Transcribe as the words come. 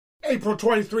April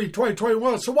 23,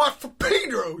 2021. So watch the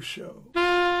Pedro Show.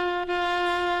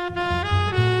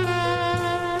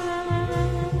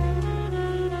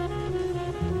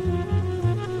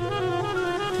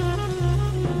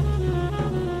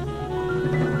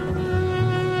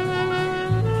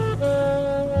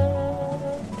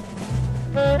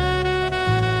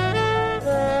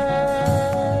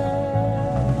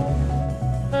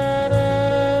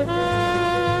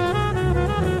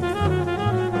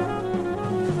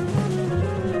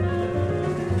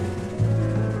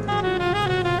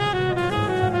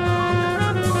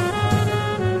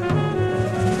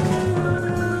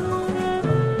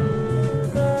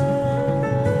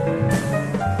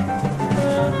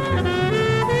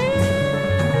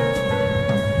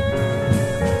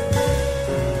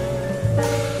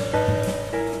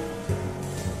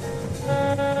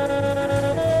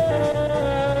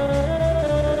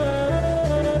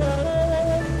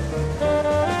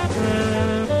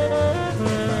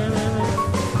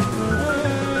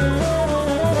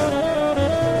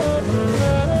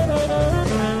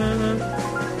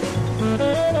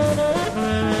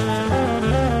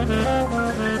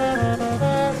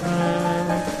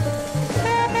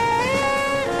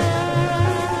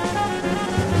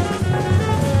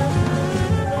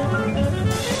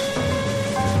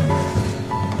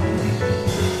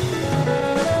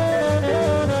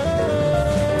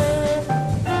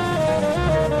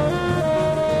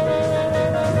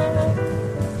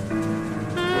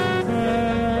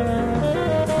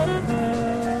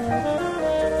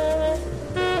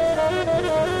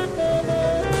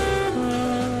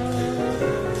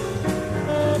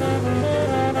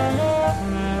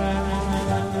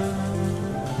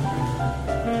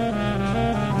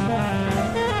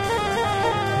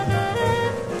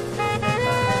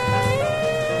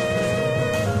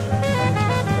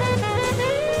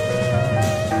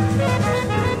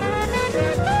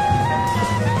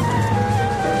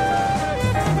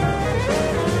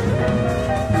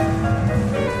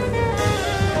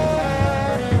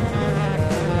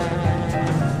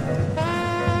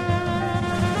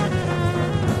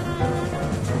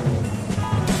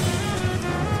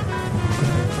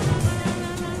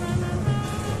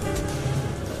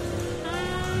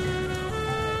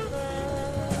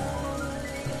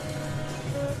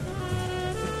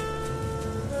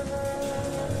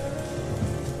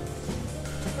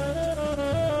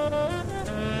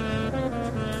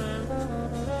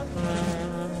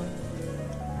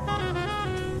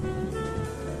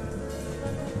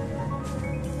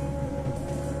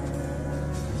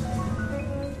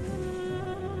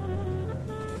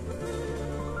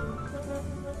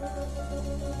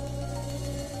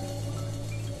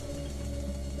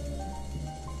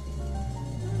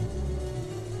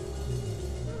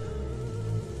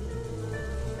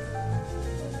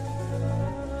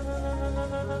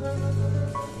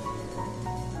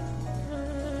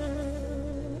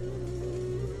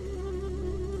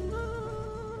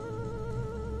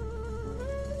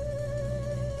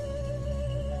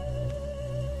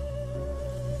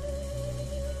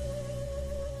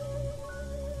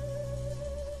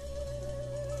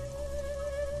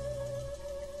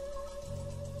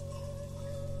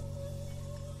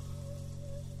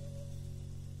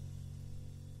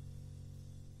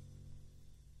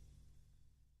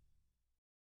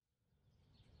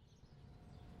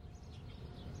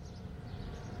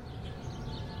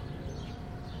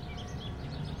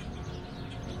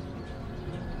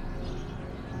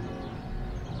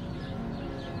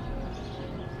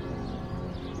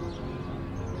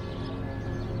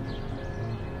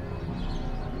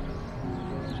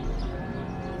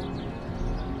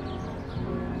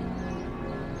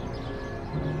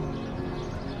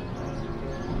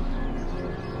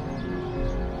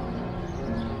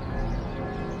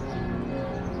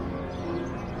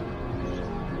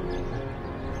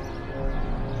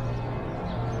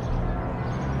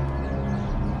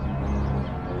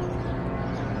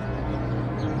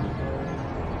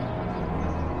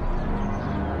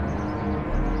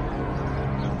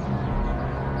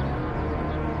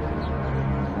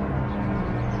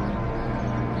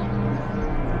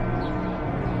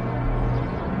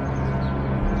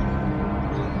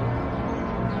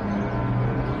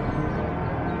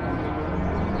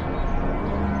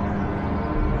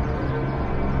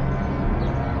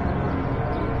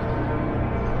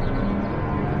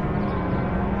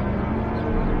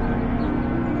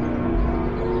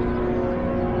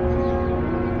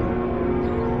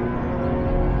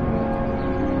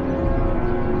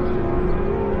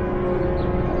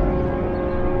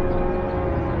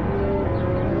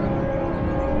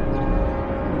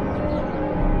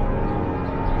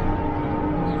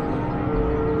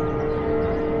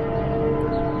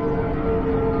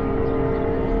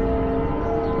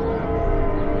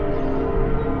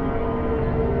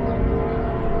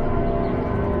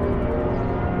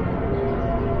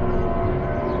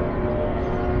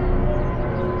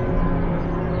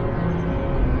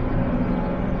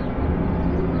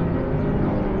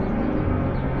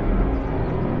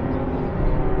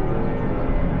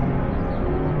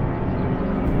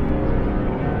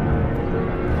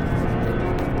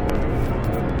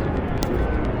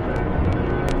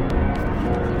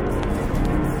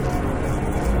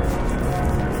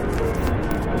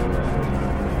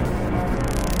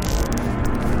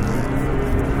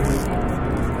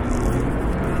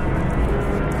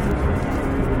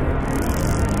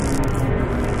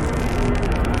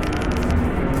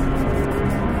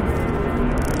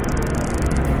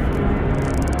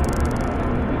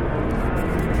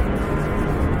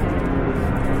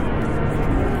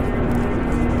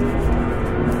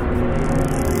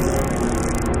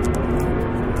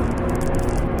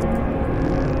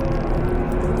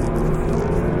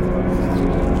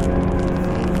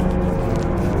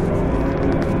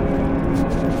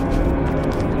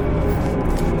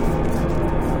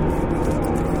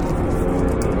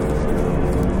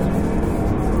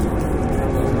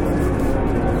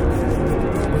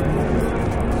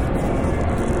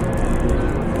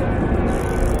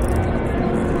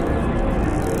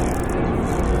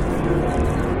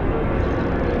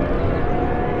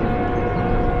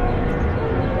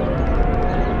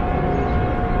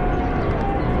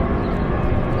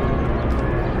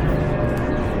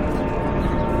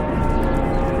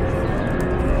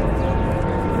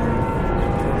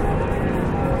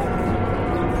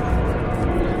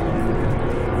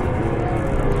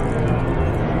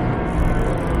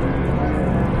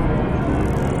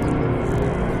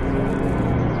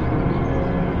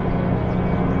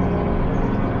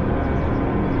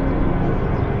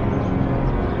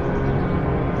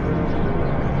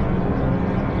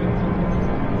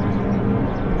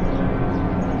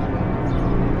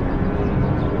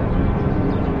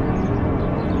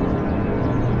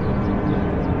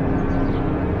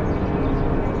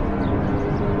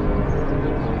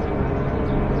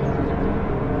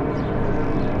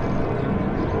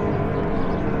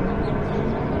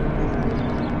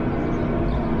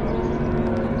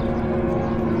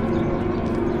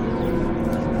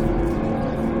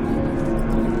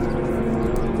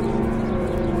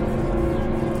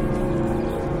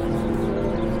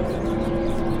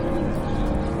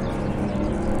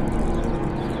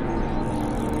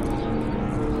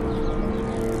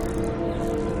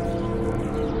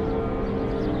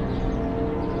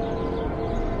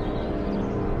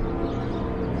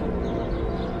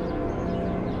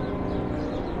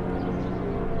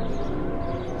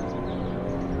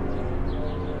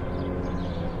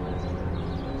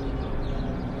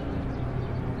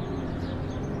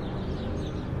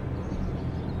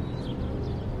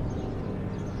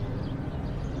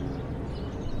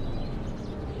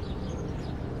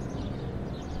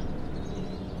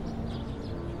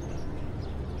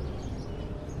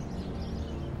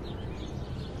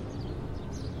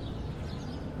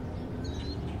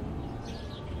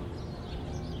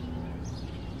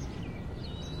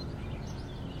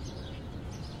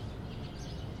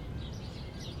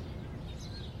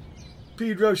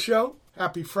 Pedro Show.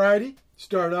 Happy Friday.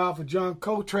 Started off with John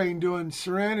Coltrane doing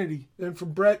Serenity. Then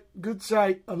from Brent,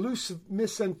 Gutzeit, elusive,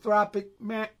 misanthropic,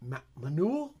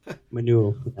 manul?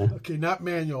 Manul. Yeah. Okay, not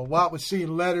manual. Watt was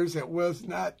seeing letters that was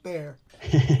not there.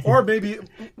 Or maybe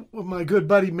with my good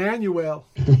buddy Manuel.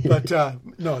 But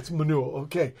no, it's manul.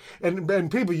 Okay. And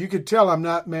people, you could tell I'm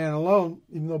not man alone,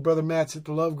 even though Brother Matt's at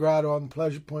the Love Grotto on the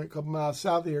Pleasure Point a couple miles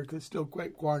south of here because it's still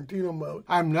quite quarantino mode.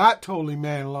 I'm not totally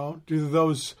man alone due to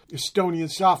those Estonian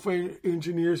software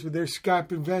engineers with their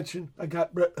Skype invention. I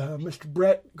got Mr.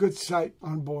 Brent Gutzeit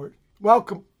on board.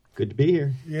 Welcome. Good to be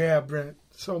here. Yeah, Brent.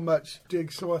 So much.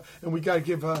 Dig so much. And we got to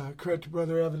give credit to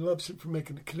Brother Evan Lubson for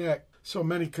making the connect. So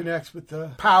many connects with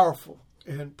the powerful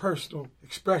and personal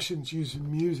expressions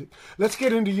using music. Let's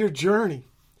get into your journey.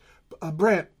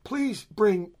 Brent, please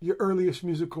bring your earliest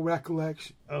musical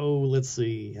recollection. Oh, let's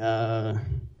see.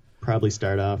 Probably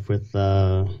start off with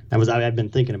I've been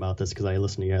thinking about this because I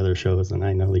listen to your other shows and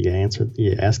I know that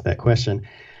you asked that question.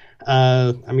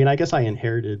 I guess I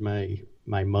inherited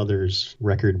my mother's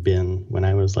record bin when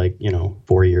I was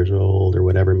 4 years old or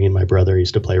whatever. Me and my brother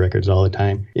used to play records all the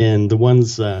time. And the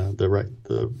ones, the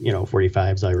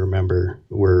 45s I remember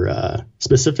were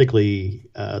specifically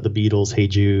the Beatles' Hey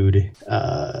Jude.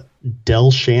 Del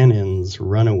Shannon's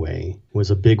Runaway was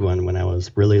a big one when I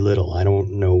was really little. I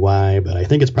don't know why, but I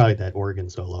think it's probably that organ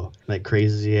solo, like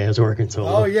crazy ass organ solo.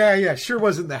 Oh, yeah. Sure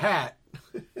wasn't the hat.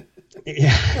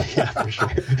 Yeah, for sure.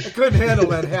 I couldn't handle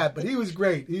that hat, but he was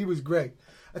great.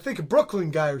 I think a Brooklyn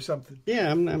guy or something.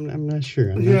 Yeah, I'm not sure.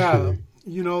 I'm not sure.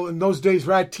 In those days,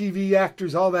 right? TV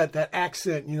actors, all that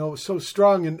accent, was so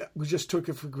strong, and we just took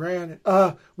it for granted.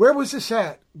 Where was this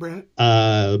at, Brent?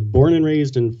 Born and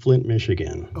raised in Flint,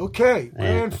 Michigan. Okay,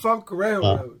 Grand Funk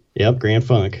Railroad. Yep, Grand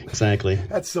Funk, exactly.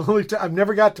 That's the only time I've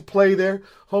never got to play there.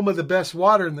 Home of the best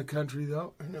water in the country,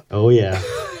 though. Oh yeah.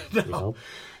 No. Yep.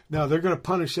 No, they're going to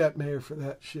punish that mayor for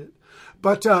that shit.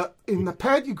 But in the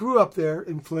pad you grew up there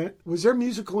in Flint, was there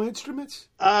musical instruments?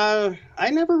 I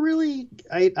never really,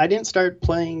 I didn't start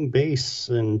playing bass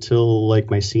until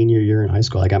my senior year in high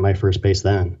school. I got my first bass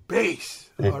then. Bass.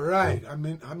 All right. I'm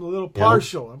a little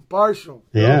partial. Yeah. I'm partial.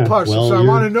 Yeah. Partial, so I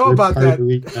want to know about that.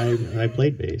 I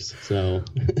played bass, so.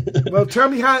 Well, tell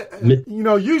me how,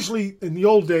 usually in the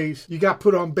old days, you got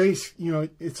put on bass,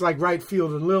 it's like right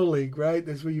field in Little League, right?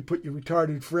 That's where you put your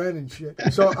retarded friend and shit.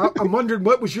 So I'm wondering,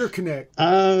 what was your connect?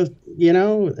 I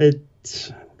don't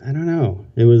know.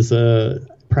 It was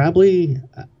probably,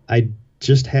 I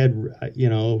just had,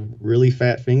 really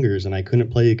fat fingers and I couldn't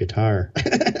play a guitar.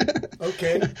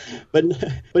 Okay. But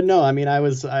no, when I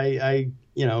was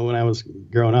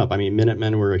growing up,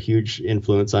 Minutemen were a huge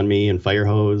influence on me, and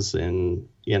Firehose, and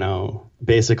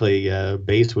basically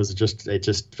bass was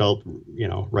just felt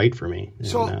right for me.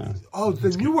 So and,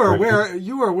 then you were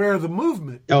aware of the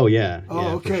movement. Oh yeah.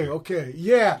 Oh, okay, sure. Okay.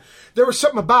 Yeah. There was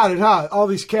something about it, huh? All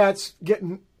these cats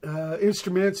getting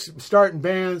instruments, starting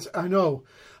bands. I know.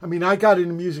 I got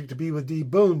into music to be with D.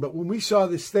 Boone, but when we saw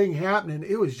this thing happening,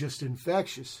 it was just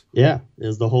infectious. Yeah, it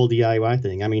was the whole DIY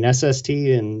thing. SST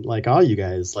and all you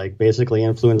guys basically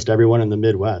influenced everyone in the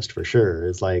Midwest for sure.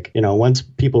 It's once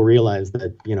people realized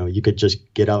that, you could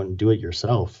just get out and do it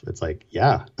yourself, it's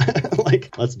yeah,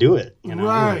 let's do it.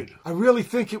 Right. I really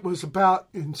think it was about,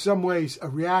 in some ways, a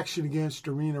reaction against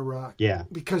arena rock. Yeah.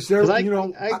 Because I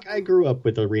grew up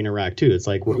with arena rock too. It's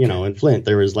okay. In Flint,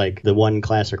 there was the one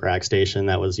classic rock station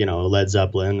that was Led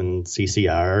Zeppelin and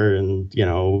CCR and,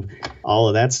 all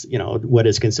of that's, what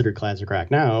is considered classic rock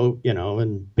now,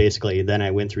 and basically then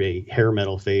I went through a hair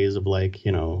metal phase of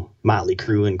Motley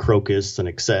Crue and Crocus and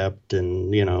Excerpt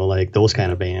and, those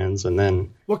kind of bands. And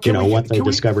then, once I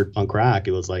discovered punk rock,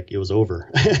 it was it was over.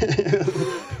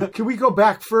 Can we go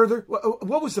back further?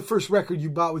 What was the first record you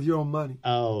bought with your own money?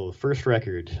 Oh, first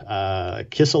record,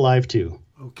 Kiss Alive 2.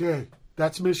 Okay.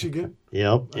 That's Michigan.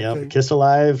 Yep. Kiss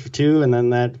Alive 2, and then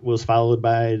that was followed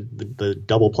by the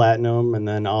double platinum, and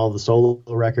then all the solo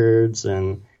records,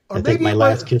 and I think my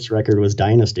last Kiss record was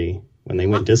Dynasty when they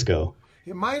went disco.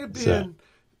 It might have been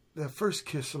the first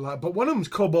Kiss Alive, but one of them was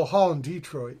Cobo Hall in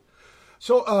Detroit.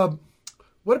 So,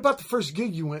 what about the first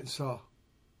gig you went and saw?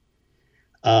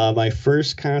 My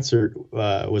first concert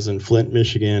was in Flint,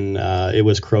 Michigan. It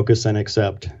was Crocus and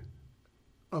Excerpt.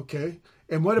 Okay.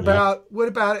 And what about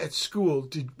at school?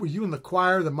 Were you in the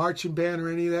choir, the marching band, or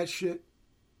any of that shit?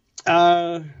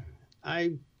 I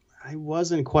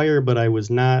was in choir, but I was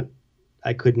not.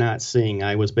 I could not sing.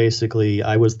 I was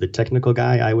the technical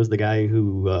guy. I was the guy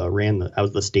who I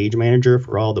was the stage manager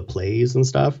for all the plays and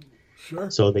stuff.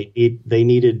 Sure. So they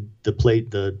needed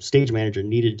the stage manager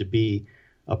needed to be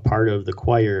a part of the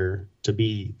choir to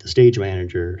be the stage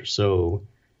manager. So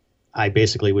I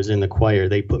basically was in the choir.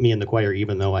 They put me in the choir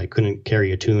even though I couldn't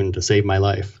carry a tune to save my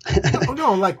life.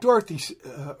 No, like Dorothy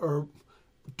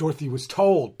was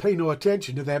told, pay no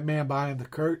attention to that man behind the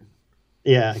curtain.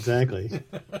 Yeah, exactly.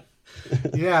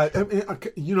 Yeah, I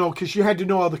mean, because you had to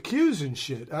know all the cues and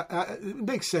shit. It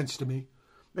makes sense to me.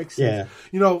 Makes sense.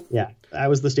 Yeah. Yeah. I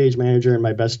was the stage manager, and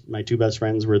my two best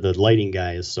friends were the lighting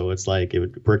guys. So it's like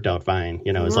it worked out fine.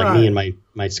 It's like me and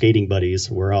my skating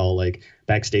buddies were all like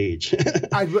backstage.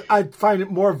 I'd find it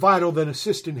more vital than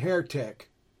assistant hair tech.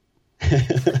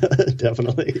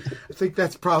 Definitely. I think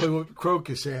that's probably what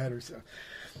Crocus had or something.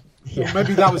 So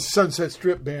maybe that was Sunset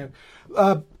Strip Band.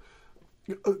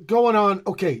 Going on,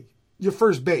 okay, your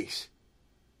first bass.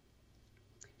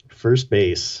 First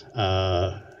bass.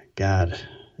 God,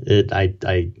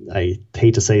 I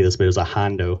hate to say this, but it was a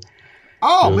Hondo.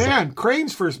 Oh, man,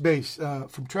 Crane's first bass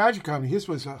from Tragic Comedy. His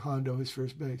was a Hondo, his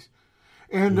first bass.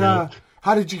 And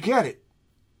how did you get it?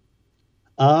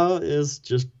 Is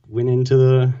just went into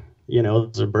the, it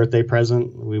was a birthday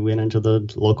present. We went into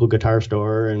the local guitar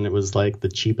store, and it was like the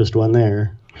cheapest one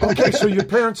there. Okay, so your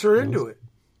parents are into it.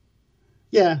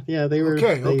 Yeah, they were.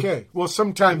 Okay. Well,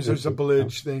 sometimes there's a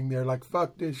Blitz thing. They're like,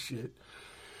 fuck this shit.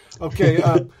 Okay,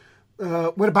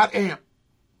 what about amp?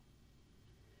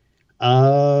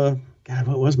 God,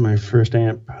 what was my first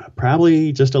amp?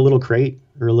 Probably just a little crate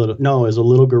or it was a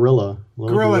little Gorilla.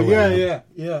 Gorilla,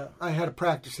 yeah. I had a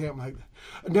practice amp like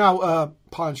that. Now,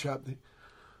 pawn shop.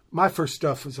 My first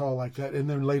stuff was all like that, and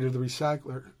then later the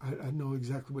recycler. I know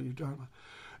exactly what you're talking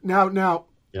about. Now,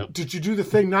 yep. Did you do the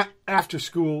thing not after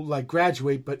school, like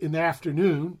graduate, but in the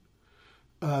afternoon?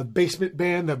 Basement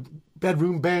band, the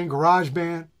bedroom band, garage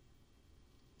band?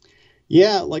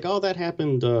 Yeah, like all that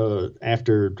happened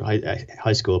after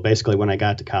high school. Basically, when I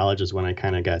got to college is when I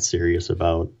kind of got serious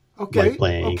about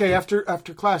playing. Okay,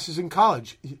 after classes in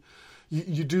college,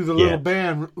 you do the little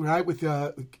band, right, with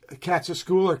cats at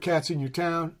school or cats in your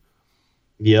town?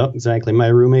 Yep, exactly. My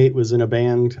roommate was in a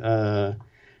band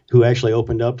who actually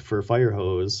opened up for Fire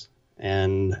Hose.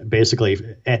 And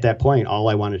basically, at that point, all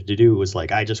I wanted to do was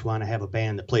I just want to have a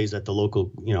band that plays at the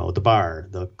local, the bar.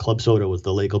 The Club Soda was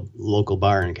the local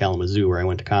bar in Kalamazoo where I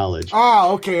went to college.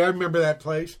 Oh, okay. I remember that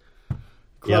place.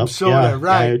 Club Soda,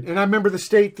 right. And I remember the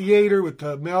State Theater with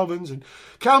Melvin's. And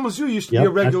Kalamazoo used to be a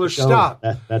regular stop.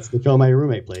 That's the show my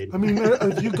roommate played. I mean,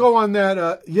 if you go on that,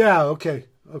 okay.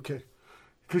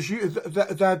 Because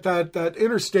that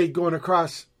interstate going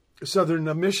across southern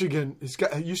Michigan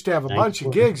used to have a bunch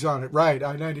of gigs on it, right?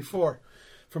 I-94,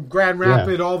 from Grand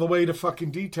Rapids all the way to fucking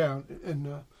D-Town and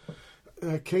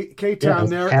K-Town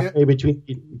there.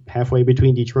 Halfway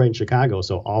between Detroit and Chicago,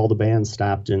 so all the bands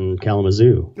stopped in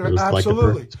Kalamazoo. It was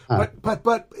absolutely.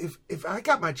 But if I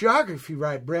got my geography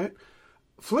right, Brent,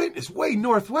 Flint is way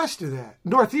northeast of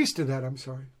that. I'm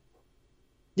sorry.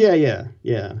 Yeah.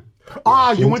 You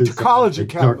went to college in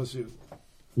Kalamazoo.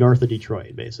 North of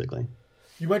Detroit, basically.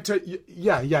 You went to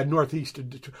northeast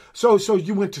of Detroit. So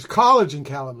you went to college in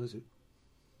Kalamazoo.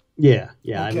 Yeah.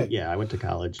 I went to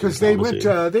college because they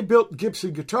built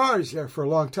Gibson guitars there for a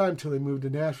long time till they moved to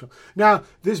Nashville. Now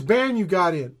this band you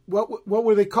got in, what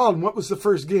were they called, and what was the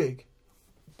first gig?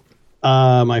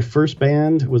 My first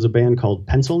band was a band called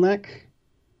Pencilneck,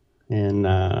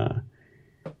 and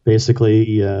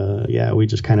basically, we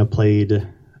just kind of played.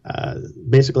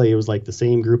 Basically, it was like the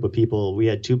same group of people. We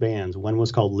had two bands. One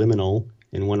was called Liminal,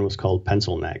 and one was called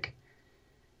Pencilneck.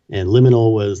 And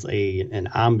Liminal was an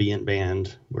ambient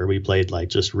band where we played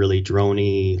just really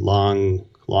droney,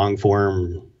 long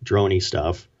form droney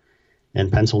stuff. And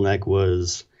Pencilneck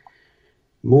was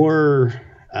more,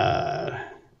 I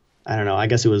don't know, I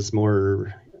guess it was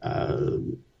more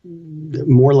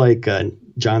like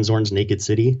John Zorn's Naked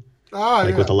City.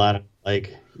 With a lot of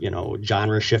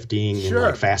genre shifting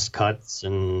and fast cuts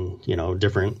and,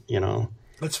 different,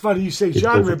 It's funny you say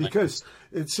genre because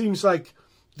it seems like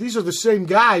these are the same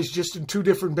guys just in two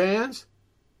different bands.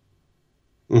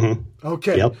 Mm-hmm.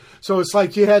 Okay. Yep. So it's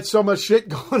like you had so much shit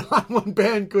going on, one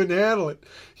band couldn't handle it.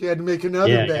 You had to make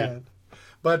another band.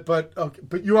 Yeah. But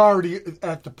you're already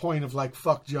at the point of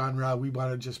fuck genre. We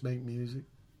want to just make music.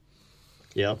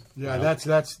 Yep. Yeah,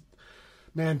 that's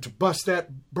man, to bust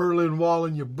that Berlin Wall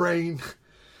in your brain.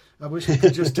 I wish we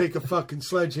could just take a fucking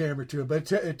sledgehammer to it,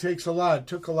 but it takes a lot. It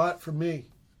took a lot for me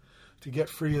to get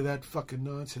free of that fucking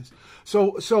nonsense.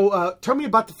 So tell me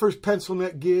about the first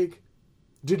Pencilneck gig.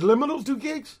 Did Liminal do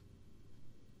gigs?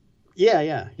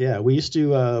 Yeah. We used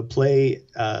to play.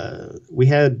 We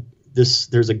had this.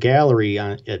 There's a gallery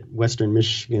at Western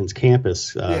Michigan's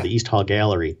campus, the East Hall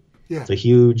Gallery. Yeah. It's a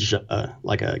huge,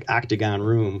 like an octagon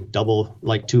room, double,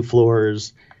 2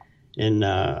 floors. And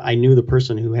I knew the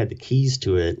person who had the keys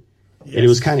to it. Yes.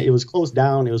 And it was closed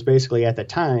down. It was basically at the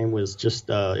time was just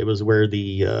it was where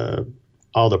the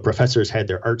all the professors had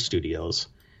their art studios.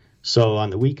 So on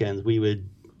the weekends we would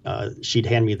she'd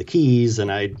hand me the keys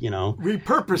and I'd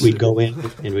repurpose we'd it. go in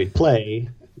and we'd play,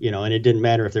 and it didn't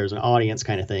matter if there was an audience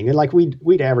kind of thing. And like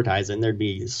we'd advertise it and there'd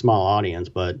be a small audience,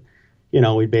 but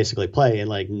we'd basically play and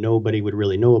like nobody would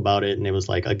really know about it. And it was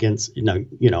like against,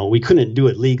 we couldn't do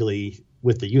it legally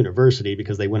with the university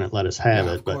because they wouldn't let us have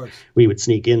it, but we would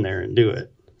sneak in there and do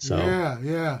it. So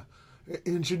yeah.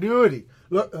 Ingenuity.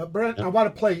 Look, Brent, I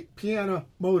want to play piano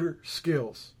motor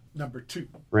skills number 2.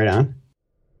 Right on.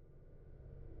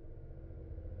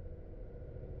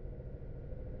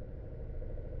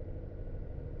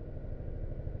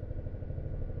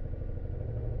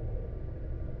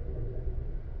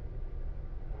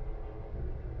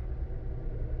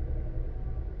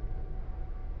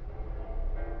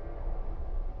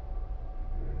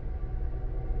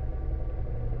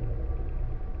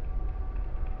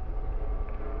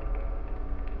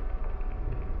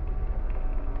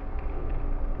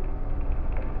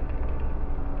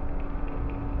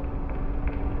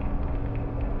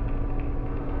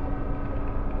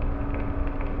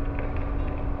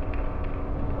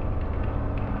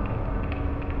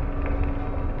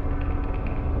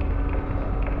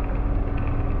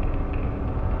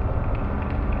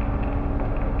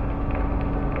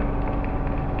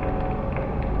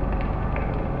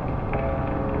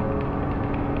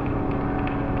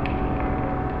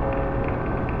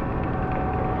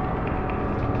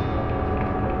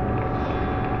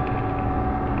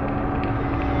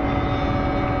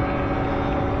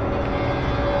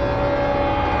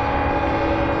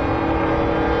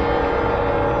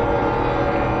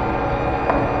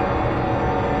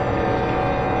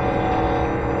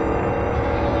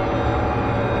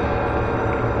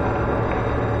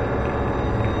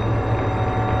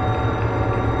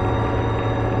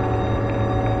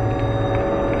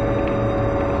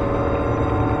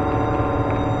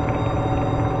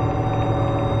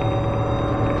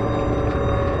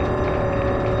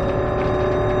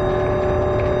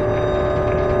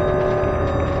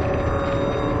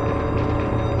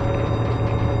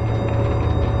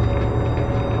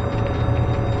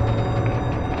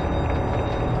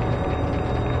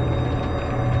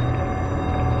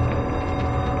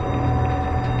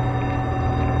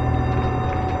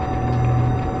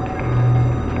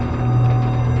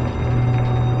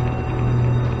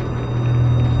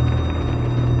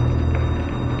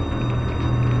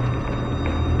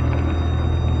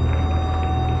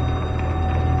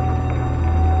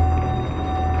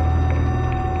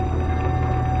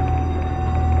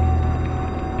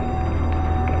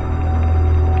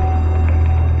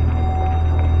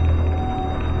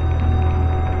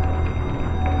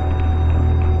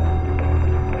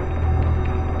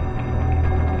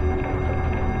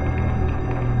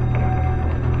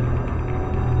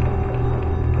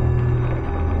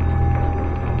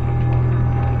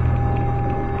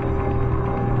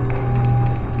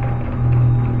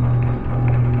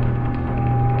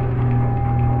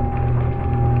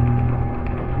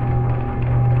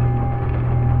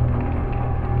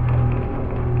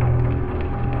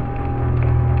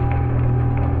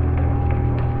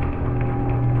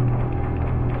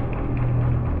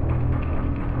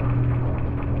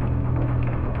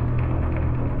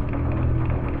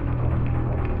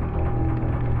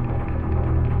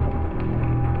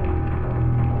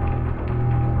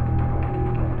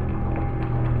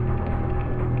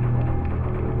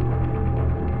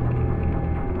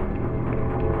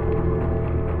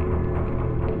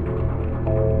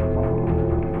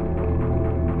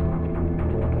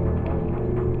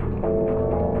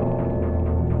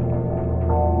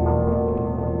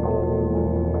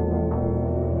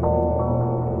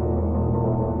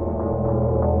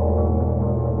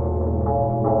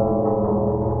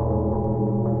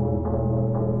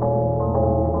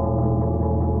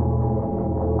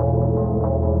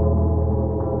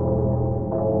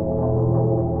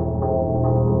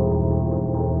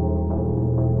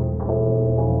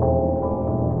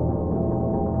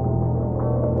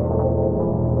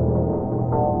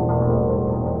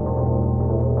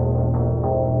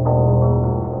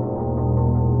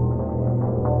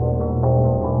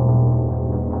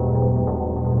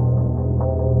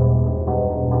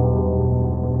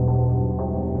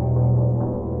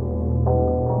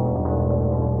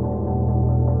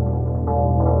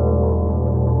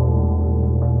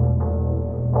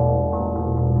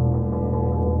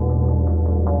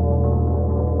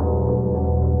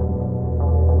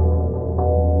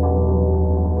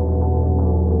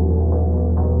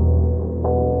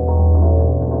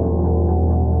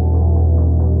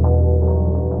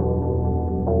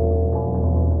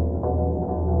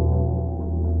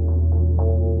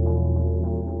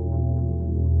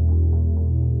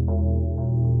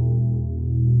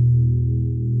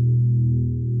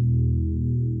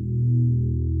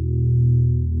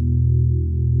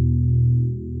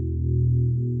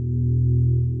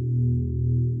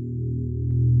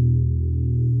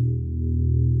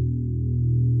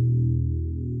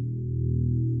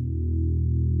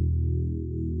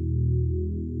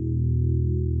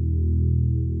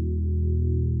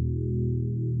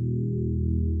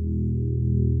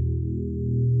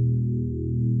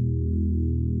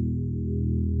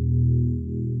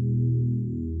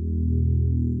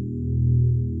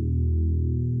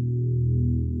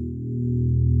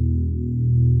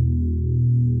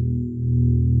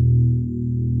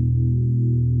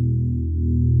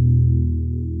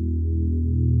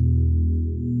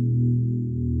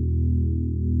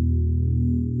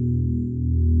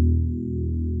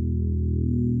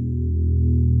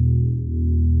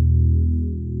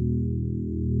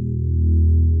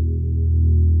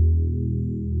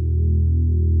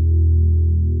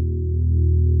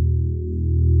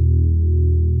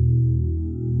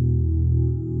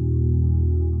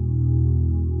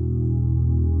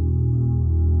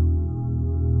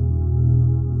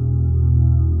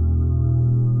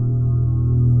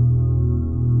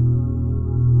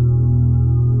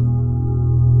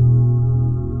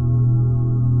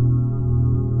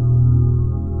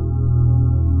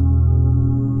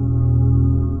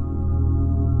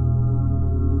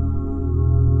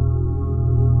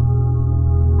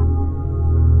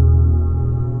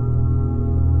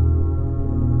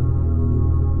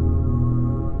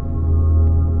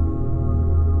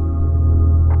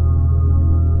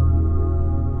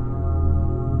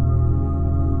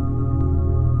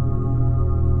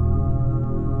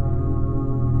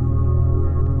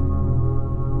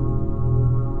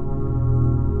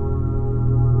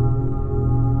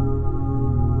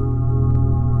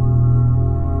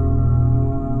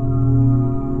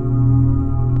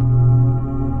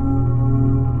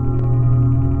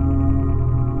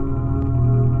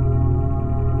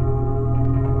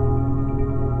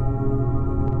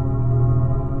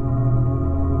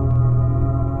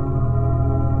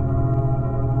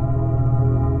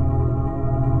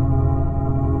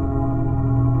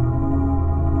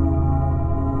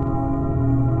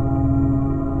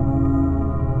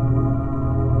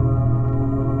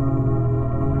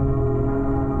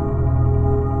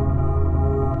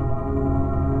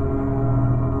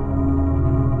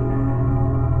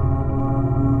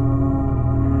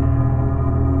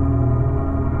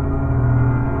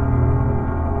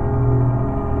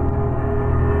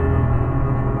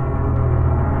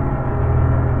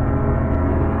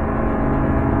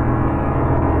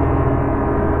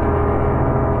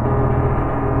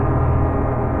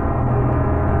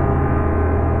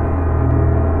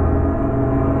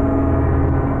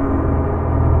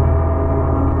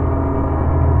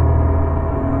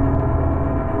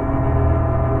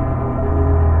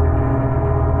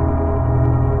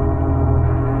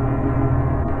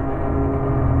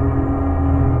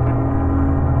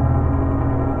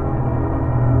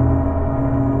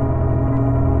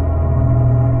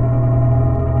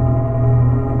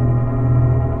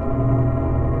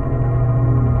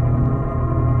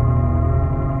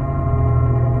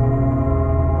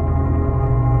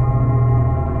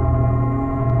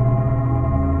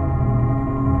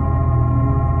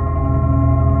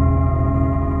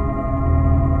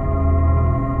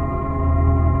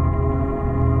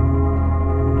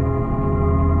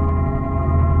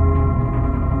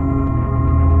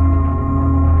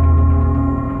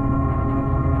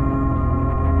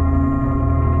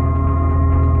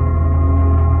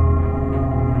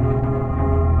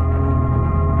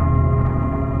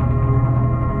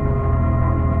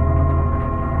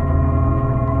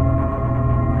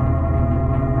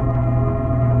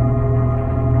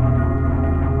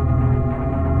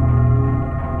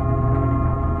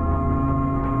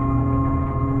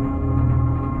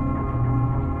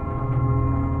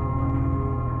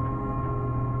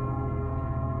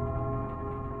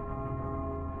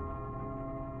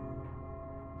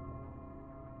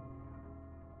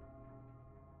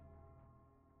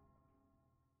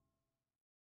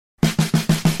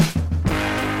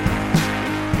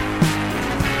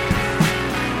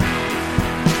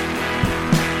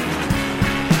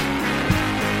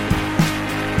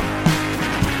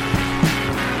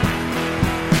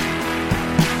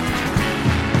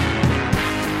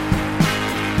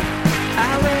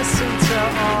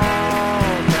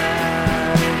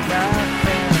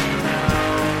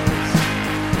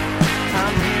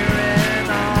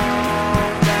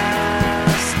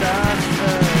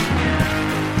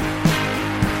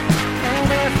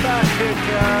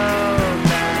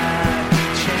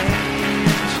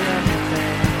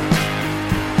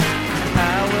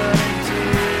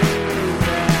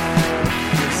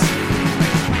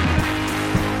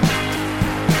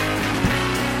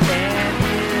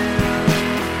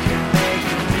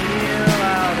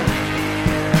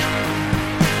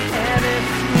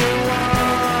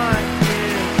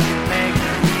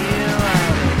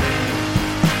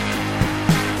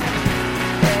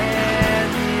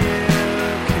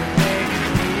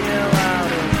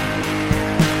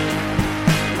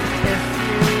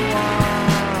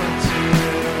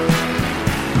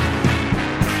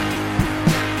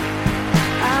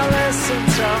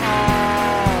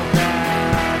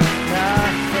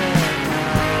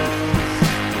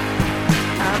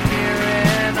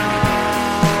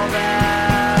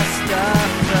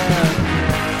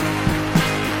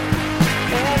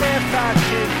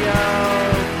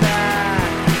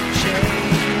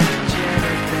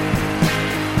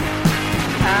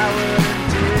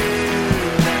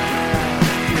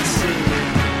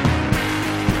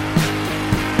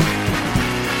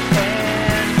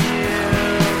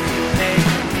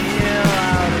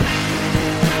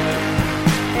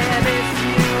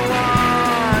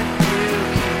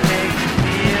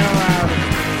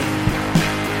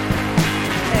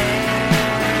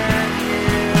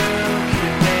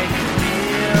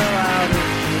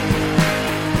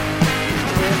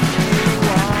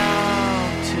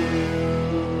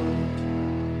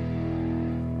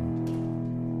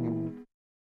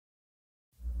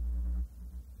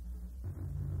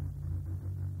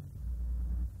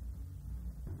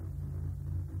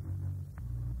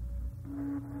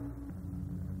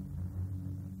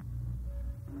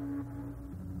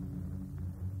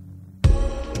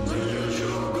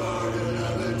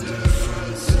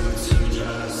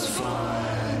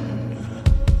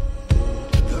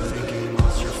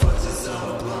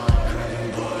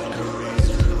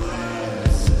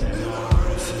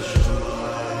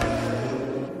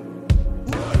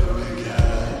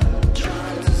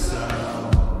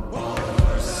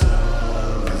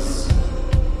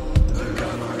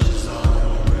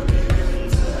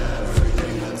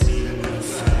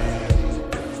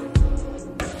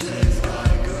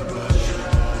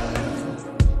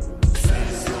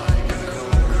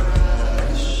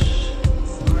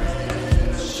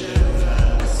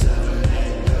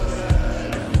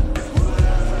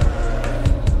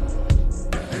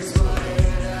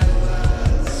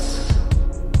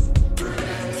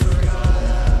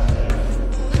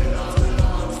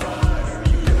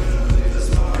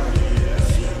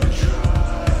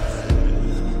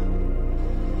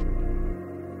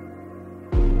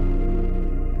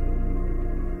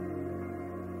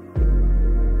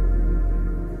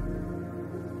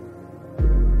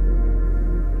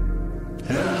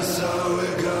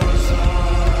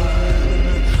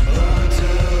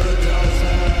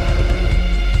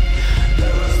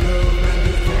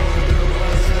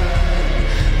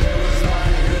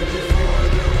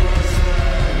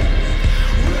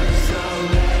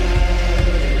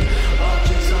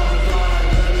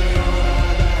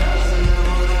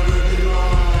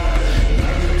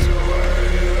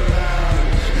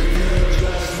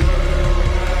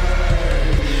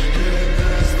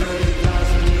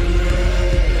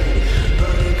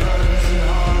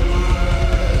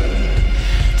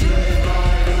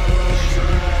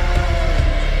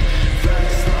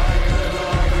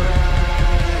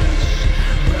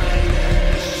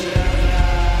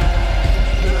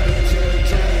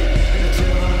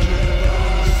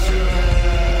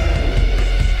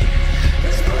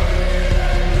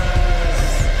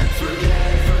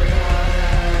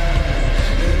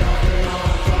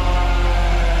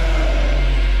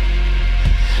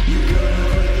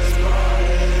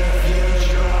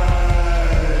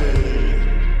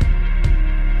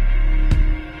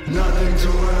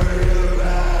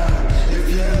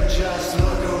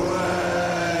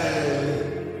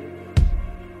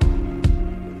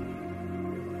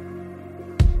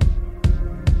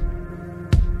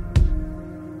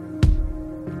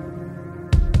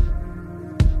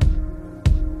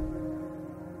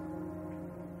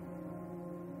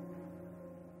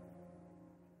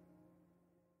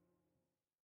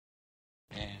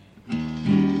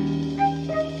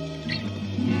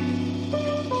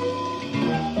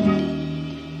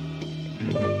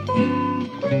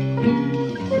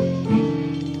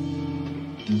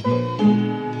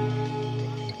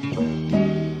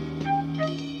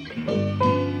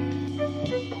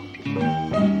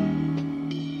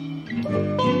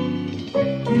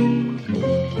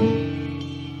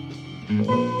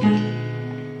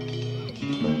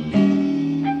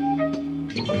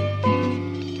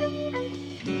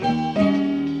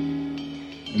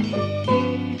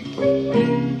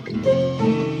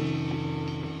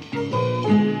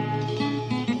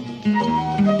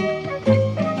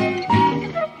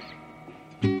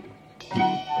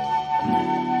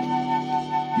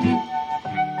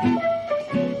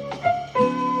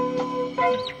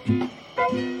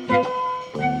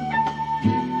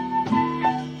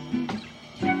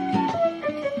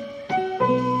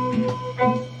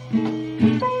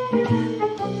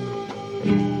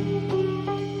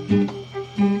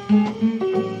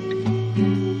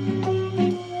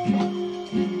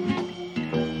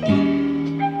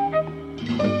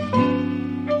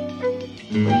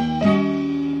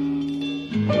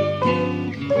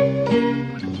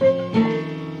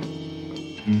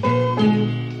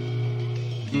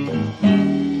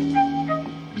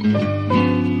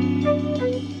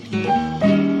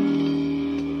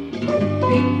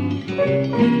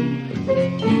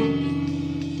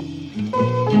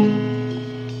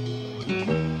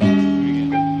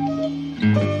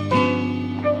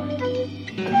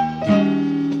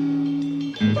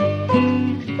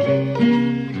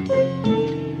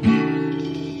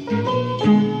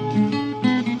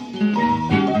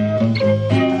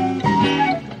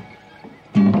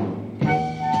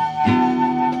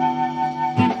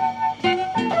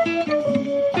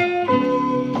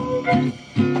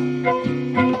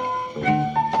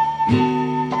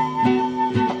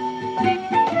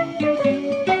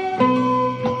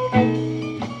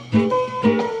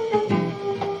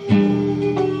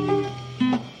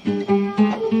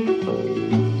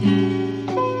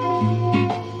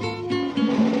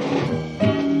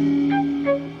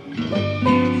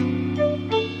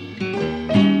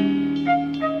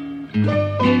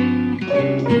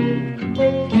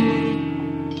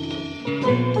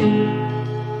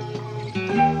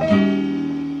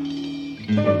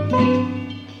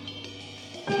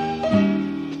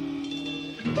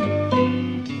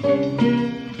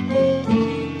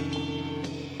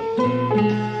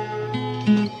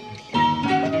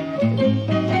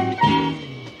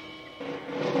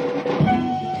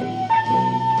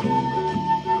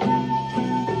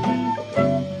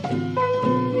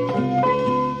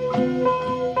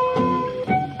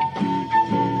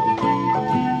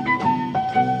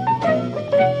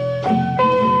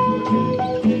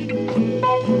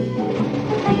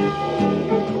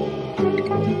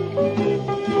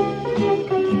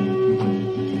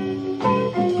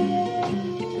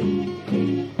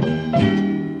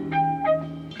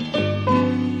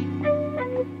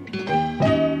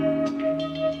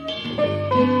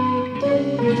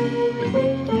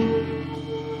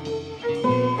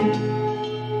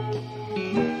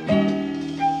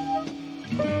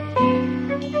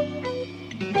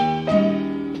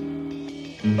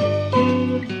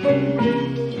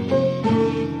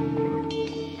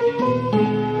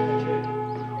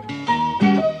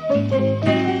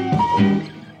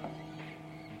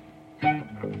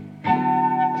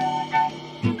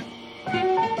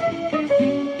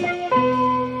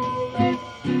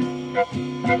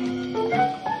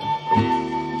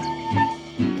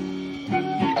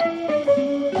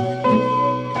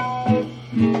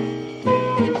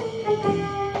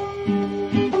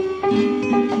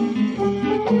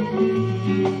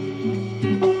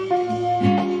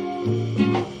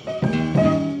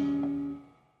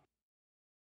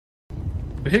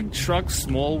 Big truck,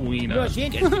 small wiener.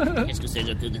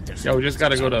 Yo, we just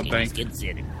gotta go to a bank.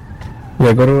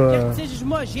 Yeah, go to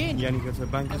Yeah, you go to the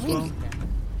bank as well.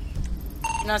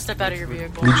 Not step out of your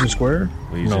vehicle. Legion Square?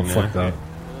 Legion, no, yeah. fuck that.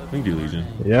 We can do Legion.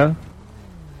 Yeah?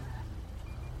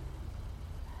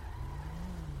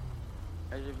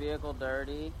 Is your vehicle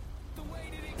dirty?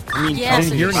 I mean, yes, I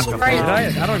didn't hear it's anything. sprayed.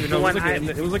 I don't even know.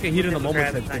 It was like a heat in the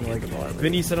moment type thing. Like,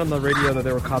 Vinny said on the radio that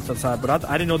there were cops outside, but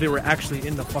I didn't know they were actually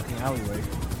in the fucking alleyway.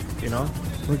 You know?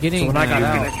 We're getting. So when I got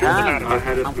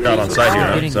out, Got on site here,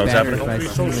 huh? So what's happening? Don't be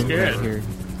so scared.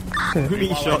 who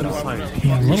need shot on site?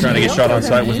 You trying to get shot on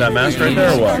site with that mask right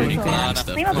there, or what? We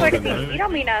don't sort of you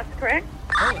don't mean us, correct?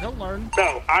 He'll learn.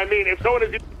 No, I mean, if someone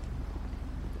is...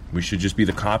 We should just be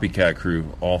the copycat crew,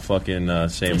 all fucking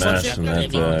same masks, and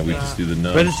that we just do the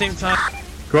nose. But at the same time,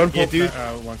 Go ahead and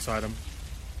pull alongside him.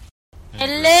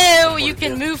 Hello, you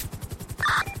can move.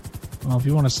 Well, if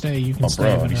you want to stay, you can Oh,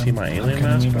 stay. bro, you see my alien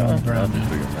mask, bro? I'll just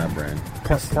bring up that brand.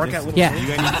 park at little. Yeah. You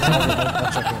guys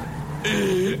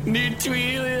need to New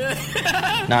tweet.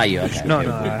 Not you, okay. No, I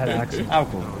had an accent. Oh,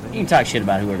 cool. You can talk shit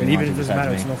about whoever And you even want if to it doesn't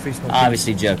matter, besides it's me. no face, no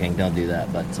Obviously joking, don't do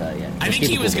that, but yeah. I think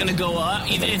he was gonna go up.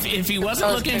 If he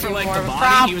wasn't looking for like the body,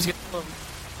 problem. he was gonna.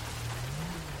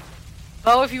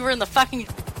 Oh, if you were in the fucking.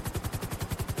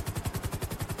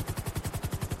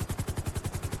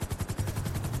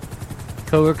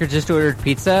 Coworker just ordered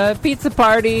pizza. Pizza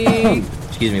party.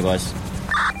 Excuse me, boys.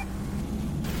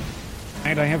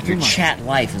 And I have Your too much. chat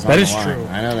life is on That the is line. true.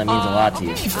 I know that means a lot to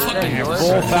you.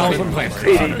 4,000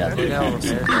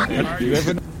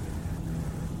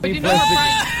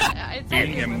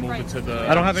 Move it to the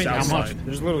I don't have any. south How much? side.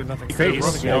 There's literally nothing.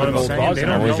 Face, They don't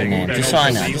just so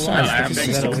I know.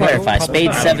 Just to clarify,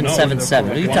 Spade 777.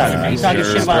 What are you talking about? You talking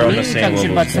shit about me? You talking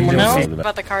shit about someone else?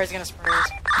 But the car is gonna spray us.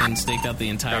 And staked out the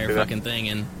entire fucking thing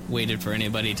and waited for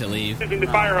anybody to leave. Using the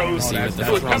fire hose. See what the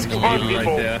So it fuck comes was to going harm on. people.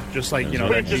 Right there. Just like, you know,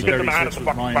 that Just get them out of the G36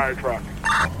 fucking was fire mine. truck.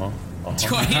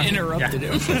 I interrupted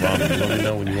him. Rob, let me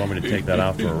know when you want me to take that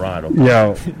out for a ride. Okay?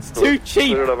 Yo. It's too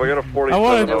cheap. I got a 47 I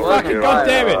want to over fucking here.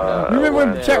 goddamn it.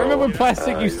 Remember when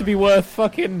plastic used to be worth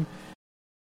fucking?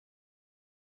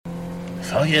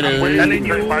 Fuck it. Where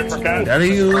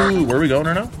are we going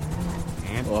right now?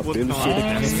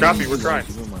 Copy, we're trying.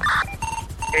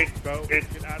 Hey, go. Get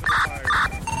out of the fire.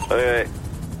 Okay.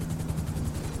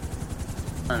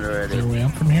 Is there a way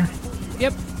up from here?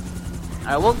 Yep.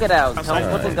 I will get out. Tell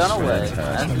him put the gun away.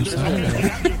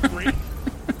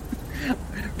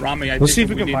 Rami, I We'll think see if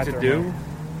what we we can need buy to it do.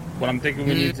 What I'm thinking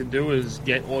we need to do is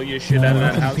get all your shit out of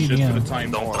that house just for the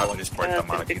time. Trying to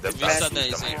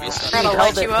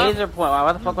light you up? Taser point.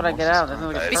 Why the fuck would I get out?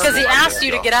 Because he asked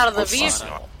you to get out of the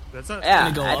vehicle.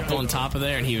 Yeah. Gonna go up on top of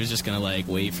there, and he was just gonna like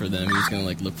wait for them. He was gonna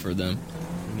like look for them.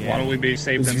 Why don't we be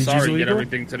safe than sorry? Get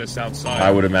everything to the south side.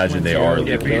 I would imagine they are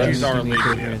Yeah, illegal. PGs are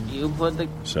illegal. Yeah. You put the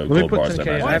So Let me gold put bars 10K.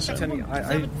 that I have nice.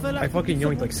 10. I fucking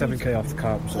yoinked like 7K off the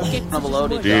cop. So. double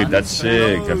loaded. Dude, that's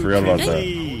sick. I forgot about that.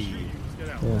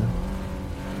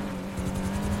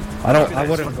 I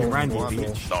wouldn't go around Dá uma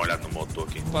olhada no motor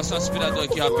aqui. Passa um aspirador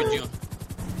aqui rapidinho.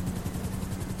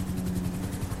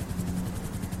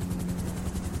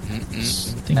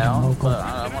 No, but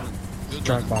I want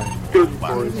drive by.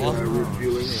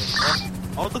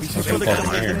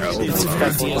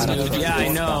 Yeah, I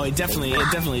know. It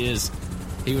definitely is.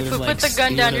 He would If have we like. put the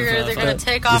gun down here, they're gonna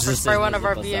take off and spray one of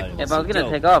our vehicles. If I was gonna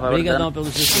take off, I would have done. pelo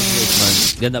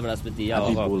sucesso, grande abraço pra ti.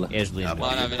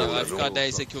 Maravilha, vai ficar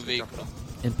 10 aqui o veículo.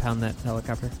 Impound that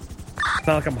helicopter. It's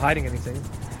not like I'm hiding anything.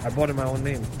 I bought it in my own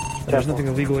name. There's nothing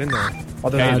illegal in there.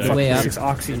 Other Okay, than the way fucking up. 6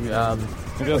 oxy.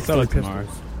 We'll sell it tomorrow.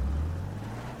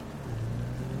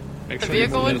 Make The sure you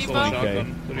vehicle move with this you, little Bo?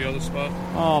 shotgun to the other spot.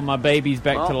 Oh, my baby's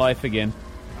back to Oh. life again.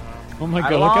 Oh my I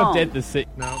god, look how won't. dead the sick.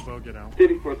 No, Bo, get out. We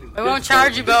won't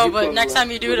charge you, Bo, but next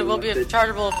time you do it, it will be a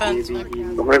chargeable offense.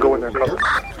 I'm gonna go in there and cover.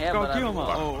 Yeah, but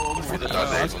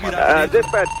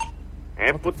Dispatch.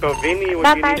 É, puto, Vini, o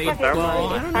That Vini fire do truck is thermal.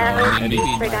 moving. Fire hose maybe to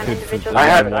spray down individuals. I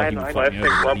had Walking plastic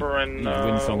front, rubber and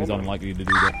Windsong is unlikely to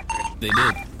do that. They did. I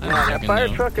don't fucking fire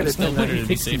know. truck It's still better to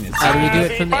be safe than How do we do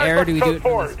it from the air? Or do we do it from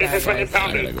Forward. the It's sky? been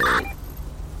impounded.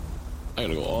 I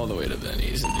gotta go all the way to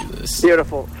Benny's and do this.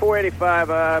 Beautiful.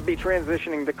 485, be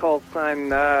transitioning to call sign,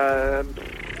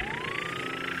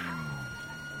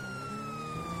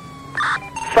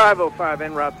 505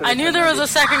 en route to the I knew there was a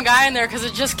second guy in there because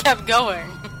it just kept going.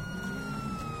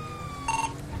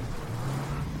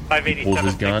 Pulls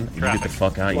his gun, you get the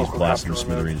fuck out, you just blast him to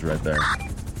smithereens right there.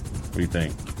 What do you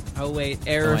think? Oh wait,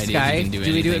 air or No idea if sky? you can Do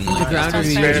we do it anything from the like ground or do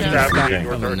we do that. it from the sky?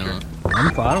 Probably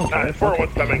not. I don't care. 9-4,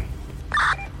 what's coming?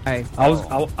 Hey, I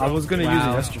was gonna use it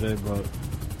Wow. yesterday, but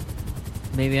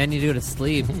maybe I need to go to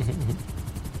sleep.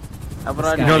 How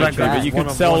about You know that But guy? you One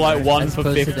could of sell one, like right? one As for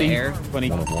opposed to the 50 air? when he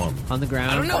One of one. On the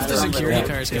ground. I don't know if the security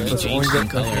cars can be changed in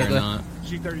color or not.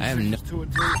 I have no.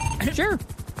 Sure.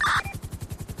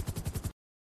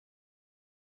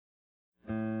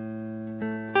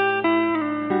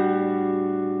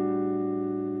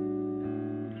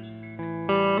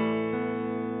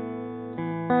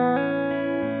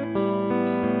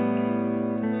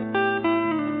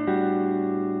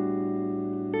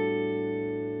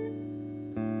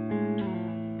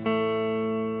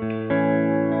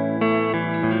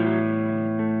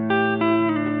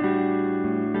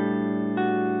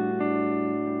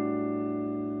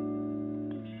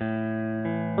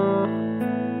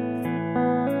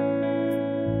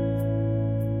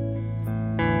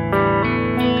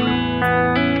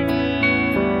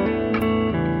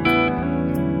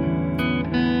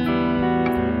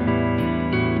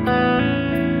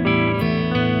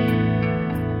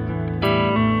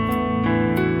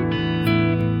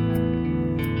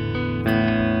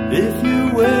 If you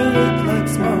wear it like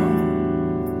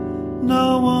smoke,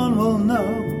 no one will know,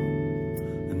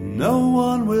 and no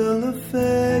one will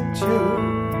affect you.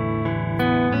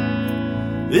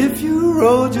 If you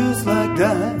roll just like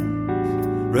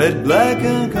dimes, red, black,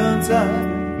 and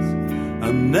concise,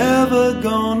 I'm never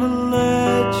gonna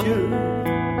let you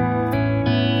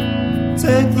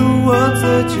take the words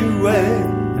that you wear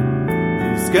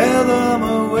and scare them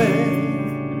away.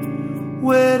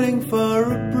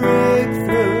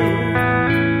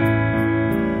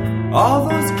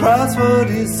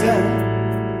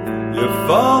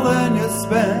 more than you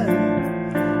spend.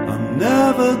 I'm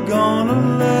never gonna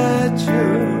let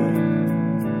you.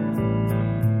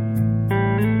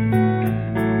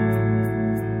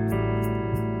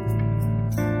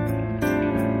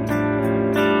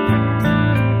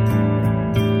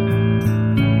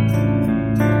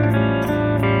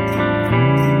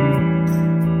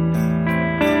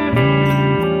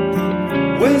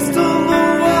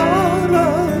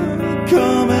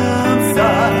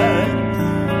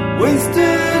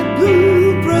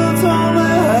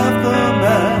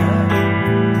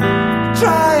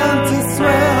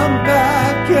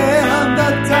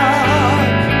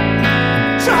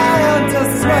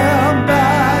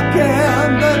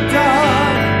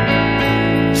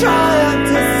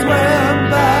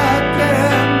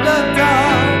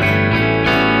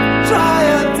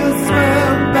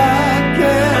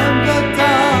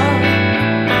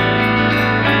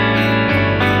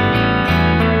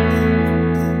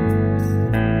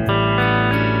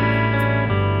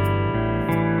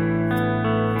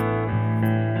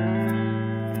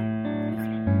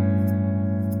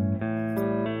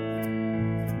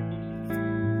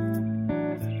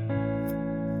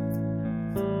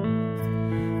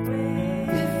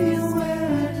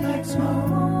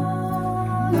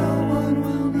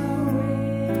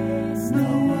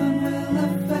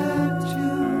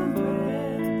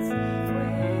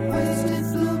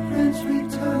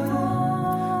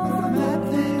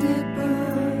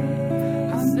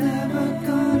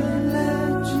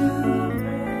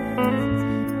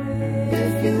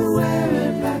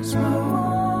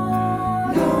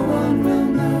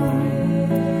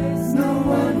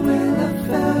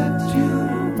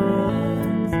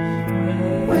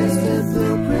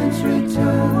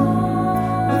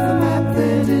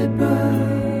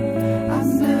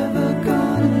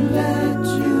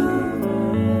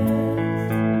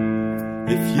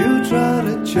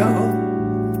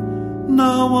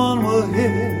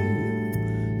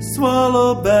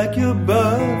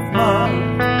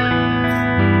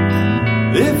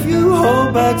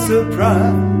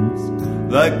 Surprise,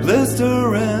 like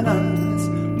blistering eyes,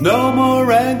 no more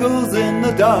angles in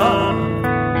the dark,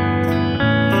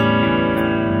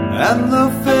 and the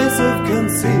face of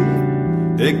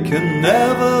conceit, it can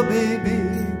never be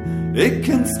beat, it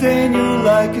can stain you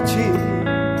like a cheat,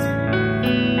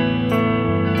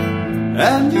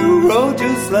 and you roll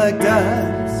just like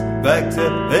dice, back to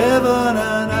heaven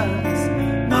and ice,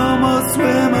 no more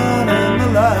swimming in the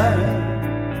light.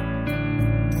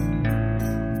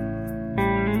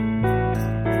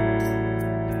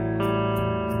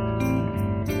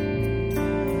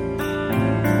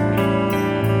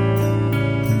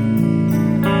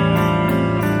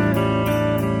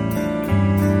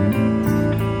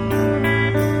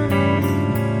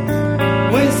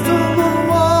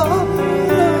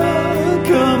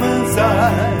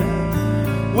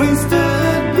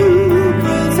 Wasted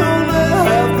blueprints only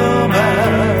half the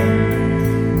matter.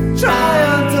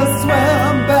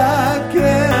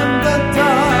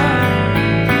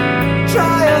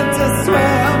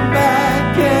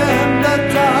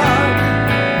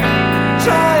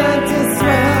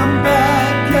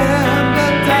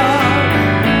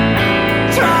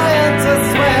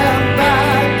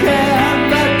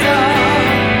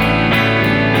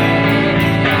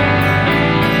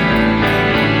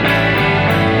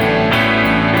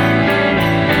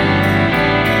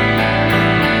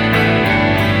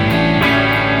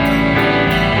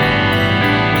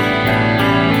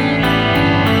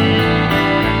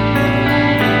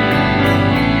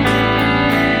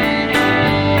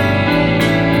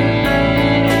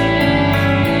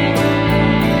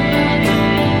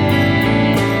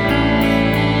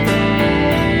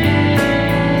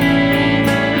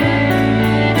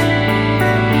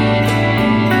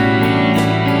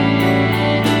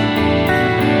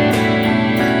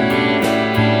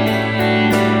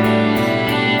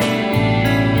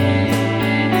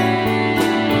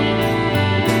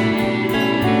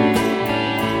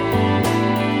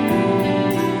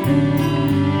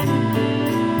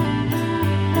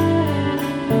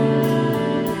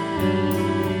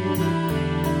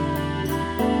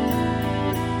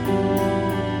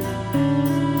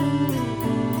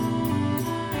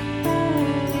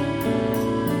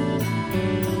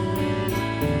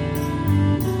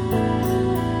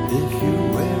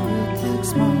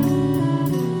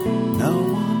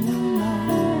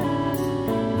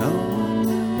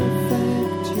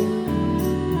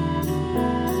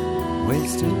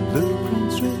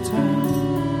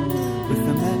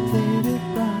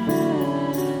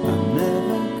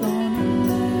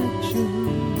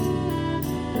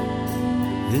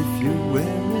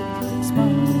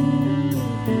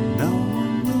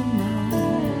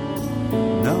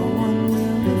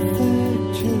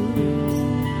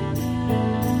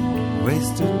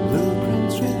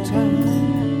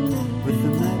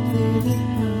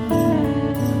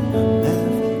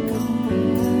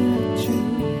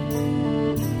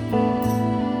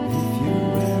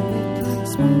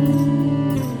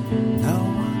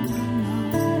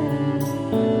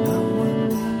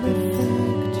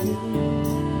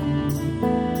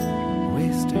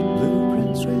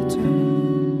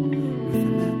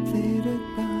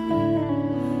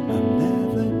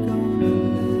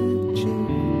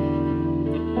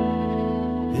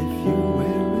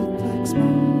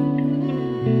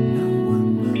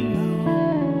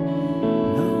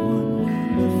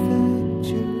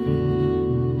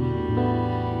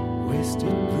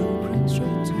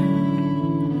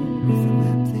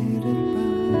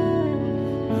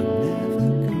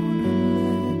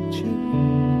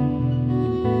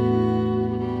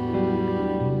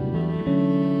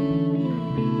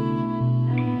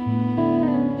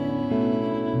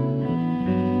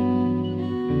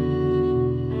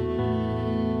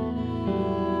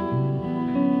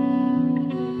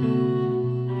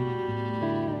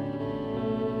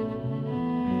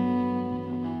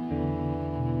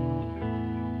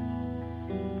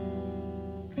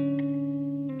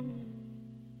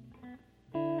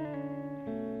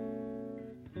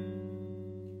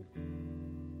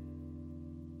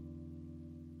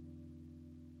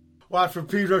 Well, from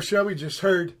Pedro Show, we just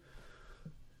heard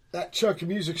that chunk of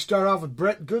music start off with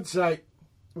Brent Gutzeit.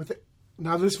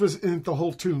 Now, this wasn't the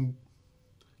whole tune.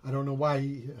 I don't know why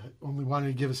he only wanted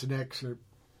to give us an excerpt.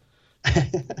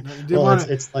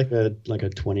 It's like a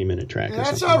 20-minute track. Yeah,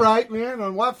 that's all right, man.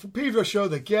 On What for Pedro Show,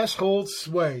 the guest holds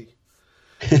sway.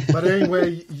 But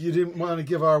anyway, you didn't want to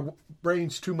give our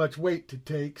brains too much weight to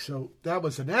take, so that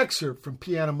was an excerpt from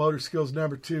Piano Motor Skills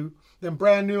number 2. Then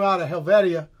brand new out of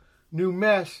Helvetia, New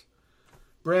Mess.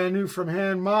 Brand new from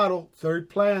Hand Model, Third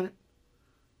Planet.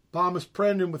 Bomis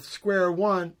Prendin with Square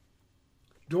One.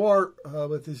 Door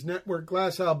with his Network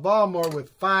Glass Balmore with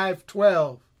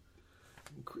 512.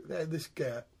 This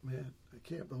guy, man, I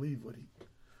can't believe what he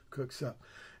cooks up.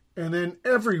 And then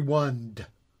Everyone.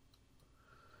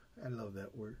 I love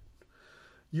that word.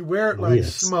 You wear it like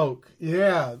smoke.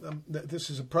 Yeah, this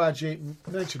is a project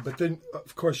mentioned. But then,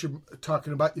 of course, you're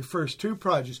talking about your first 2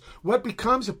 projects. What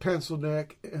becomes of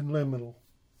Pencilneck and Liminal?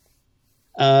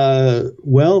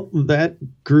 Well,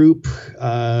 that group...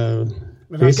 I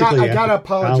gotta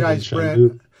apologize,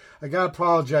 Brent. I gotta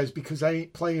apologize because I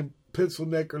ain't playing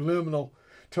Pencilneck or Liminal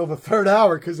till the 3rd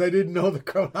hour because I didn't know the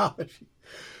chronology.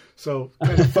 So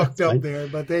kind of fucked up there,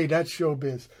 but hey, that's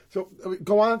showbiz. So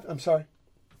go on. I'm sorry.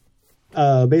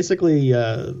 Basically,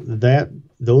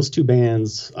 those 2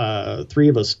 bands, 3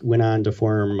 of us went on to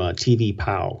form TV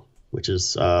Pow, which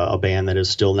is a band that is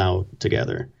still now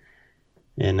together.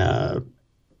 And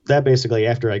that basically,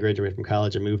 after I graduated from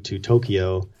college, I moved to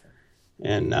Tokyo.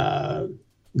 And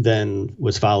then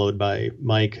was followed by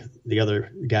Mike, the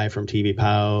other guy from TV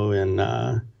Pow.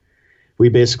 And we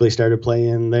basically started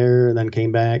playing there and then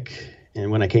came back. And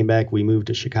when I came back, we moved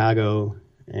to Chicago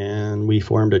and we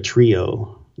formed a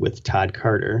trio with Todd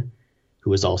Carter, who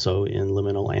was also in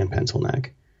Liminal and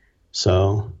Pencilneck.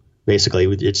 So basically,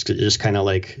 it's just kind of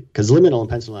like, because Liminal and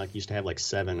Pencilneck used to have like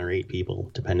 7 or 8 people,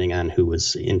 depending on who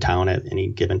was in town at any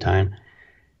given time.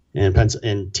 And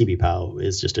TV Pow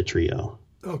is just a trio.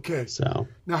 Okay. So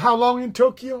now, how long in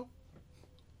Tokyo?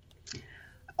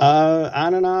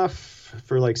 On and off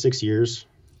for like 6 years.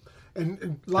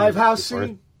 And live house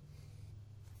scene?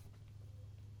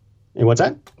 And what's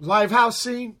that? Live house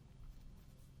scene?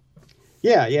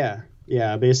 Yeah.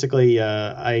 Basically,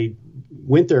 I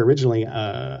went there originally.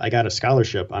 I got a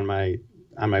scholarship on my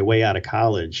way out of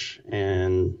college,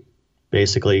 and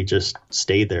basically just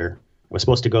stayed there. I was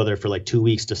supposed to go there for like 2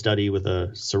 weeks to study with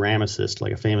a ceramicist,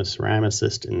 like a famous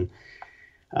ceramicist, and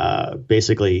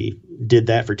basically did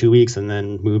that for 2 weeks and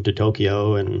then moved to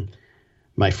Tokyo. And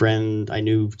my friend, I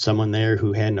knew someone there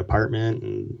who had an apartment,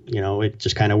 and, it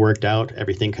just kind of worked out.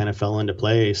 Everything kind of fell into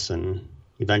place, and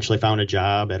eventually found a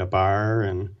job at a bar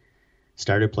and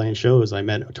started playing shows. I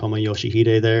met Otomo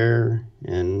Yoshihide there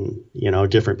and,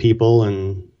 different people,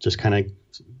 and just kind of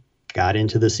got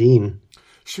into the scene.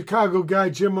 Chicago guy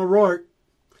Jim O'Rourke,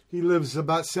 he lives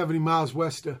about 70 miles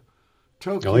west of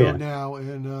Tokyo now,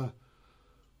 and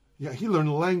he learned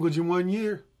the language in 1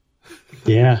 year.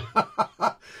 Yeah.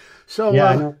 So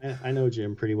I know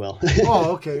Jim pretty well.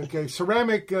 Oh, okay.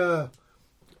 Ceramic, the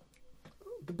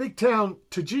big town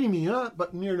Tajimi,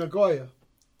 but near Nagoya.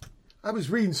 I was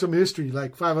reading some history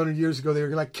like 500 years ago. They were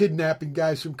like kidnapping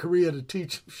guys from Korea to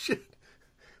teach them shit.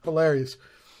 Hilarious.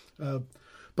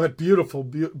 But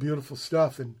beautiful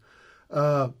stuff, and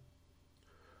a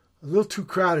little too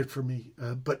crowded for me.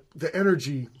 But the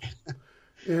energy,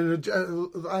 and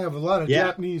I have a lot of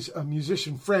Japanese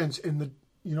musician friends, and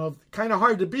kind of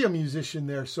hard to be a musician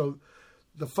there. So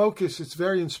the focus, it's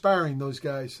very inspiring. Those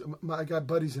guys, I got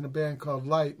buddies in a band called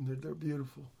Light, and they're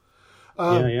beautiful.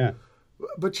 Yeah.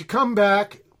 But you come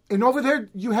back, and over there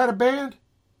you had a band.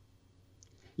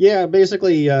 Yeah,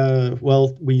 basically, I met up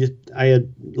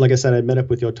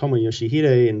with Otomo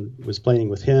Yoshihide and was playing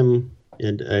with him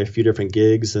in a few different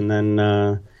gigs. And then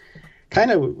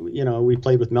we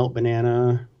played with Melt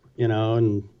Banana,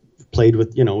 and played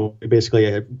with,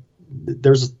 basically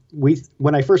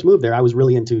when I first moved there, I was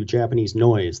really into Japanese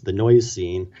noise, the noise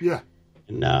scene. Yeah.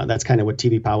 And that's kind of what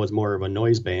TV Pow was, more of a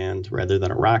noise band rather than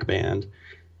a rock band.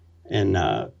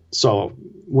 And so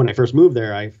when I first moved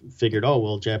there, I figured,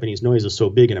 Japanese noise is so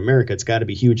big in America, it's got to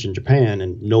be huge in Japan.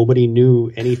 And nobody knew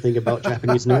anything about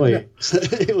Japanese noise.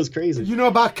 It was crazy. You know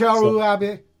about Kaoru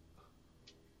Abe?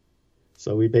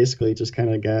 So we basically just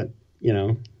kind of got,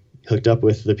 hooked up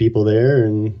with the people there.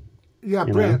 And yeah,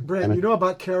 Brent, you know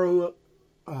about Kaoru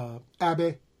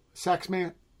Abe, sax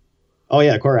man? Oh,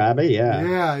 yeah, Kaoru Abe,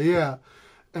 yeah.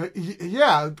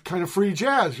 Yeah, kind of free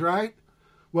jazz, right?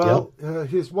 Well,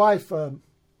 his wife,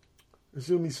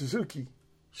 Izumi Suzuki,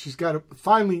 she's got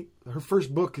finally her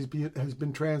first book has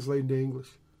been translated into English.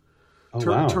 Oh,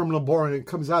 wow. Terminal Boring. It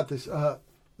comes out this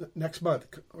next month,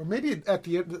 or maybe at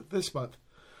the end of this month.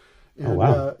 And, oh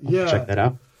wow! Check that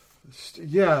out.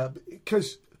 Yeah,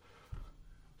 because,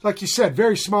 like you said,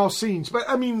 very small scenes. But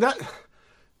I mean that.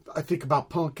 I think about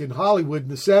punk in Hollywood in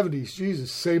the 70s. Jesus,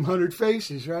 same 100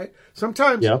 faces, right?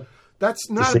 Sometimes that's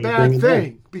not a bad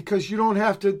thing because you don't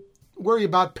have to worry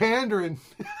about pandering.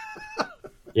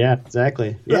 Yeah,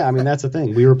 exactly. Yeah, I mean, that's the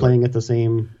thing. We were playing at the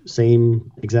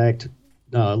same exact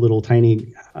little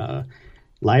tiny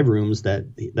live rooms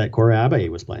that Corey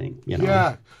Abe was playing, you know?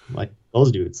 Yeah. Like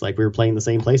those dudes. Like we were playing the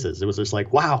same places. It was just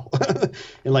like, wow.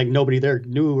 And like nobody there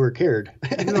knew or cared.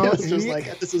 You know, it was just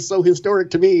like, this is so historic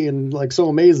to me and like so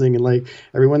amazing. And like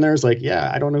everyone there is like, yeah,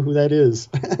 I don't know who that is.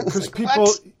 Because like, people,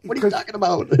 what are you talking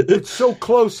about? It's so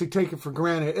close, they take it for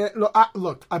granted.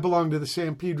 Look, I belong to the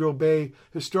San Pedro Bay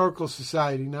Historical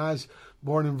Society. Now, I was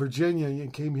born in Virginia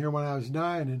and came here when I was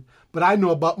 9. But I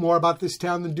know more about this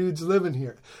town than dudes living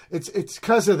here. It's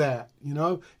because of that, you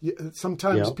know.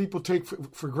 Sometimes people take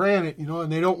for granted, you know, and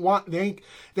they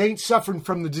ain't suffering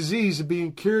from the disease of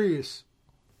being curious.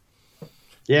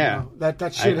 Yeah, you know,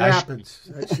 that shit happens.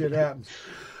 That shit happens.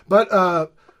 But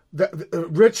the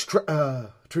rich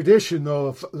tradition though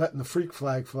of letting the freak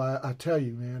flag fly, I tell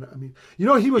you, man. I mean, you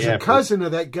know, he was a cousin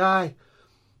of that guy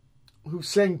who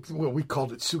sang. Well, we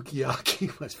called it sukiyaki.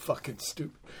 It was fucking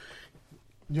stupid.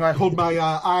 You know, I hold my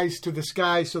eyes to the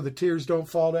sky so the tears don't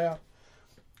fall down.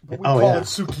 But we call it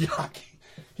sukiyaki.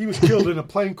 He was killed in a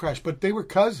plane crash, but they were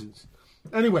cousins.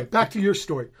 Anyway, back to your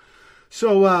story.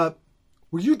 So,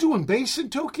 were you doing bass in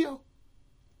Tokyo?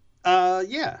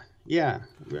 Yeah. I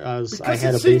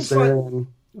had a bass there.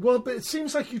 Well, but it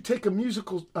seems like you take an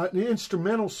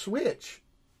instrumental switch.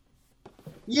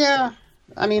 Yeah.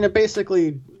 I mean, it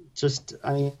basically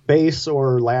bass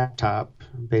or laptop.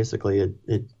 Basically,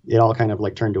 it all kind of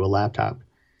like turned to a laptop.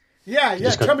 Yeah.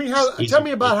 Tell me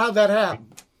about how that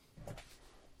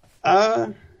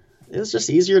happened. It was just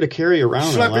easier to carry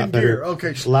around. Schlepping gear,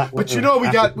 okay. But you know,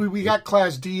 we got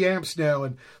Class D amps now,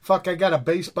 and fuck, I got a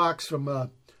bass box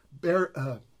from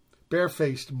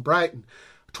Barefaced in Brighton,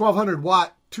 1200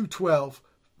 watt, 212,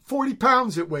 40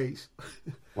 pounds it weighs.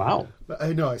 Wow.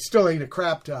 I know it still ain't a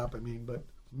crap top. I mean, but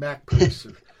Mac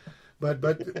producer.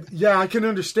 But yeah, I can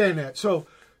understand that. So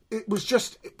it was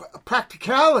just a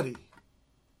practicality.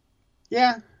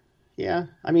 Yeah.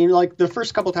 I mean, like the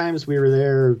first couple times we were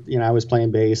there, you know, I was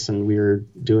playing bass and we were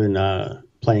doing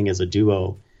playing as a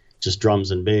duo, just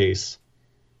drums and bass.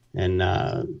 And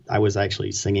I was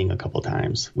actually singing a couple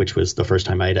times, which was the first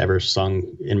time I had ever sung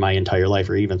in my entire life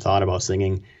or even thought about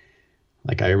singing.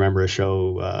 Like I remember a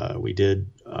show we did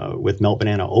with Melt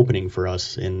Banana opening for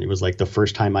us, and it was like the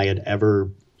first time I had ever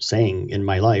sang in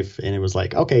my life, and it was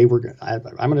like, okay,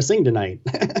 I'm gonna sing tonight.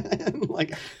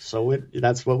 Like, so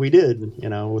that's what we did, you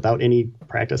know, without any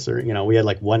practice, or, you know, we had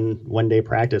like one day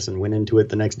practice and went into it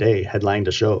the next day, headlined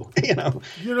a show. you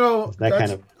know that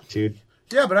kind of attitude.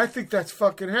 Yeah, but I think that's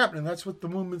fucking happening. That's what the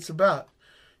movement's about,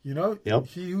 you know. Yep.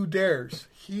 He who dares,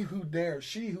 she who dares.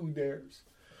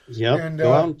 Yep. And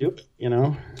go out and do it, you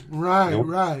know.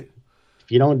 Right.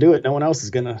 If you don't do it, no one else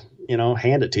is gonna, you know,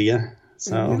 hand it to you.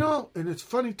 So, and, you know, and it's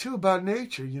funny too about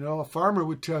nature. You know, a farmer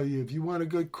would tell you, if you want a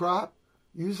good crop,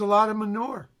 use a lot of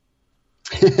manure.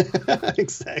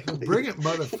 Exactly. Bring it,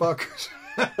 motherfuckers.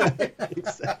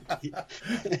 Exactly.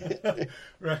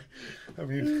 Right. I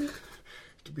mean,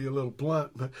 to be a little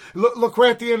blunt, but look,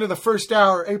 we're at the end of the first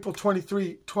hour, April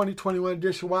 23, 2021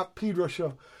 edition of Pedro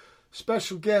Show.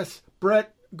 Special guest, Brent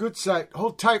Gutzeit.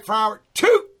 Hold tight for hour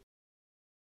 2.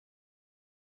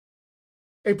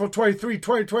 April 23,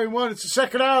 2021. It's the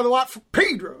second hour of the Watt from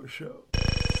Pedro Show.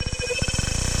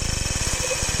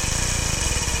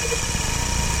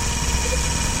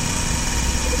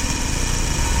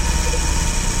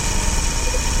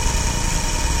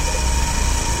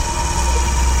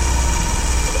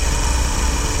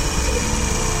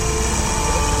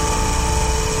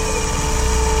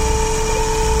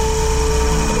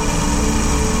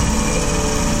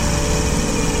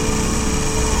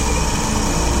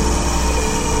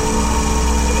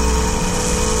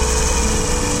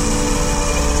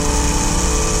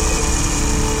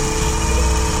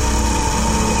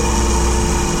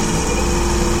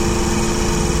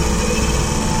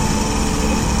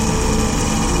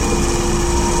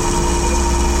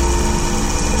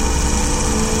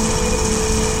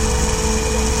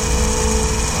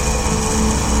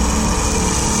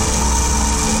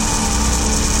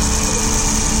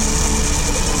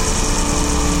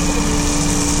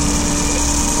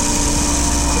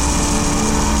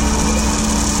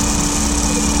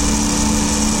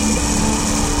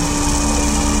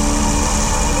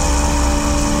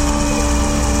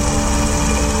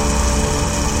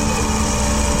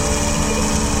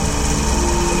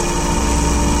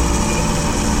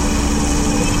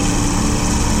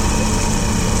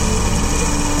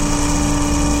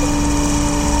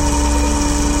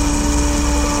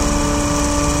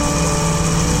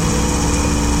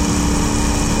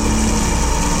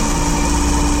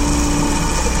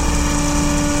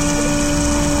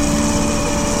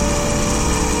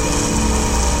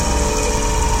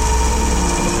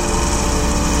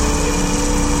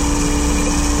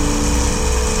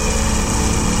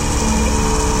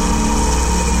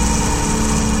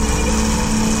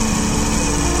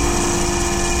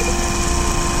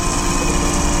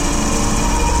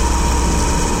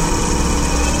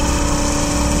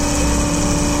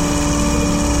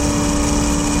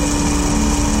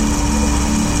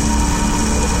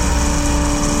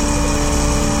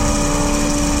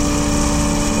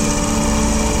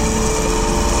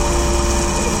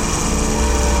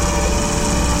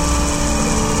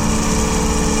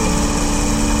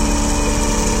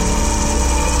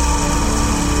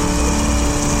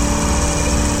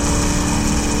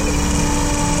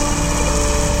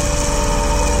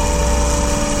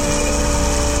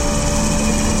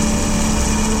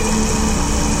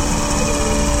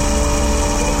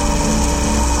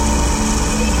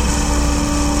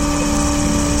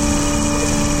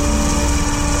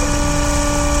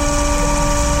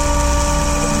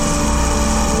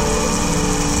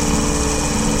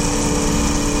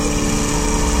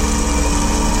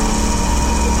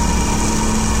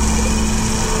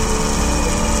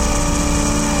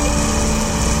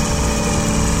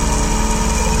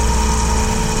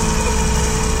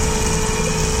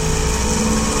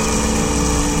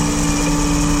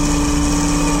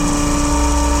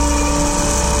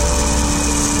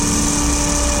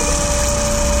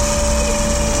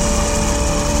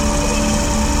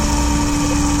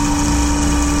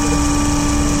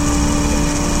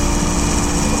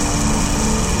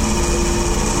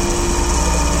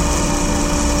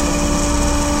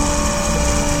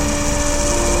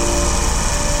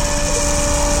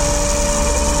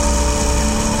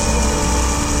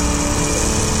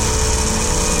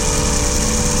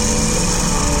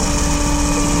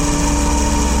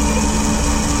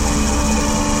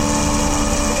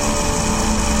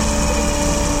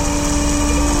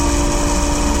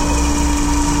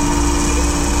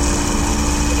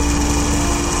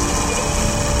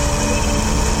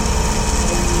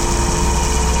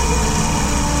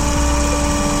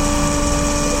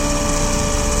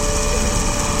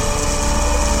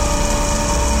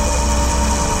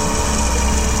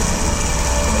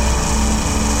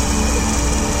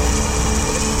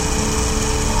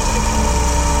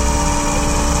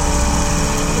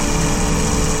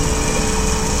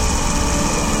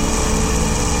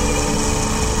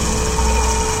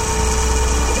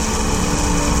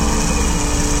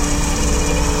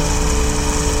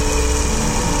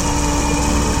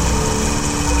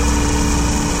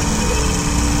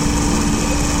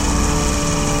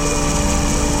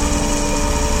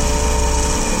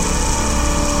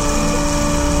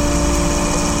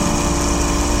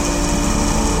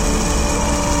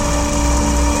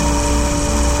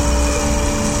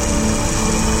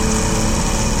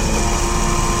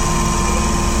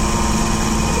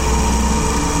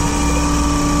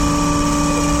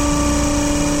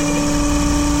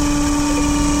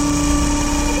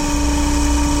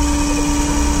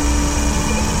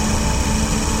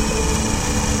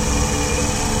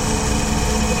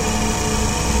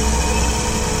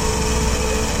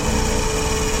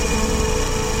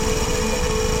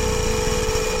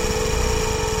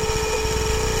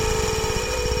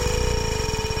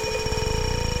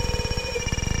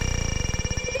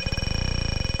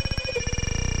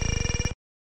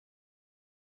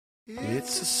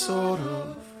 it's a sort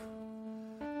of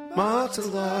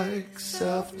martyr-like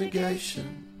self-negation,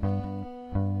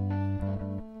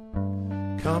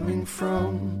 coming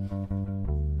from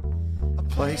a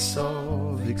place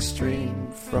of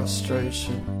extreme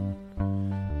frustration.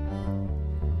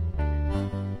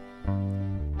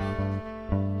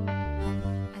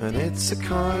 And it's a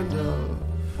kind of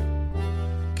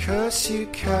curse you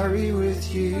carry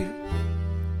with you.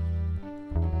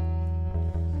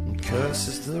 And curse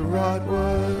is the right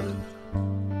word.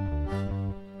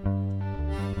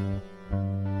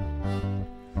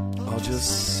 I'll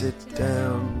just sit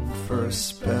down for a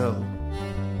spell.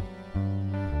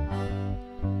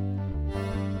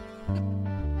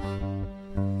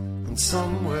 And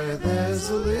somewhere there's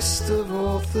a list of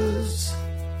authors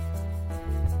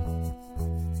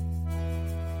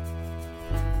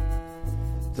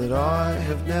that I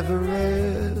have never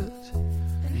read.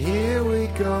 And here we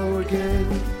go again.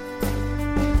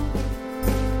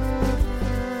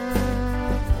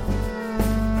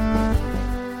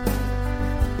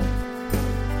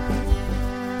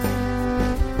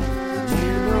 And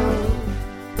you know,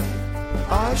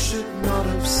 I should not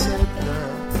have said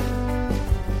that.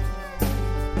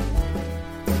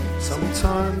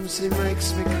 Sometimes it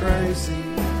makes me crazy.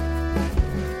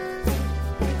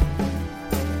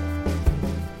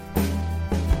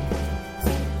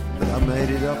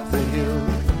 Made it up the hill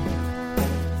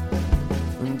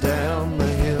and down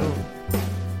the hill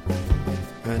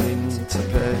and into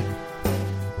bed.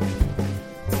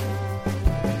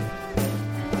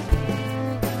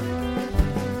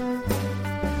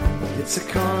 It's a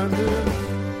kind of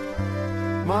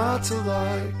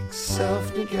martyr-like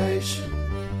self-negation.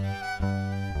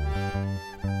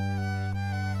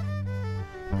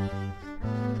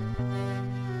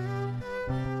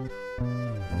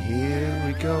 Here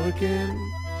we go again.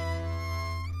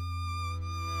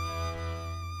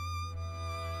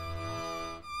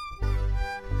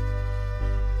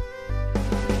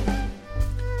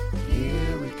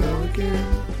 Here we go again.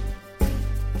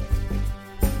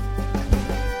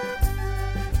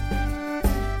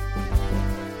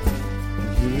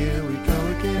 Here we go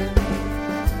again.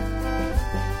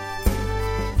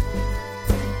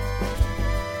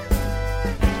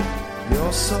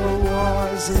 You're so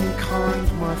wise and kind,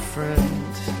 my friend.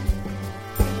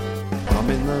 I'm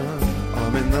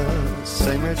in the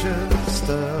same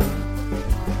register.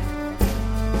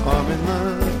 I'm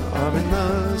in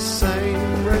the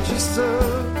same register.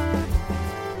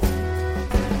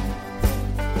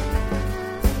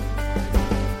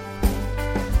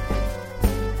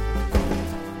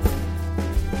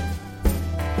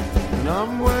 And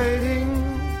I'm waiting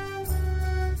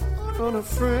on a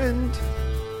friend.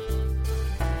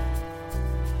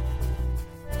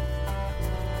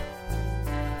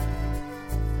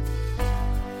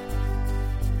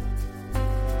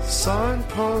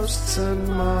 Signposts and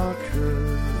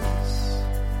markers,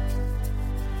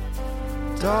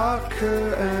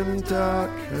 darker and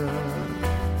darker.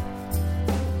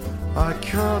 I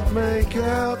can't make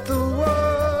out the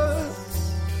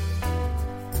words.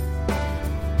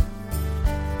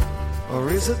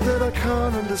 Or is it that I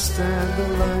can't understand the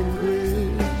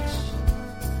language?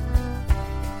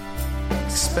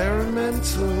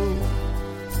 Experimental.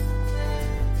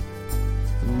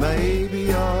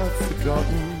 Maybe I've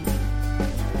forgotten.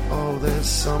 Oh, there's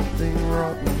something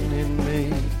rotten in me.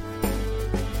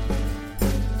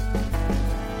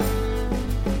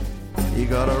 You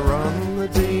gotta run the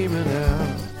demon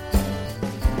out.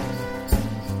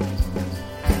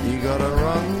 You gotta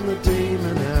run the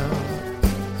demon out.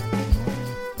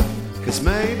 'Cause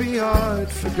maybe I'd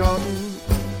forgotten.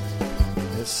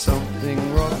 There's something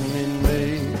rotten in me.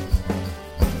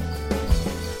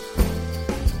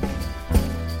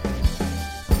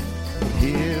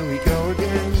 Here we go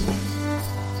again.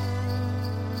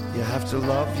 You have to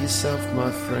love yourself,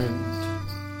 my friend.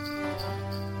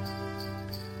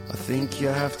 I think you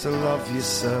have to love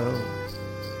yourself.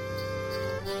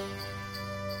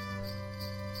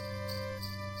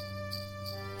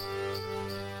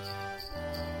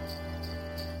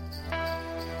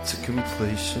 To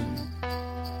completion.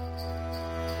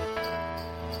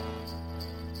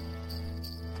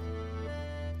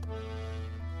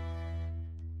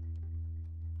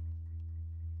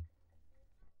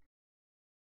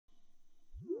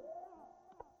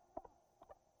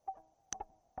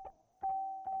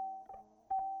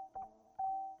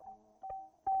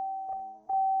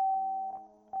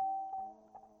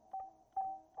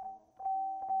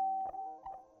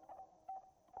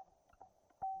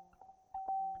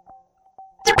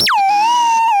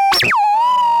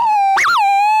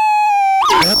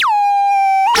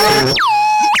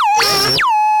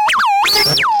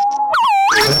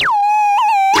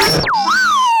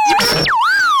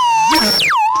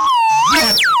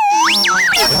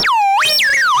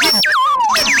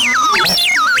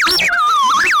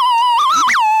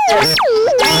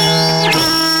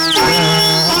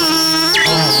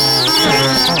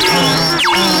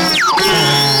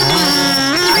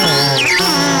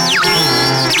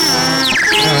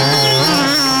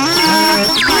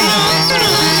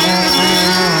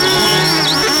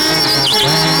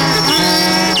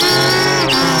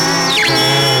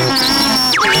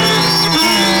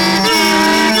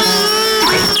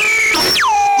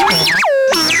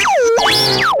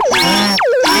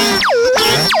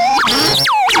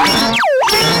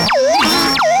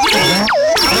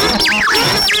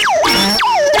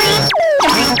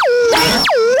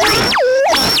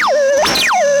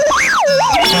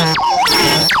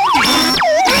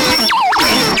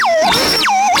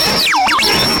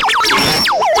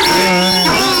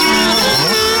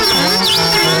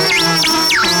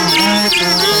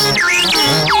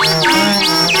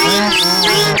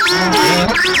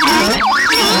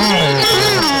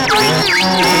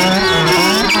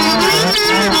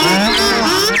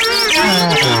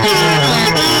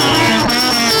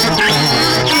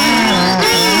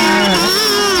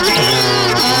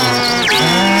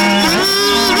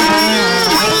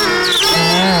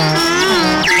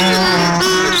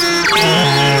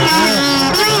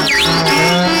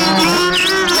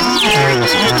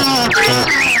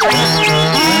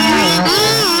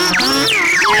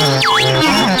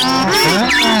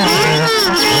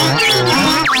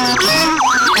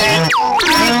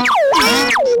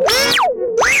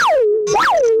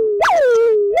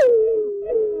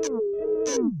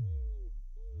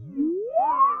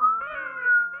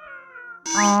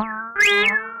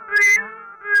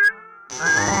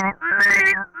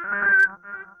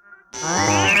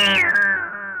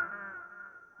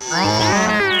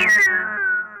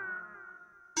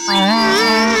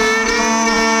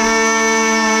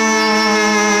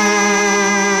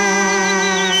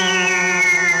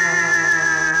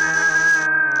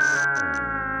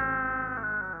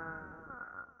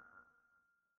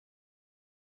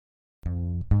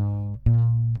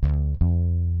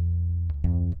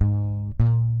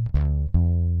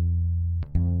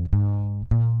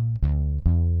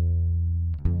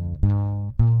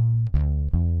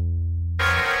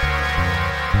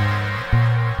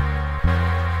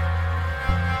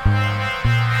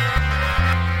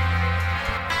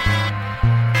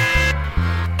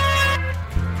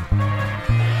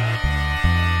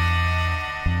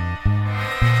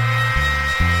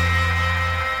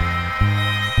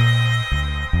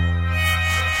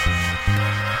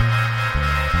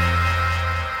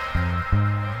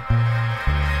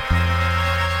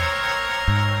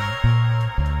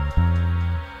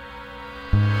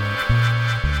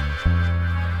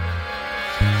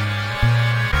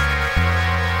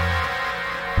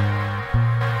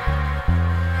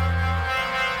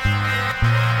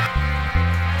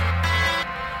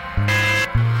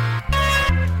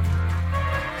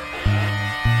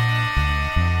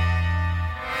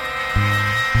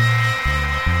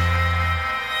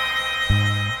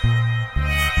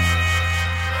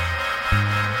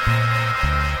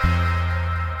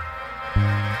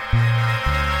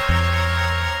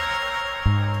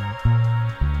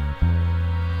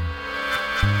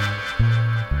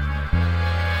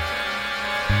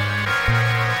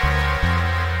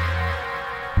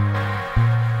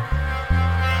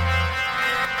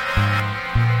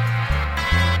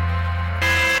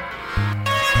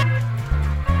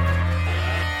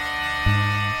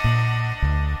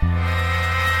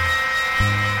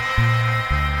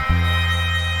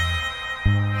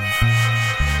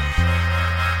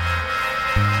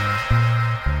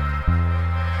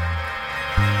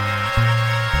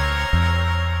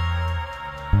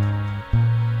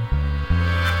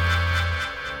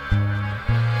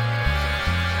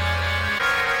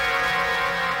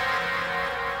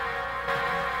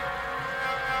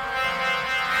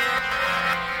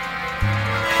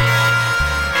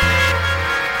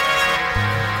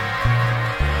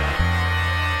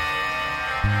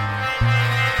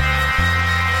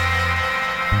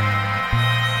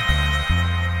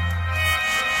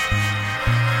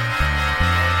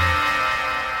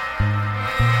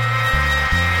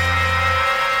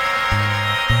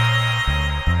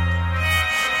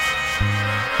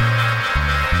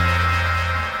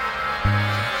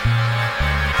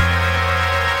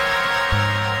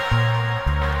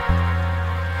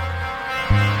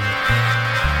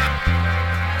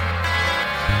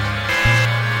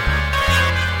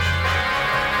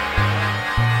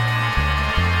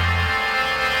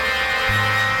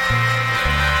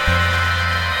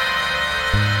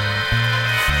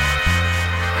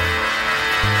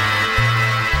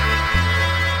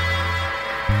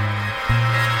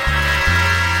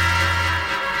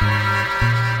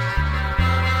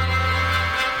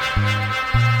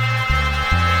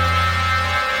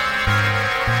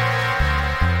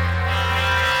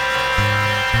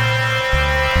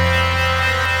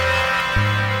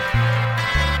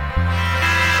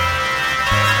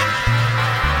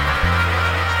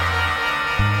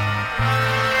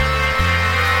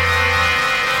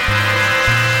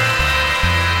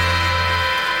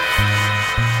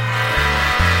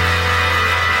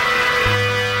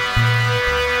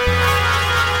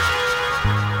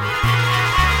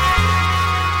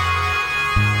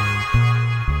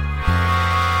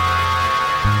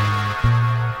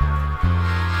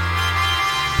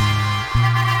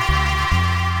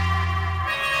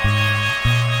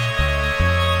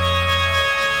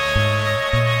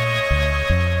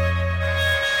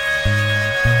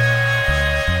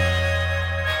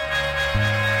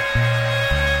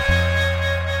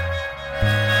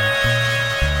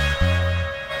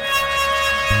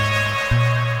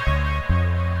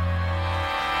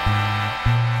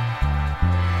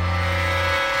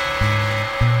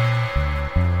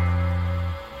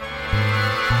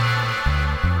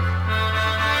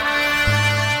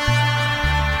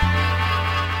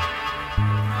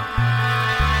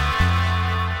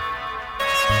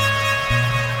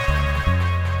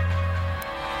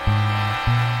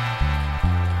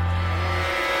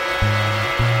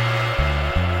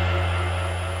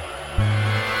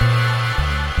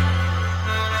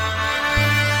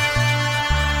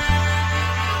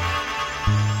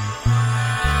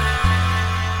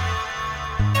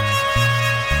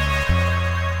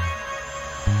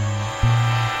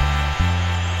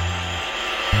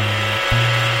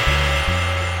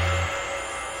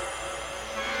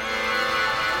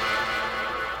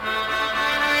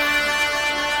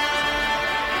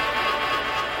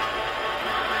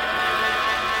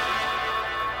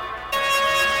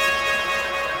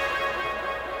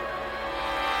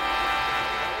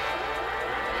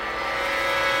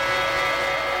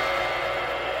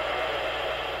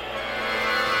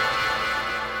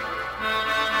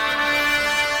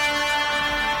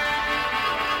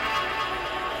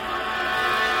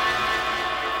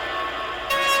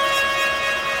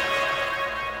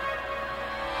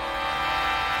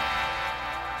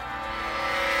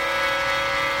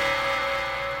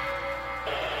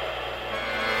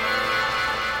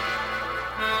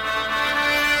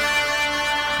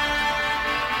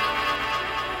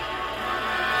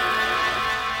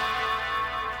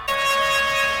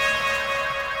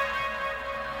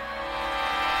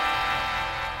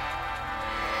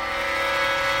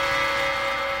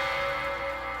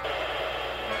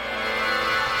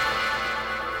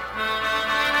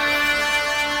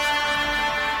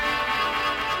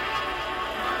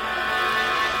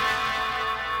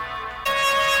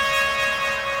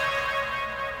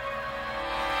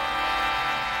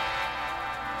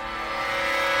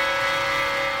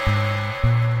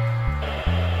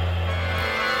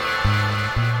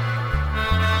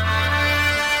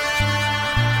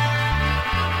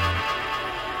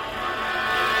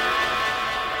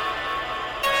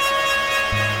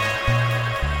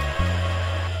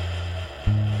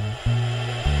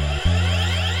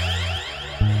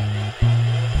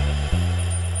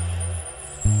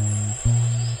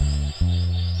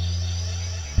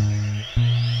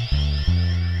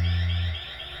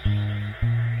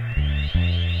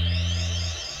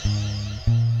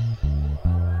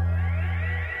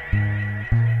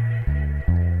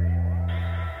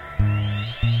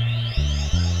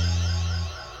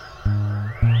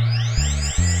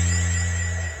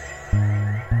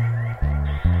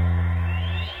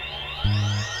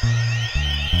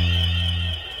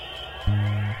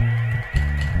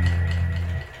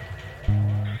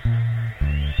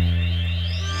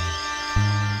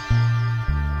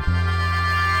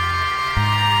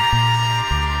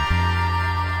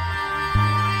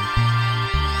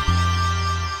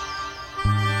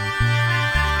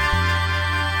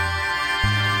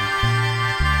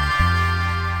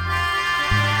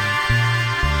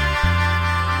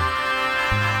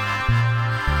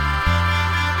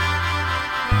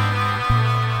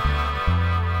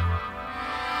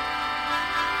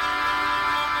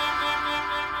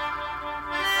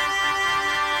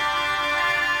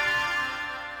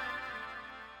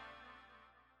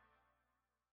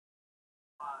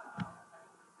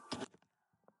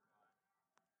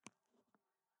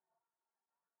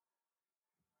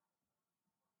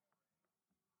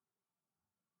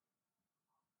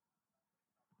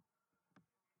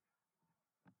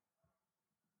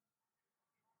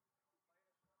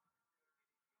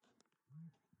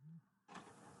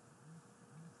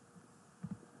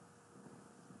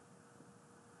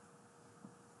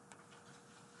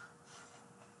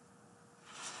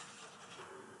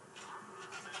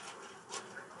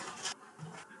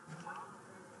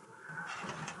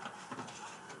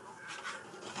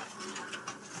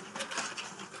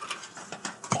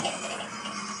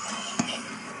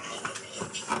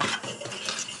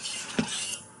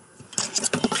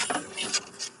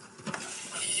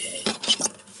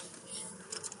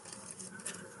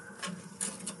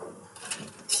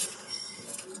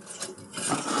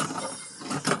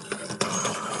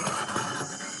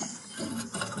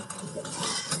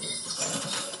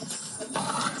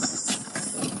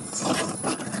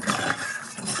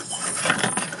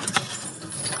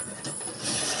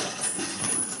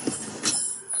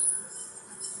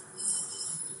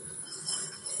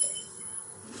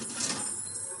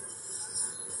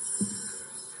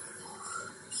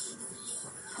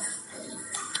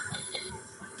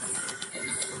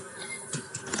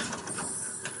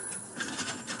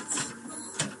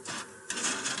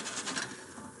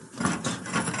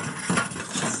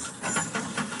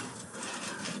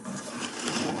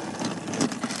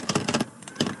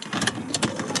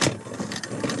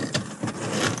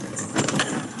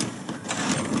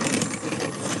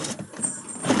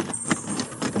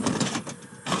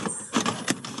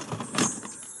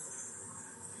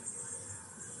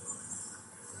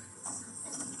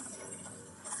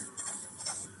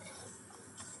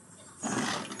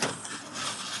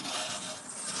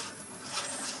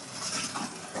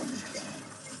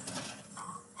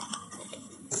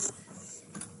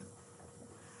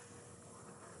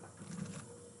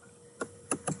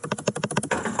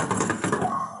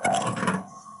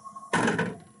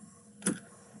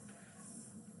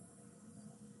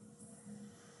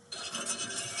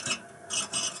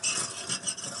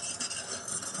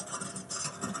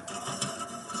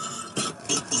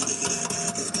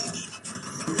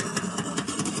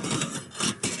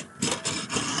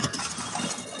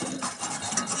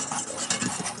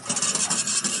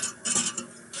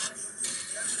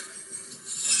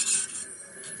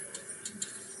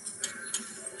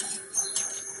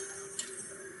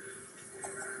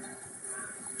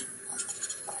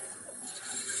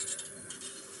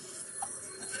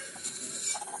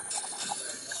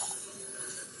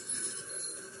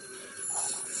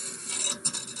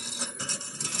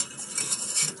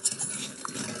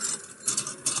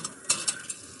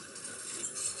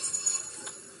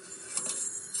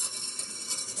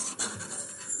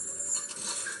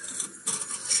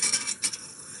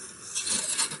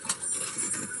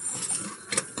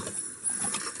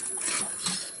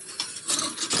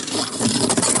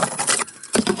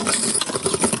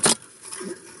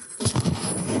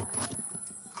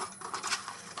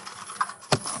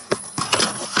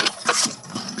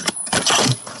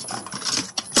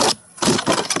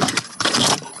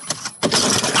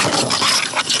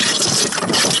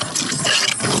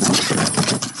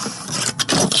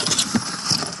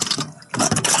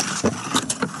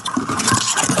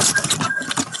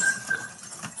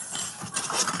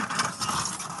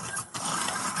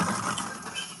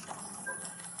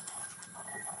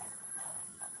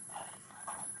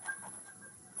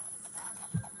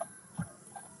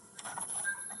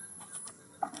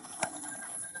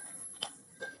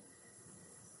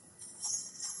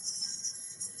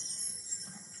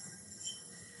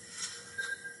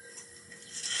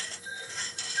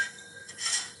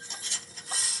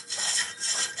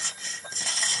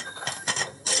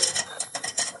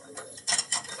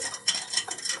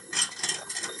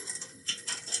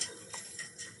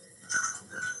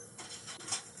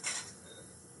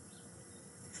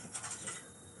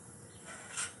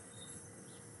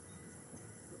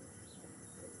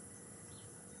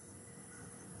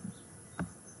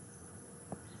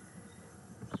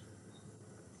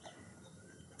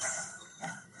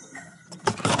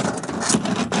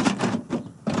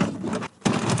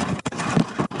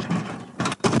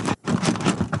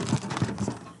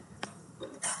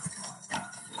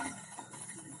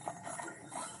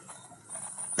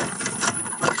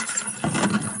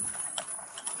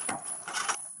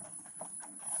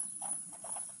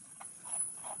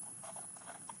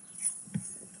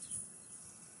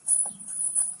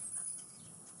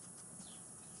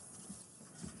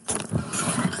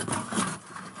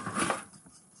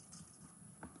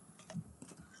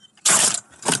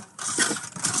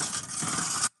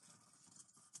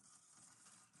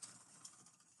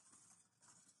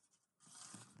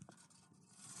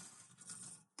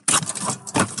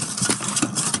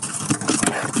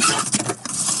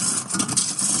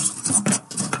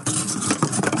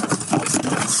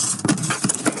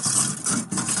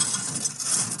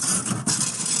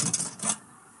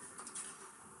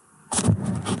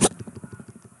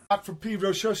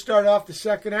 Pedro Show started off the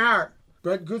second hour.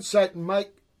 Brent Gutzeit and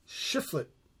Mike Shiflet.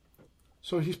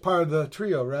 So he's part of the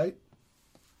trio, right?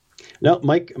 No,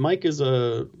 Mike is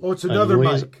a... Oh, it's another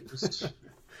Mike.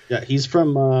 Yeah, he's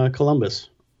from Columbus.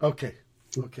 Okay.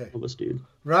 Columbus dude.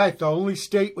 Right, the only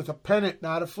state with a pennant,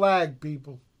 not a flag,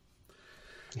 people.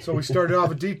 So we started off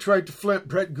with Detroit to Flint,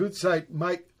 Brent Gutzeit,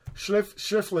 Mike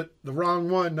Shiflet, the wrong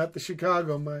one, not the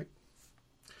Chicago Mike.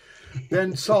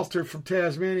 Then Salter from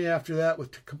Tasmania after that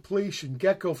with Completion.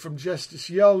 Gecko from Justice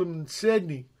Yeldham in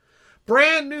Sydney.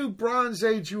 Brand new Bronze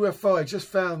Age UFO. I just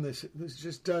found this. It was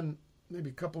just done maybe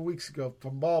a couple of weeks ago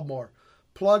from Baltimore.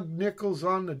 Plug nickel,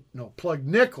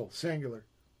 singular,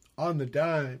 on the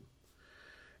dime.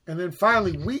 And then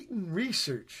finally, Wheaton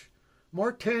Research.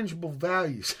 More tangible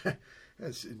values.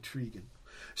 That's intriguing.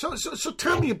 So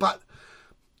tell me about,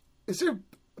 is there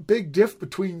a big diff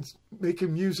between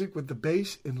making music with the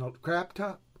bass and the crap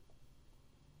top?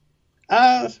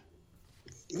 Yeah,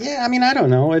 I mean, I don't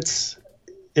know. It's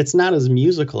not as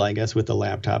musical, I guess, with the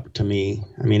laptop to me.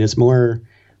 I mean, it's more,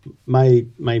 my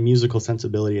musical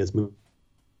sensibility has moved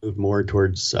more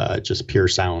towards just pure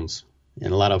sounds.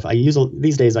 And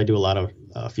these days I do a lot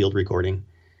of field recording,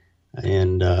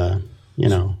 and you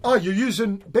know. Oh, you're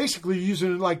using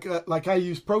like I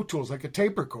use Pro Tools, like a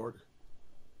tape recorder.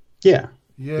 Yeah.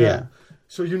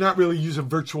 So you're not really using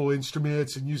virtual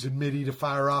instruments and using MIDI to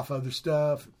fire off other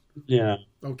stuff. Yeah.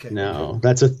 Okay. No,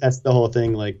 that's the whole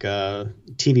thing. Like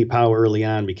TV Power early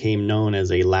on became known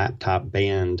as a laptop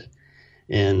band,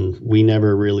 and we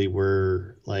never really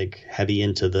were like heavy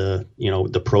into the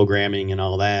programming and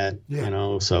all that.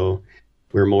 Yeah. So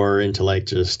we're more into like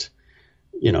just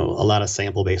a lot of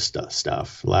sample based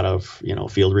stuff, a lot of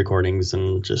field recordings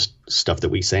and just stuff that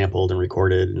we sampled and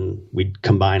recorded, and we'd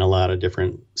combine a lot of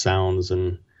different sounds,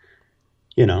 and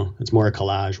it's more a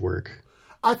collage work.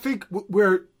 I think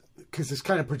because it's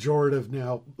kind of pejorative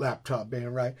now, laptop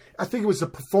band, right? I think it was the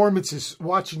performances,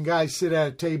 watching guys sit at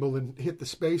a table and hit the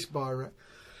space bar, right?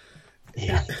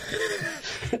 Yeah.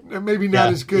 Maybe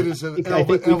not as good as an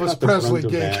Elvis Presley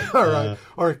gig,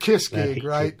 or a Kiss gig,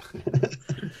 right?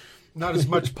 Not as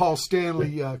much Paul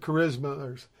Stanley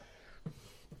charisma.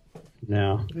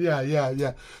 No.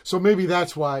 Yeah. So maybe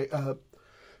that's why.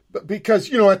 But because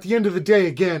at the end of the day,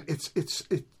 again, it's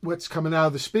what's coming out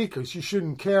of the speakers. You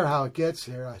shouldn't care how it gets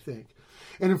there, I think.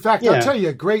 And in fact, I'll tell you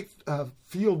a great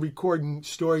field recording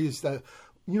story is that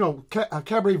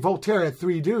Cabaret Voltaire had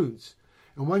 3 dudes,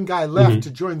 and one guy left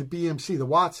to join the BMC, the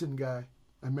Watson guy.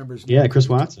 I remember his name. Yeah, Chris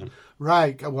Watson.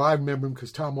 Right. Well, I remember him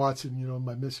because Tom Watson,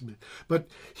 my missing man. But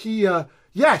he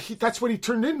that's what he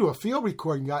turned into, a field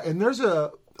recording guy. And there's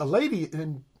a lady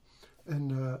in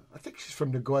I think she's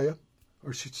from Nagoya,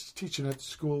 or she's teaching at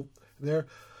school there,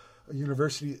 a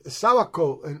university,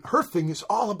 Sawako, and her thing is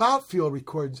all about field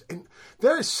recordings. And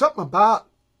there is something about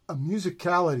a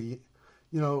musicality,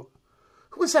 who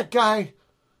was that guy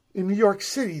in New York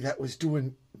City that was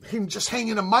doing him just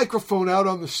hanging a microphone out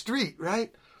on the street,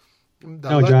 right?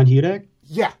 John Hudak?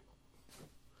 Yeah.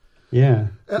 Yeah.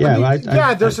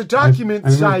 There's a document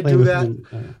side to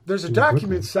that. There's a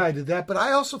document side to that, but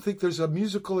I also think there's a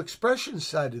musical expression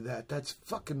side to that. That's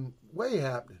fucking way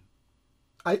happening.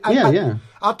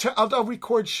 I'll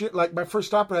record shit like my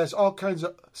first opera has all kinds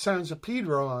of sounds of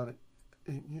Pedro on it.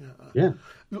 Yeah.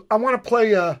 I want to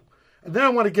play, and then I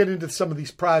want to get into some of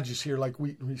these projects here, like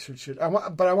Wheaton Research shit. I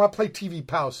want to play TV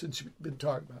Pow since you've been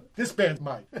talking about it. This band's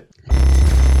mine.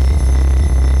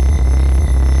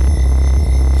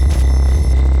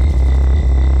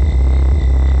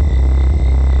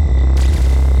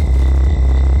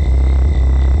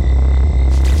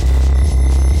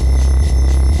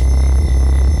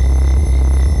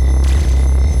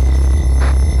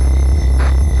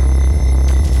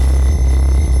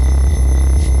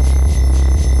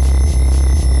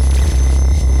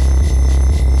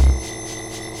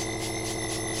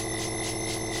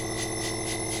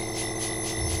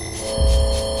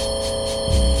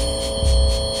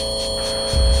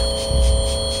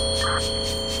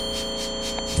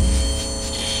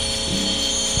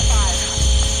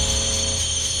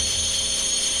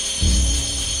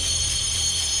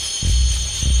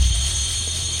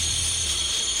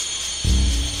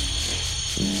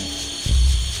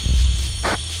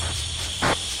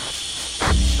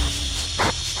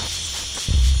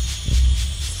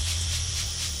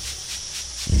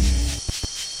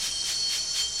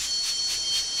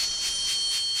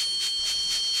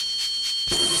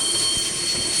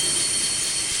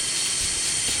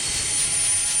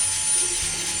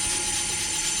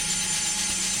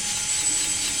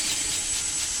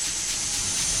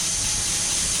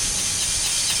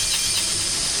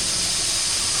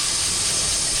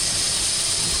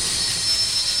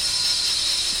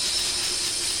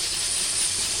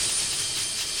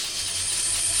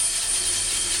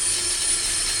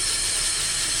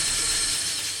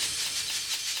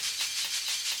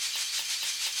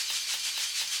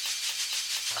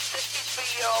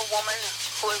 a woman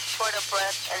who is short of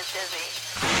breath and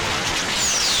dizzy.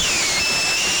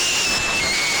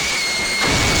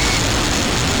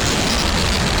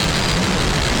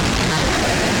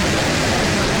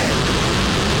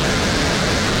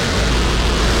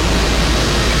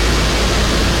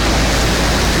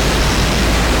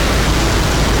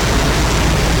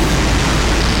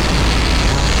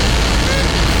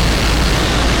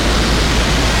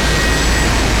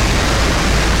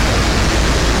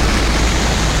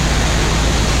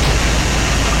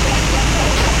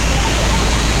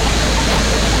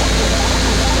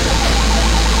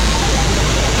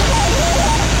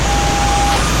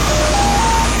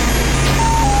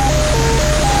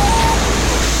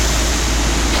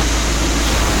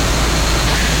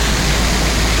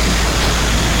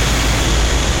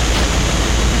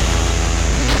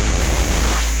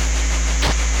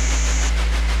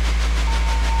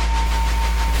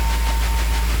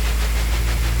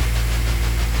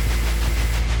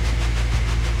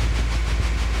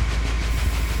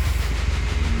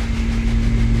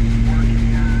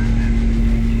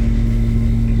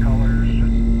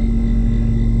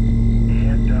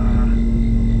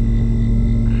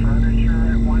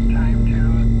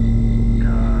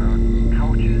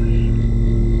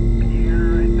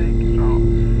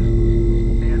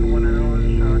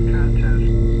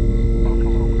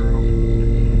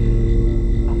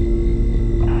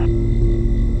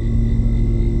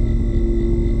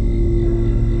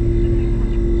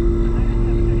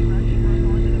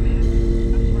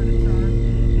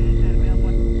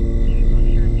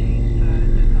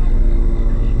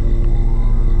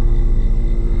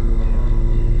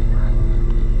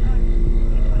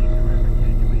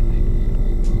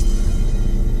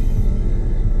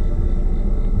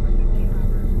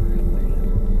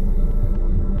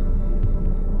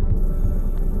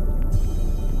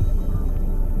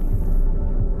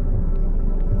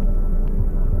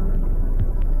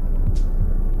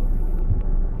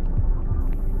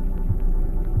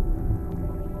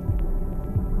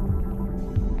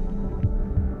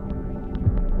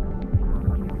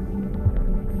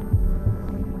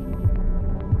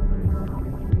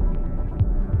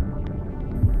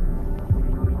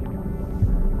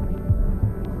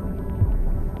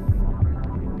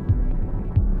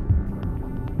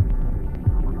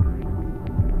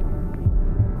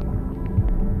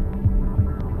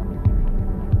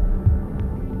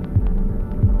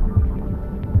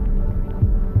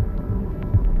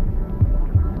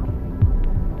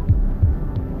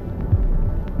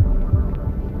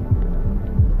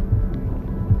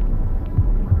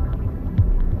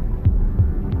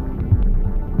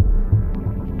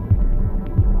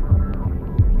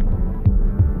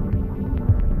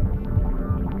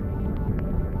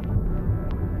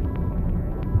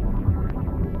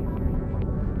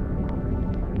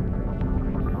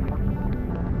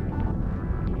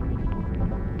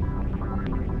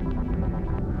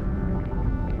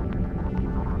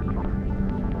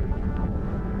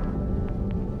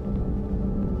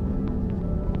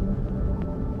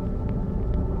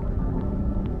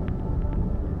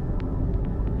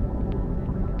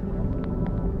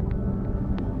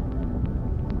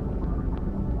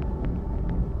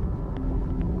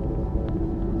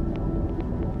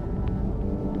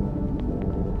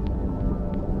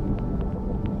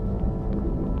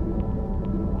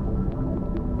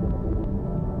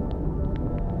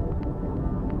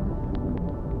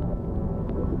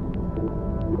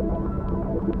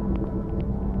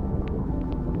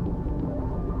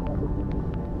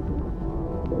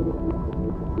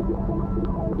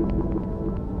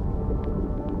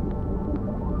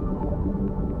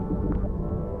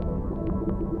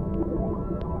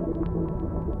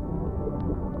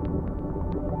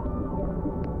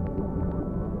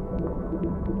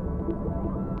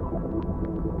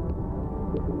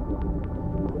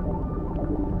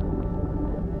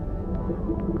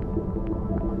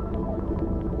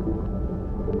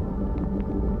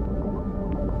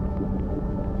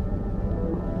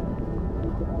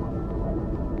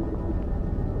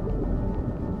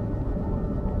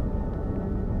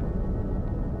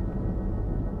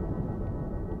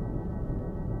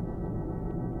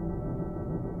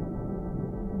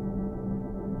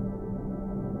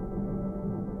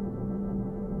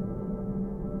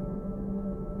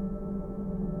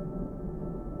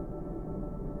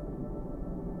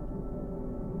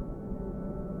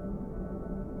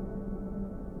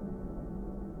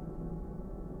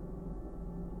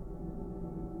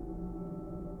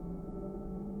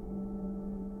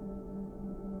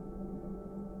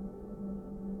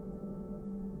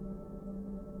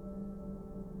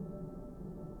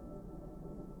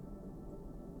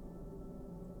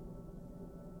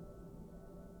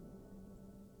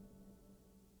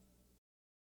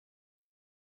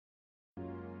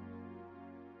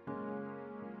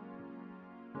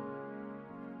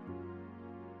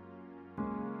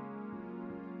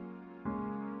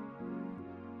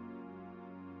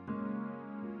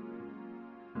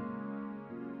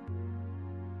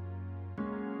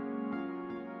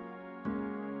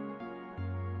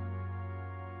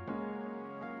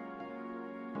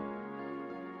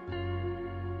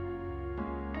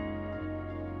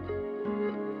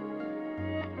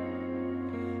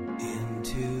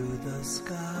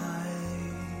 sky.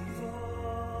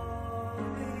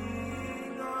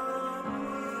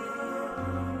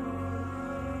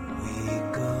 We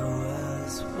go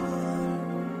as one.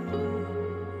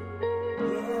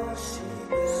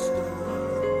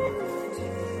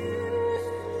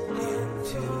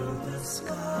 Into the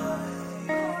sky.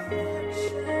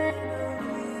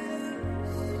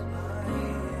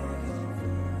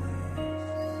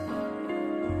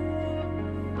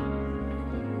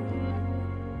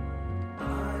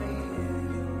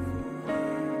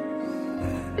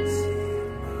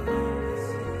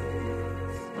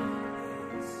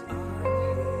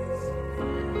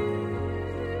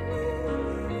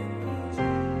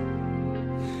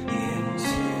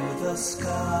 The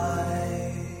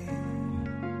sky,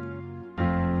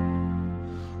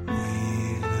 we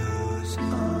lose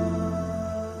us,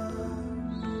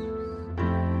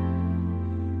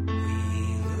 we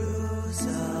lose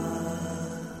us.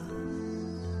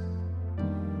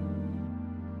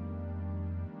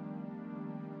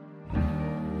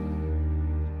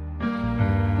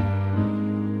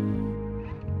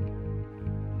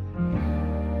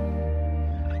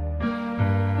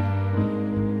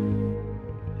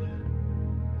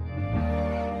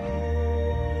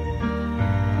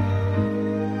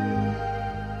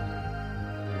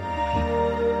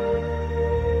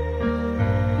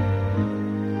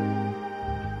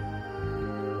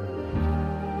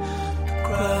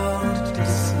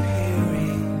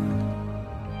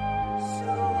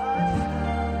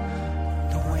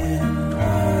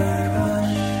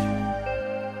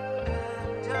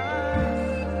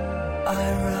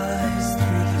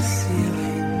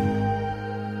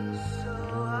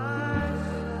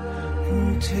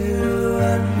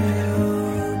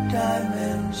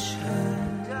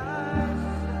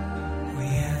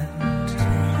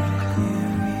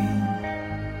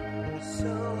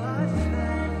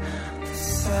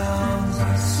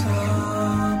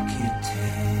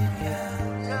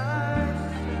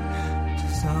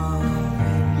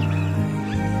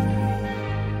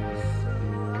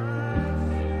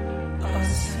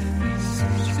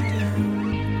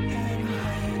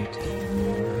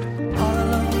 All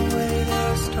along the way there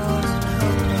are stars that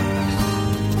help us.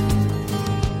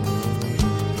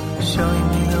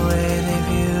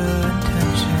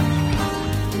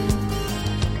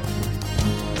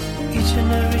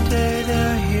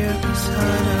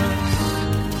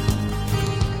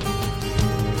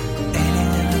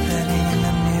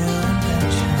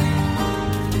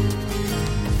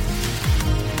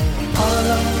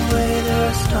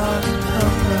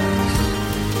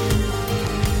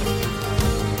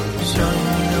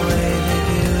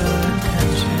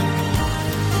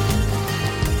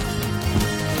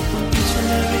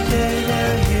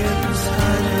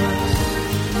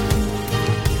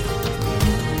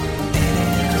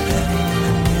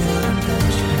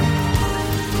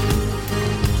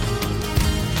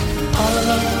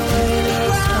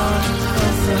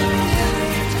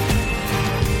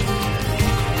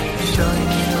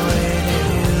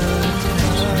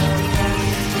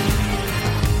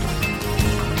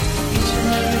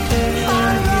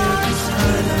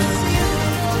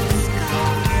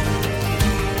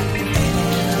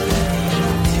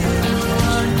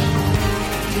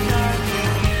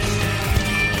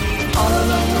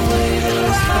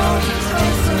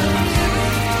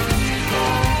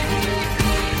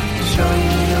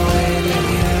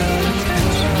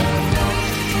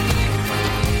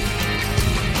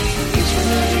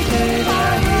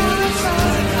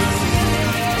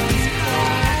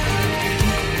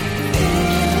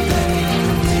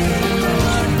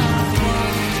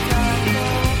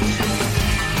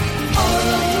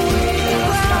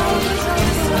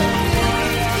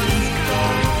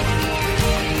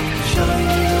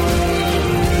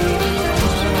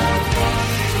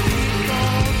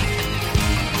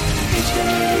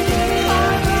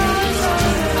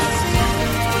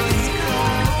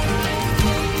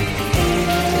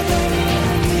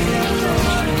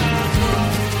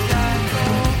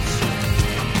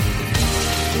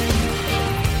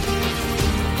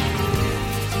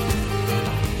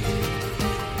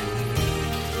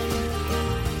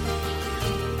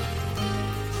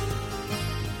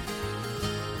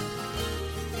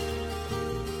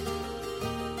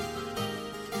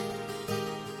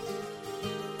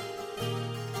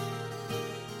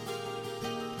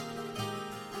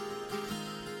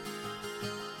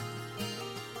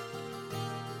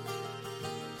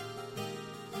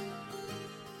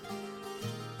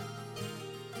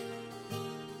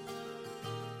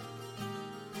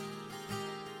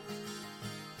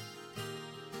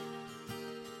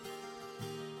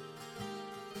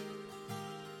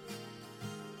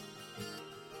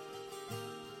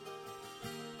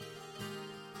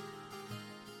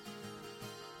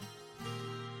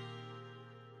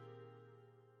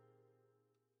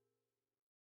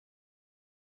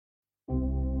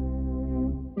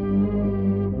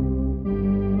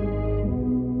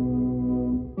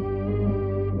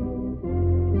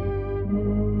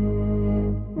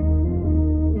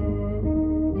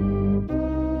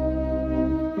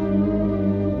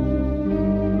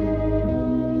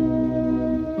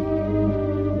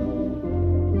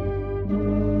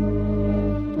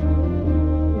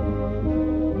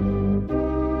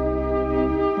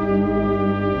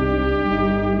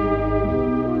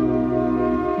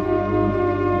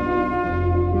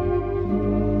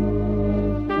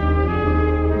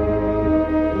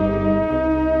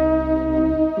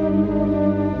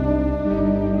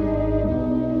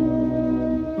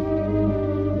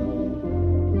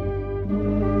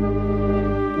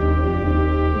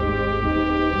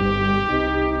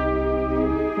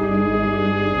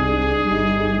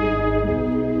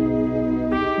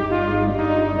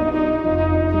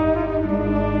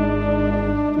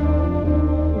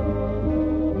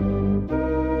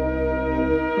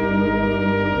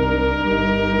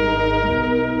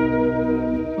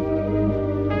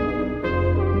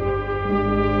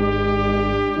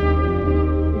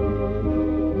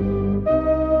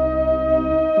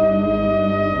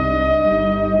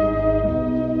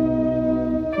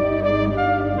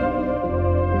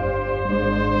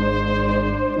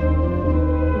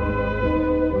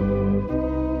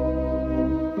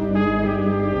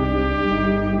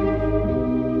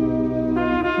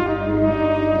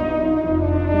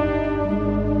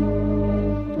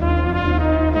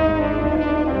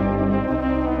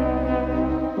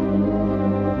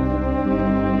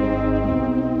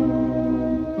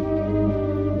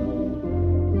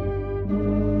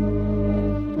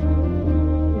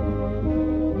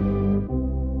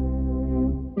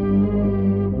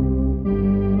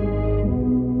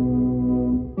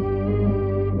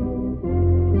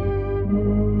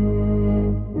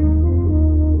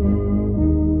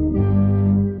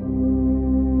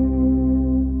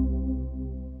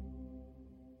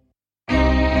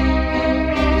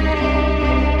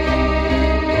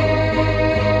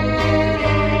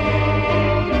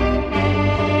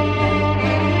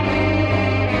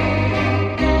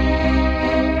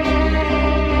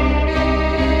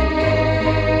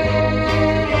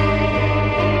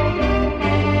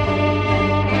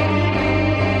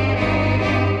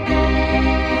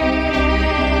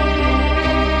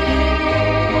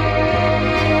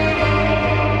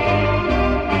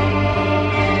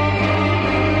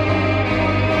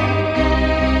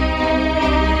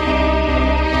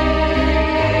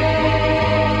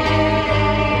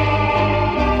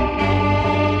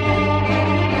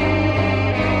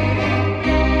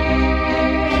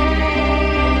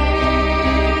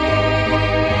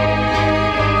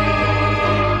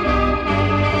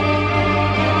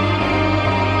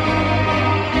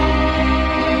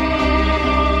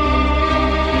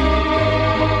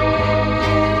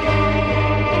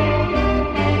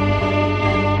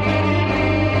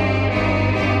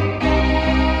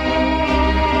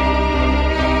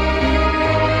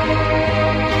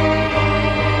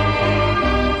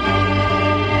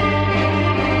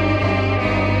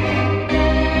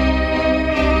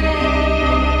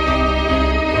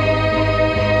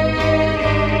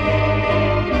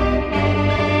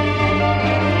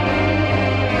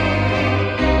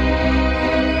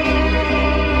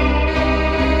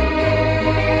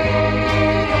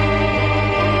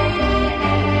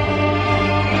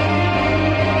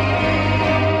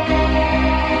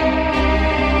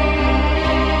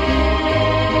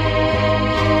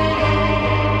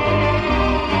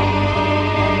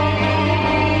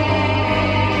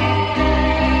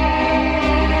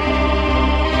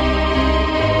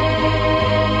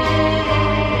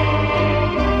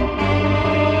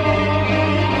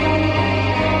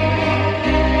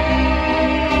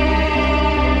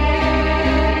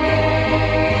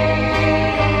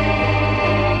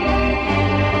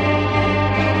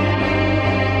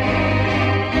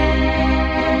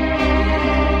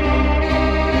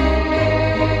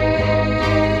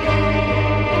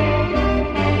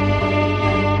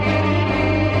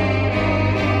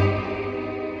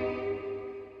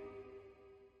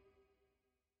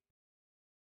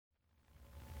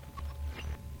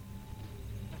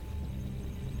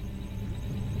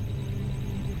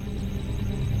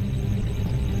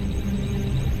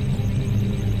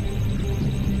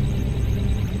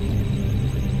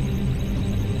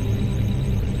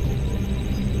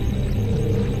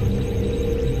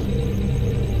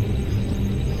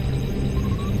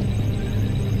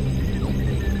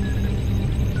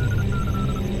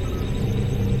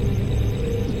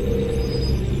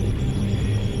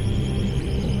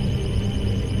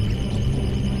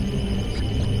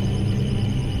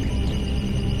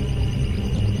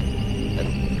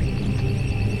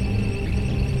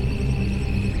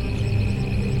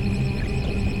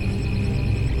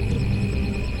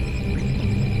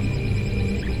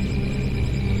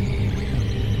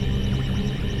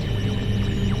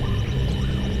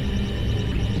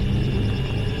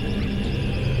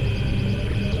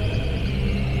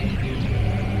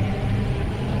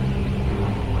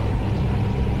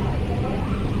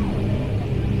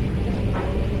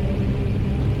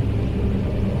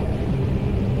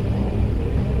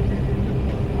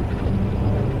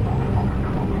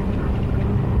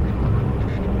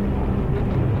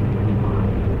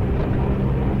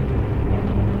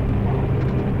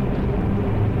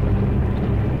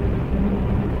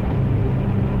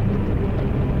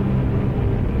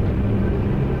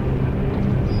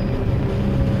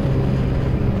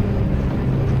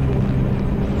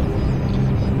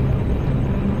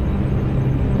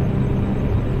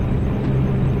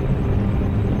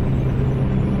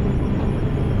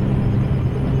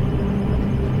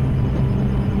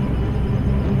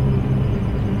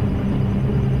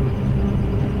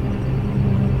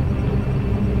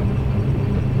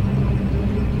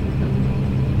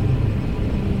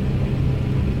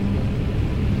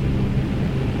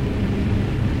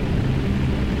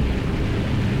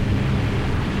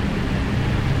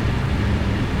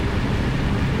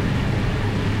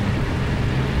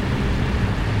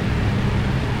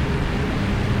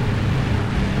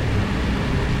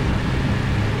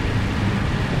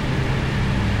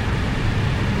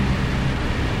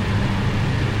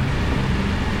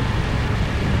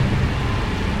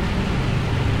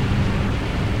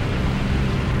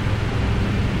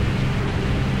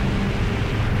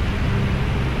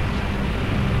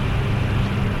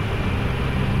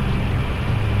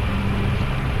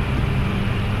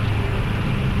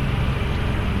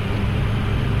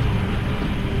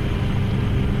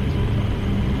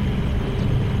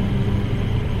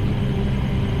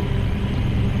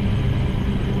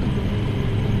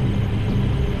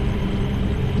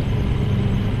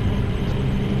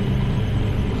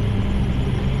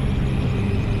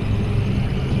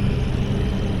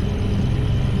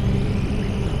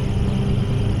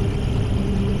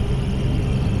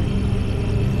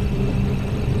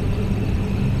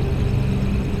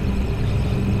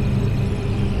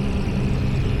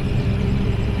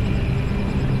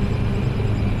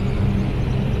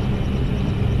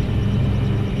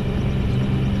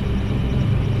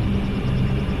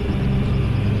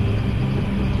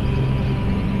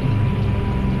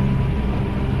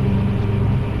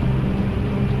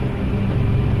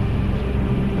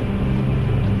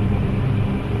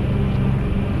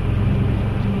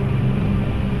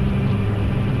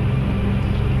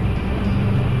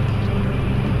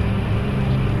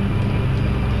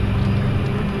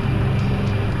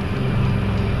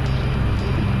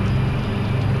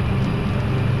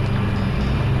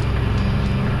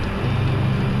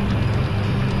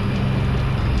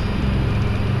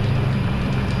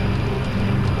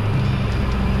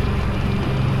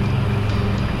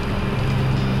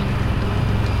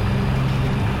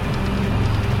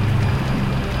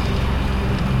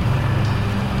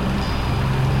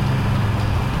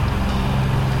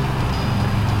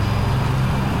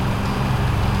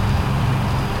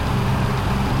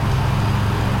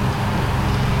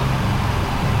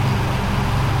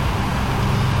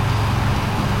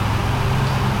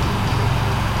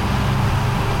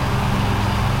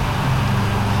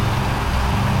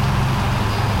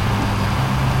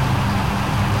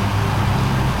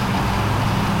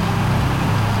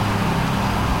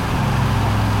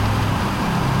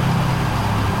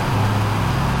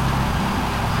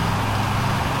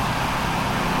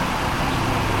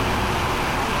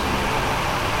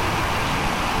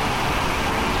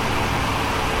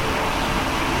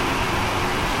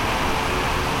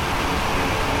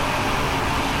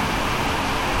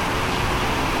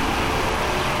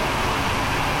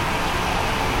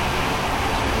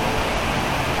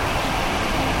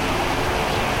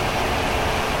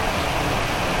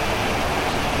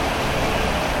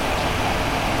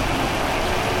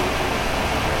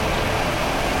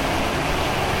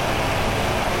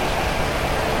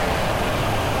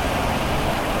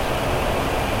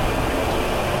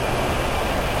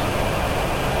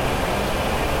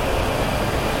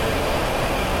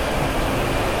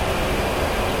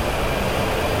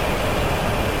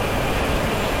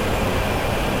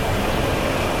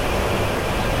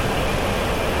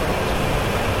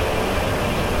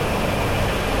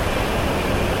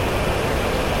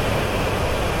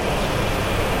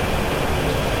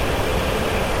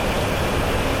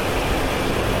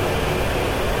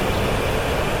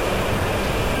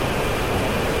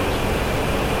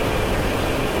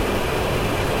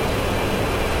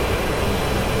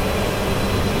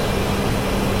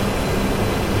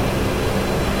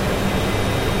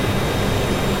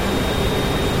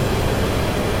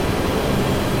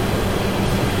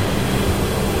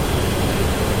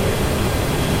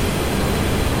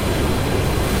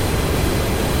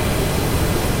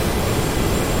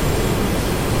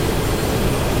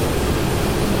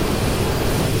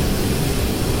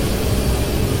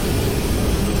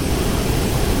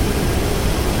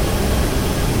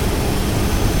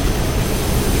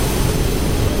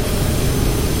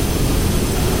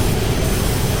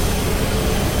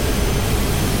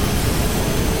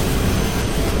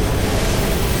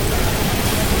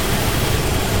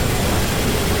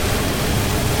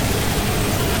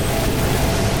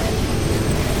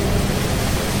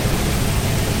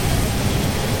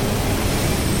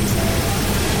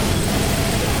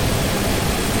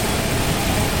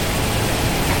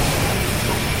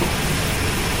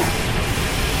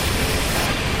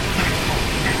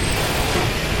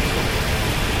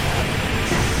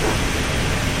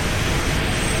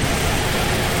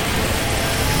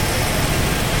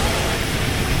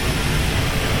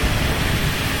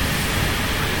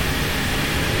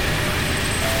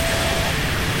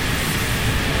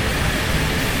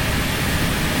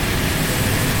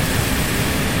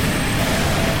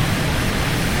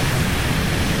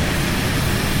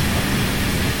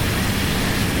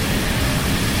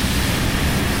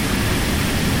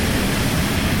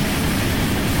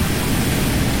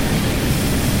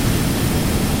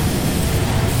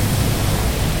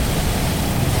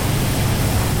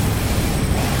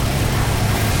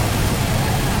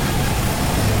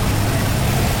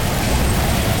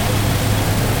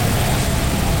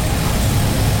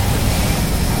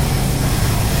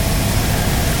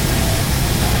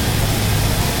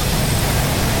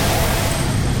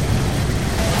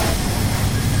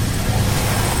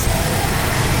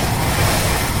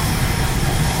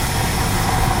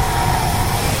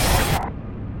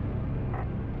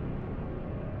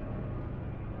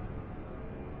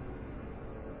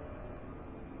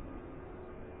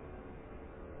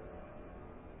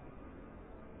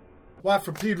 Watt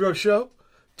from Pedro Show.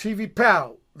 TV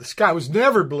Pal. The sky was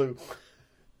never blue.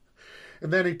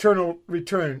 And then Eternal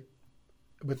Return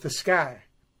with the sky.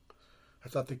 I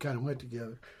thought they kind of went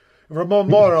together. Ramon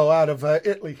Moro out of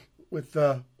Italy with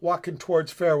Walking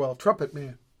Towards Farewell. Trumpet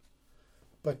man.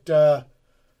 But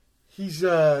he's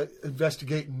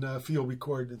investigating field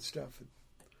recording and stuff.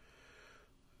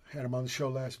 Had him on the show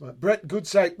last month. Brent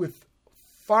Gutzeit with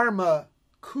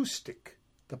Pharmakustik.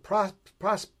 The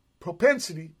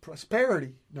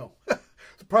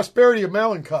the prosperity of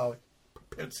melancholy.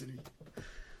 Propensity.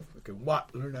 Fucking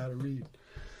Watt, learn how to read.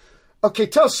 Okay,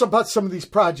 tell us about some of these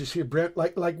projects here, Brent,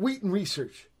 like Wheaton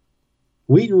Research.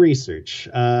 Wheaton Research.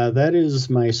 That is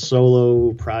my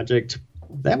solo project.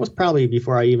 That was probably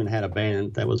before I even had a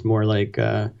band. That was more like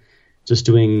just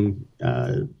doing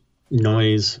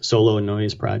solo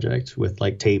noise project with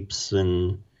like tapes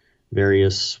and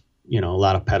various, a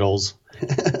lot of pedals,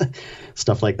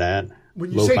 stuff like that.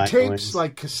 When you say tapes, noise.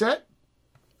 Like cassette?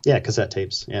 Yeah, cassette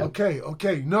tapes. Yeah.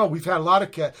 Okay. No, we've had a lot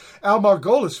of Al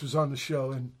Margolis was on the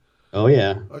show, and oh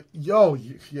yeah,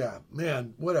 yeah,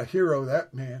 man, what a hero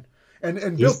that man,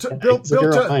 and built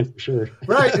mine for sure.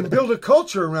 Right, and build a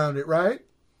culture around it, right?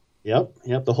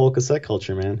 Yep, the whole cassette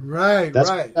culture, man. Right, that's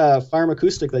right.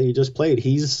 Pharmakustik that you just played.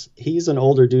 He's an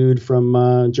older dude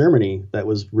from Germany that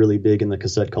was really big in the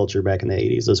cassette culture back in the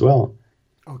 80s as well.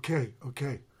 Okay.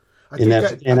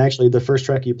 And actually, the first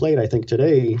track you played, I think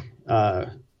today,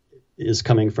 is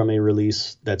coming from a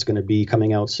release that's going to be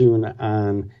coming out soon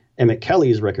on Emmett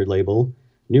Kelly's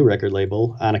new record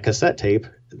label, on a cassette tape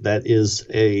that is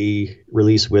a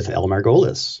release with Al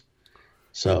Margolis.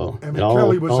 So Emmett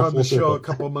Kelly was on the show a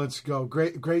couple of months ago.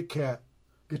 Great cat,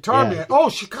 guitar man. Oh,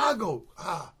 Chicago.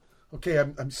 Okay.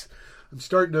 I'm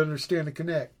starting to understand the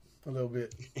connect a little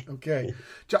bit. Okay,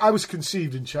 I was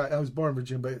conceived in China. I was born in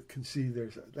Virginia, but conceived there.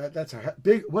 That's a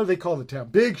big. What do they call the town?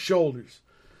 Big shoulders.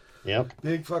 Yep.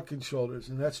 Big fucking shoulders,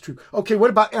 and that's true. Okay, what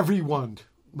about Everyone?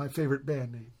 My favorite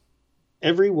band name.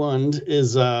 Everyone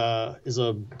is a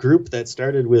group that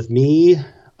started with me,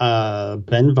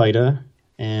 Ben Vita,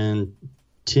 and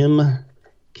Tim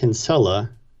Kinsella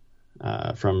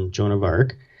from Joan of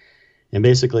Arc. And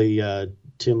basically,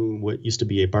 Tim used to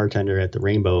be a bartender at the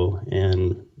Rainbow,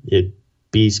 and it'd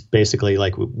be basically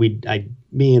like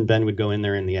me and Ben would go in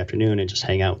there in the afternoon and just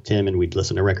hang out with Tim, and we'd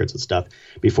listen to records and stuff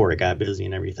before it got busy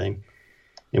and everything.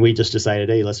 And we just decided,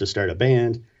 hey, let's just start a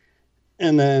band.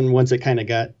 And then once it kind of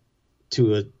got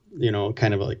to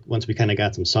once we kind of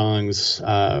got some songs,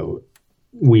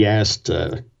 we asked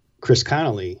Chris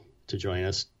Connolly to join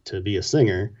us to be a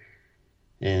singer.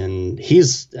 And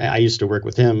I used to work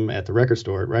with him at the record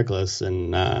store at Reckless,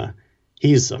 and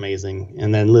he's amazing.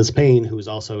 And then Liz Payne, who's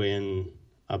also in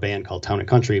a band called Town and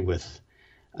Country with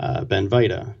Ben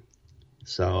Vita.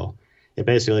 So it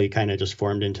basically kind of just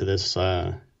formed into this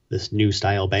new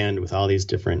style band with all these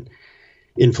different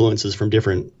influences from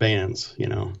different bands,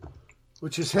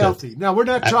 Which is healthy. Now, we're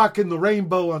not talking the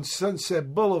Rainbow on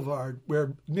Sunset Boulevard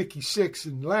where Nikki Sixx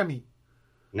and Lemmy.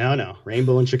 No.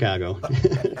 Rainbow in Chicago.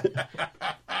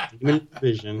 Human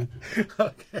Vision.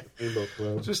 Okay. Rainbow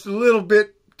Club. Just a little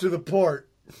bit to the port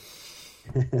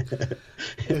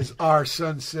is our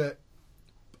Sunset.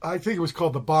 I think it was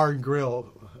called the Bar and Grill.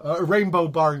 Rainbow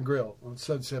Bar and Grill on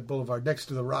Sunset Boulevard next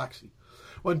to the Roxy.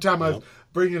 One time I was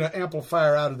bringing an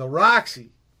amplifier out of the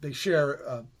Roxy. They share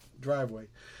a driveway.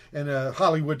 And a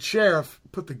Hollywood sheriff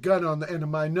put the gun on the end of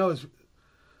my nose.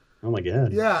 Oh, my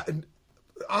God. Yeah, and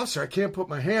officer, I can't put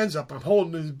my hands up. I'm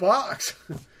holding his box.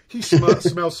 He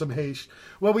smells some haze.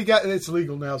 Well, it's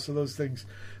legal now, so those things.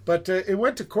 But it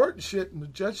went to court and shit, and the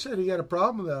judge said he had a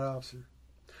problem with that officer.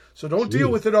 So don't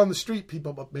deal with it on the street,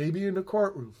 people, but maybe in the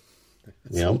courtroom.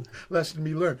 That's a lesson to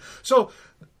be learned. So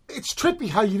it's trippy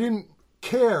how you didn't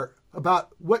care about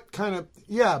what kind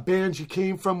of bands you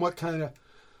came from, what kind of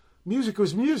music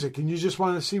was music, and you just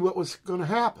wanted to see what was going to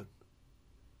happen.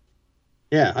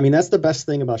 Yeah, I mean, that's the best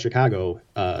thing about Chicago.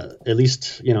 At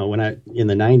least, when in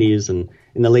the 90s and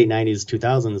in the late 90s,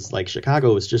 2000s, like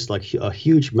Chicago was just like a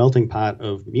huge melting pot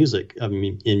of music,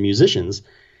 in musicians,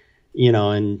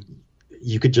 and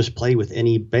you could just play with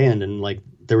any band, and like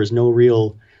there was no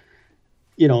real,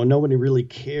 nobody really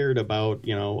cared about,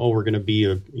 we're going to be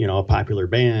a popular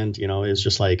band. It's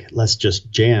just like, let's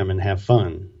just jam and have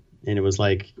fun. And it was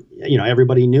like,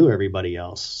 everybody knew everybody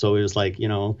else. So it was like,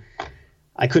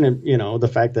 I couldn't, the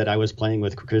fact that I was playing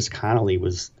with Chris Connolly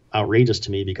was outrageous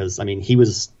to me because, I mean, he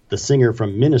was the singer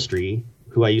from Ministry,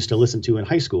 who I used to listen to in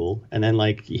high school, and then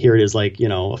like here it is, like, you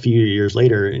know, a few years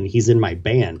later, and he's in my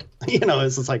band. You know,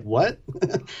 it's just like, what?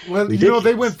 Well, you know,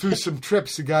 they went through some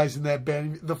trips, the guys in that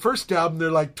band. The first album,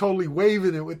 they're like totally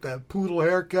waving it with the poodle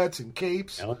haircuts and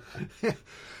capes.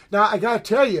 Now I gotta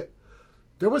tell you,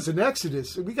 there was an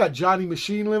exodus. We got Johnny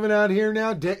Machine living out here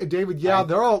now. David Yao.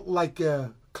 They're all like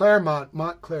Claremont,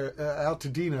 Montclair,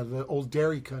 Altadena, the old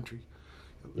dairy country,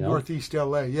 northeast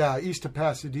L.A. Yeah, east of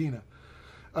Pasadena.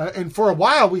 And for a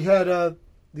while, we had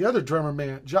the other drummer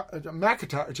man,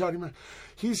 McIntyre, Johnny.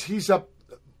 He's up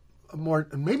more.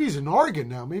 Maybe he's in Oregon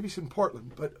now. Maybe he's in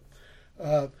Portland. But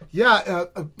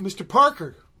Mr.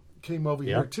 Parker came over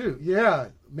here too. Yeah,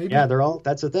 maybe. Yeah, they're all.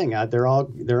 That's the thing. They're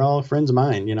all friends of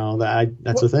mine. You know,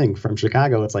 that's the thing. From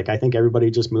Chicago, it's like I think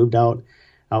everybody just moved out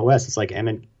west. It's like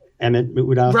Emmett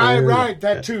moved out. Right.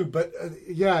 That too. But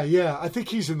yeah. I think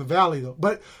he's in the valley though.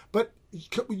 But.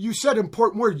 You said an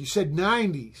important word. You said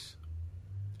 90s.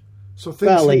 So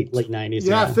things late 90s.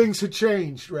 Yeah, things had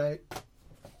changed, right?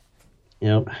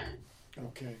 Yep.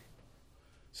 Okay.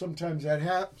 Sometimes that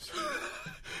happens.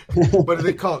 What do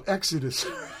they call it? Exodus.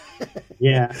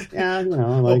 Yeah. You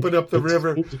know, like, open up the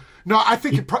river. No, I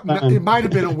think it might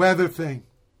have been a weather thing.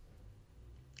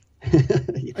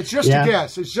 It's just a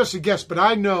guess. It's just a guess. But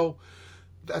I know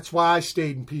that's why I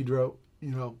stayed in Pedro. You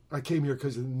know, I came here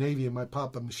because of the Navy and my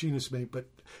papa machinist mate, but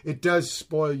it does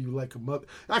spoil you like a mother.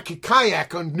 I could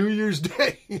kayak on New Year's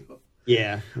Day.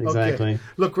 Yeah, exactly. Okay.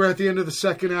 Look, we're at the end of the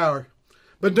second hour,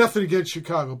 but nothing against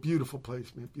Chicago. Beautiful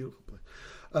place, man. Beautiful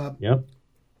place. Yep.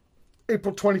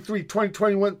 April 23,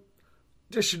 2021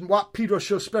 edition Pedro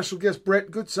Show special guest Brent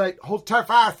Gutzeit. Hold tight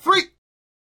for hour 3.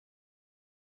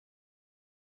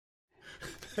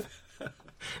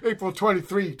 April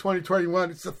 23,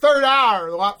 2021. It's the third hour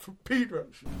of the Watt from Pedro.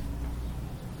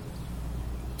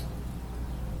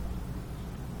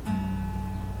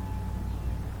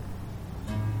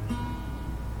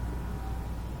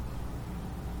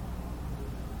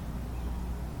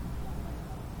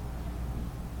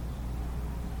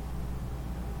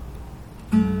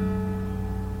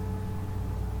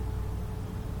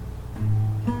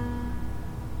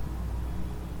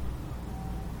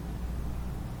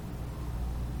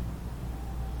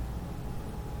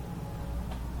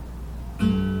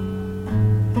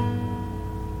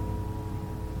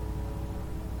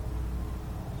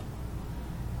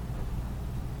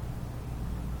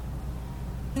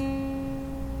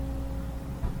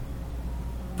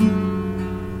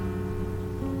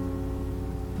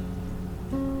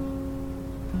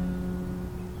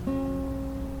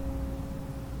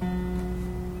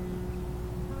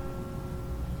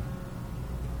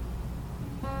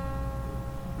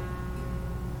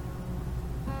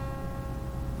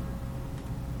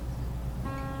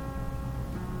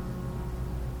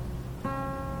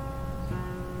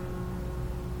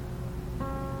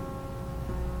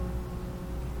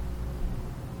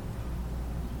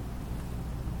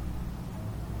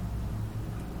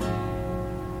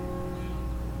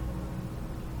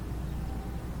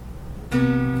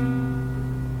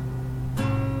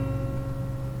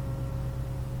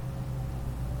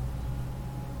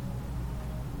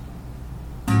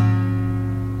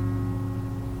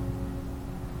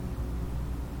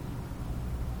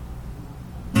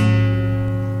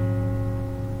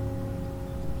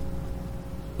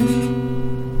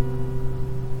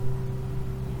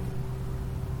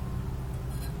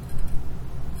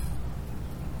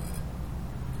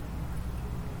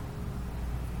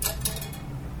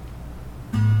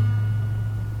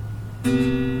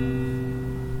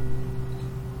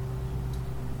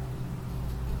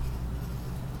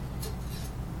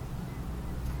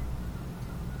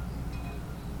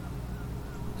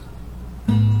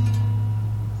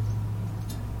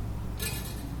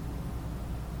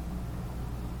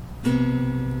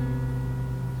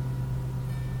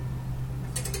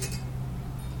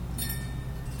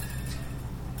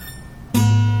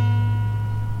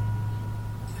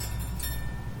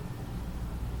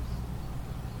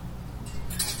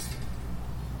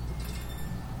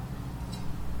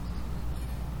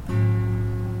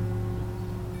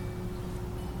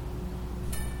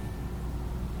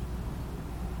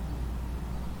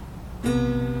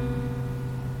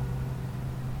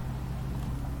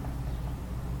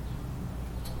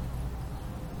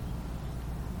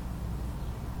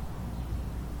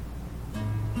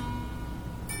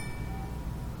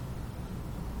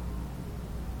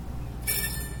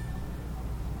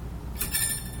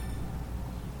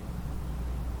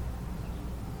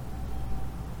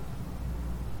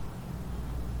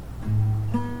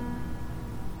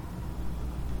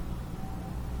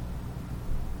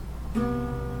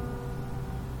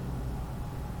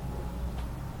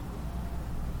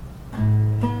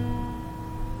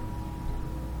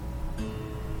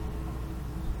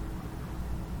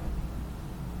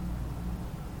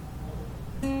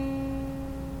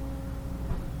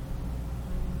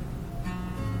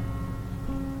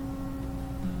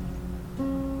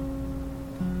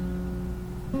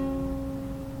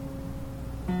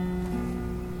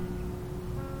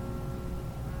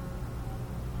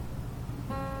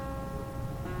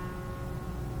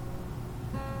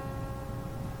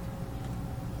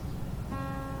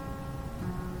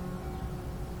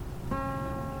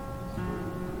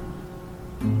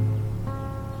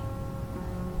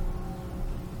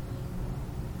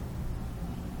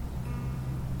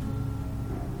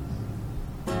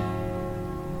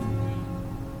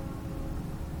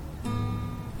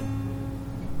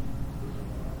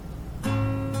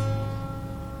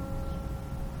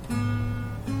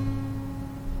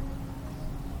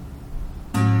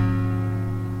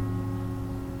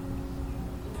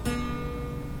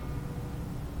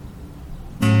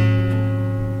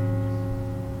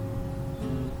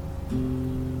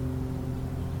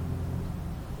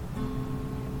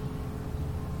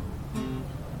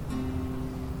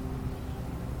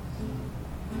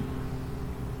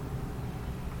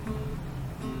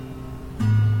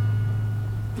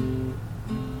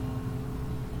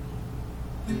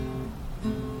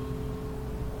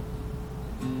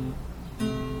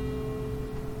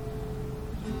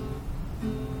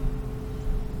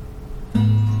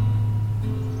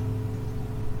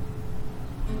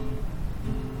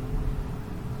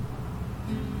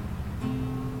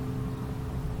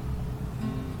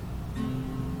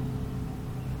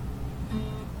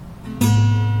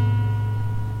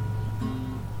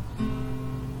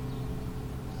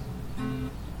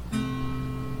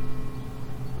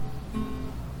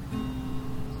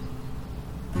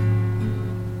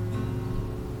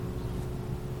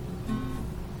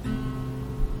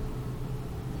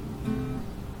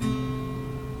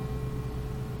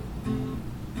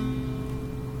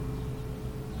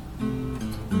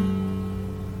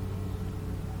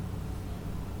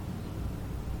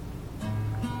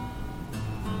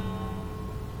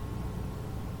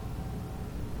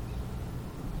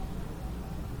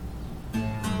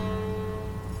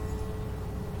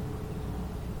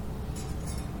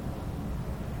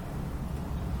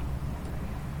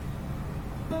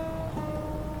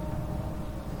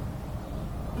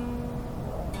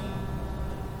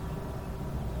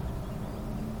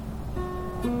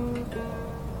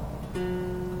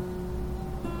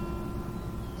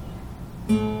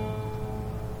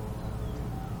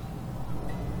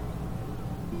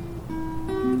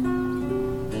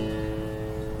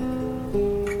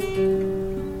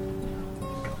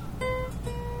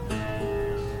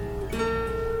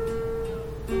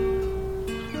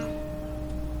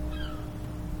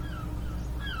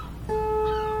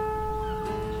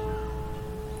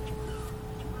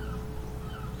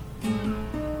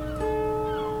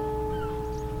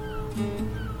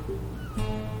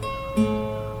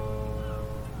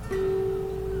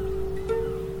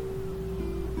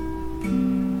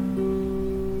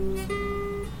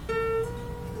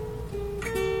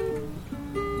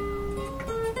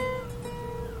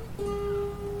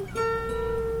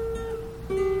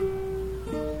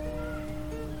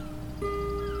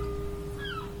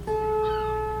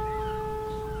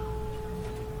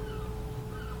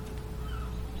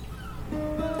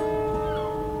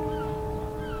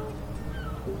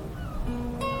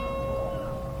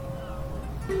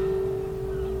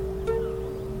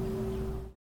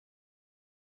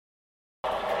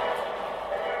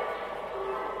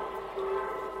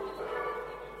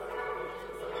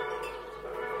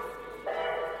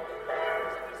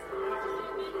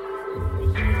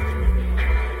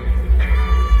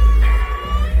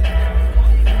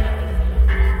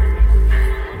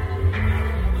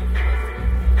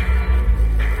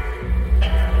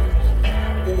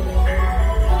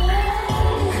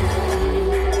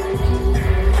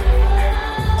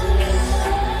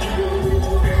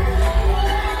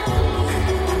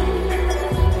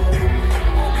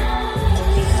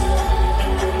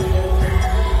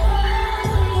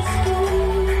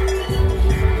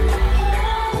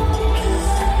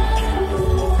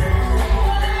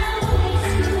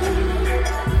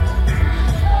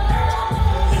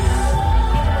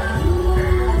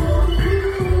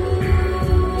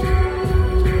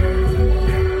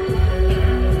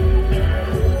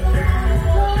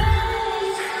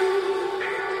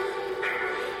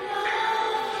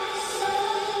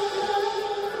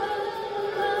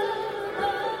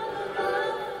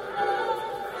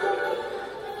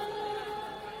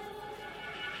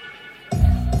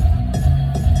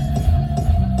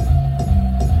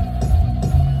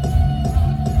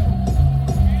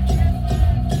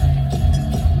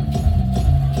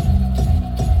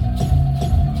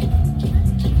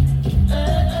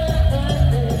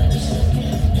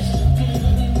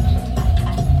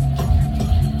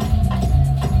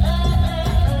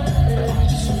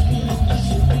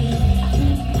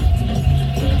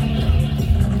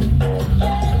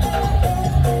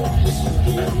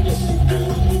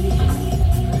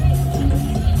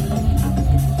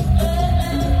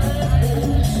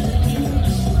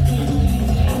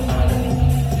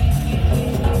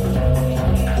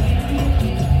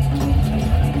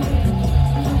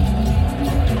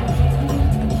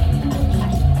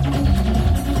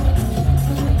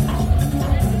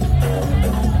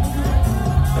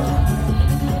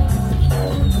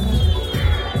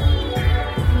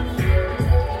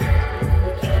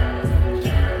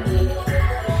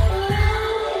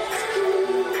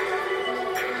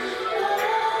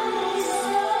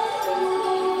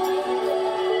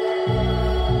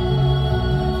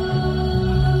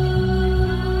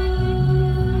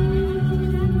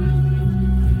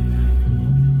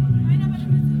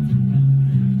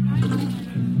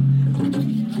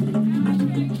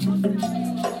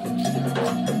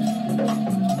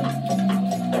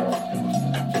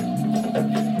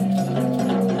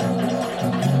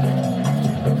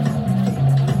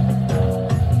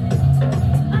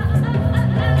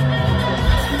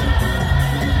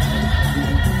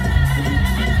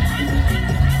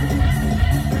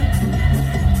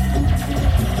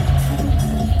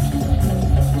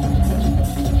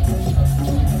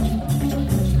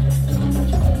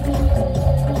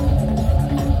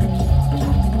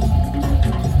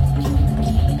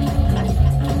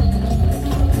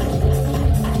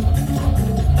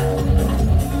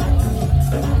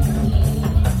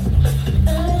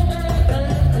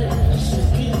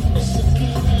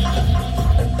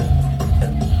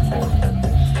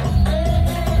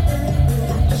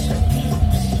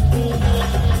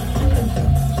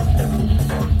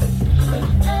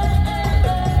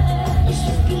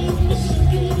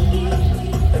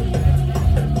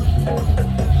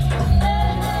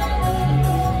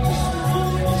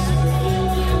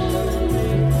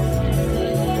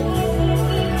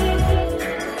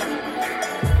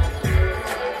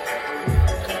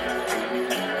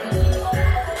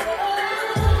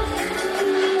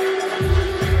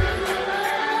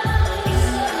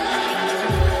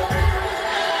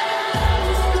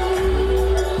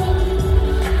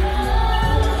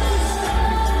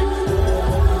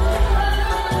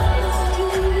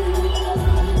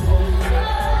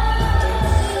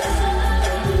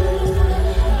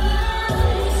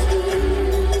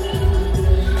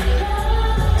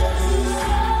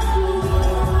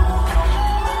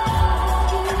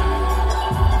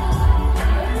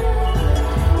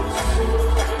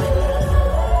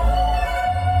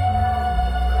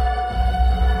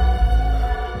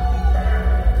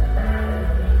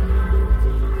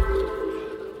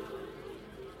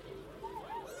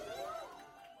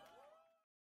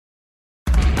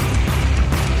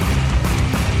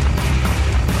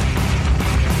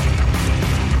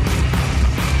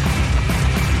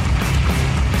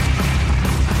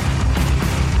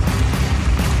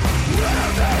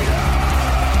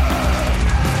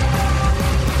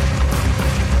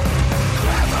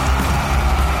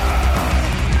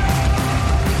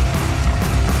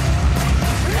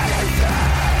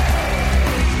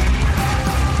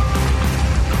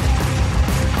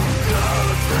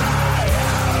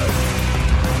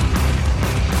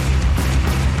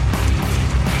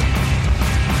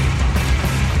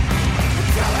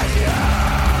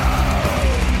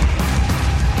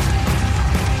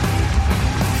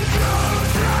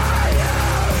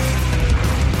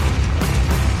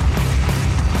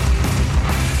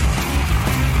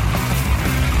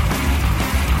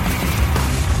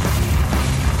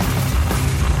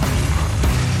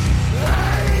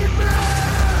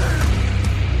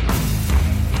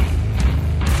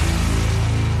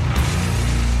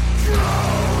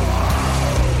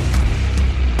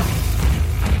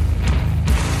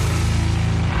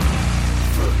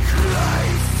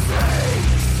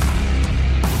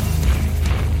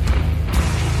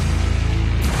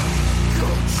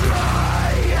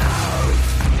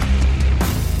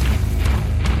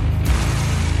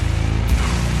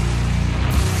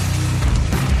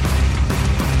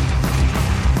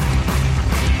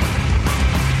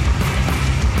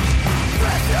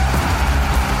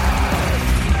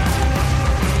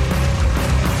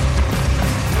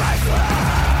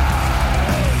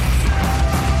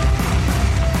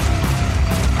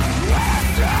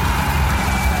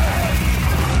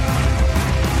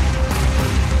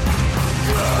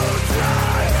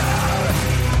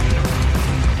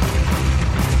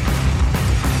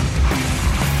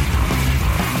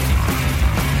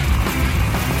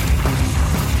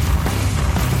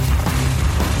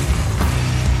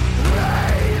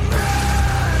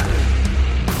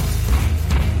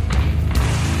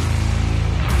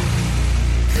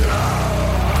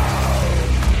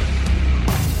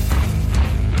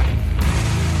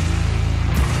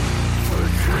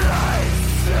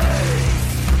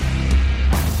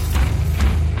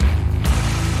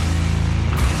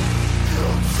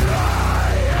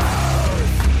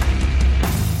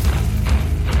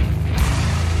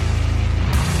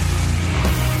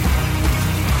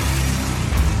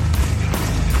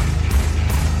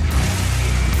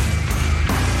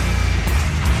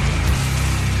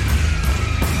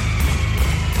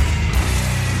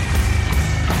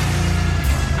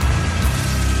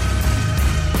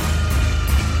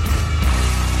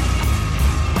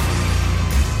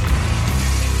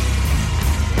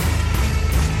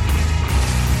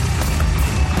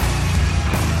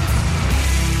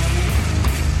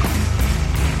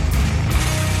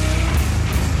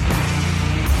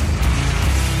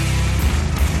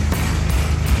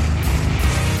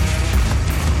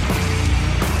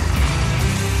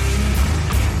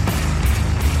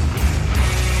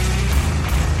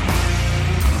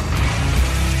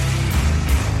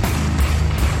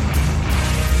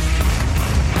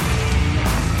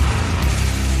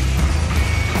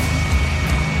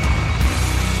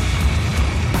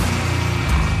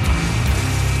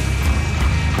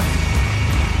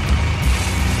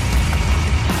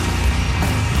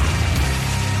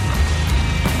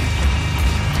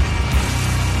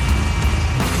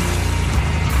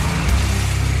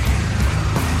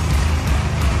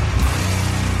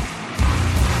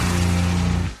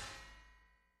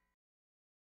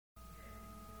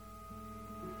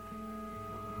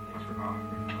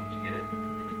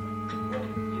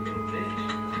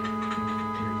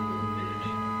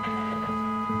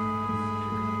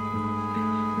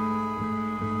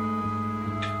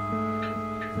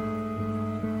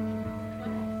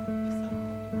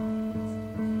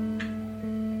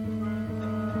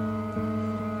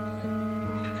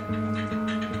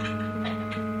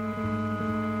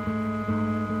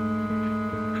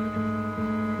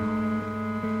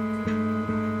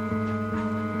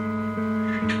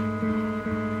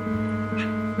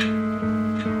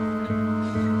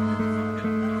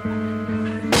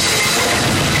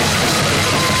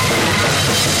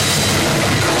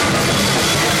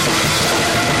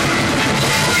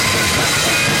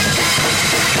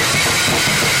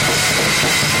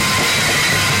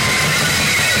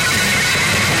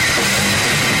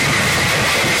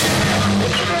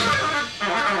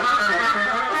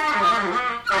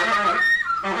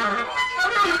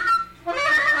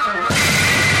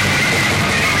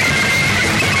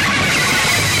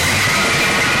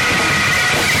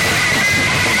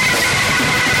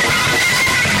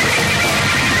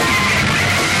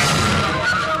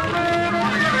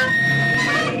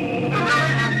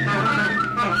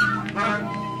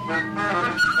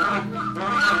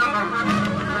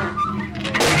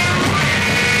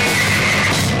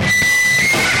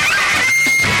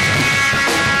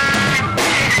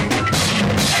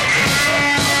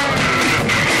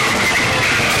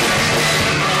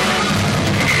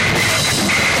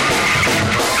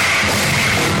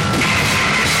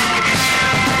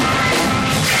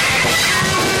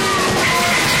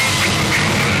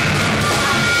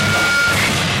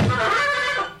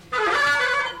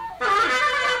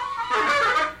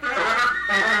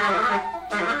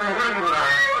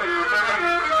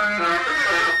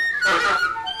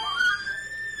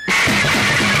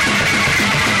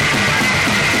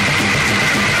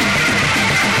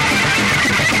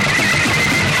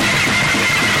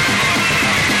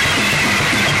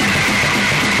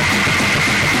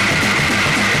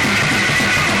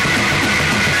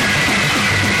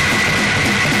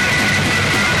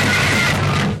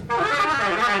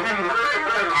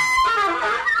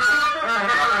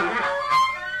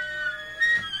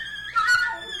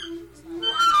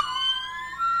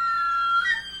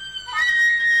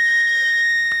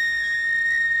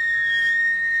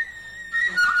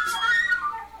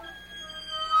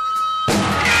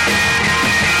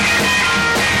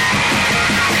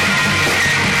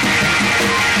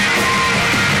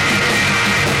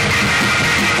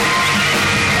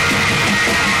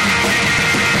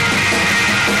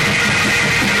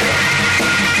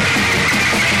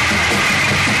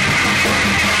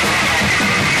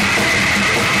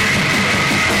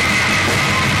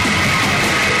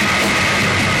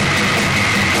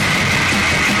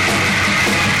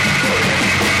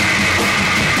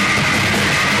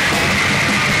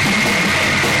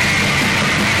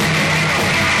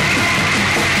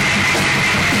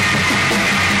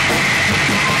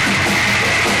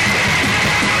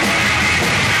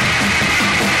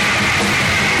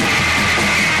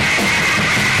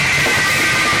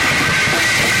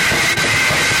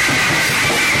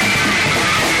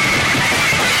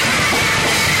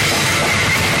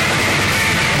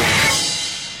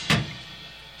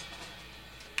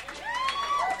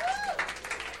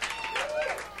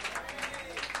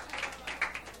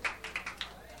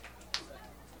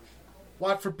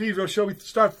 Watt for Pedro Show. We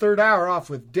start third hour off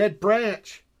with Dead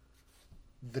Branch,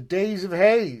 The Days of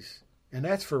Haze, and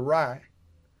that's for rye.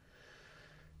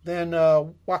 Then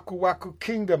Waqwaq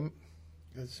Kingdom,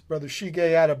 it's Brother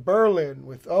Shige out of Berlin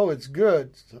with Oh It's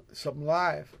Good, something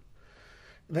live.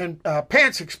 Then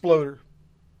Pants Exploder,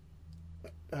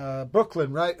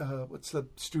 Brooklyn, right? What's the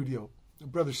studio?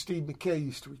 Brother Steve McKay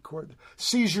used to record.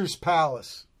 Seizures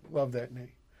Palace, love that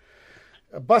name.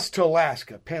 Bus to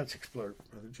Alaska, Pants Exploder,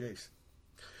 Brother Jason.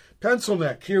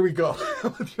 Pencilneck, here we go.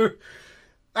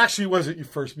 Actually, it wasn't your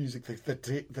first music.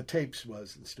 The tapes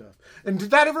was and stuff. And did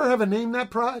that ever have a name,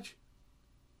 that proj?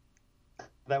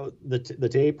 That was the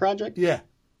tape project? Yeah.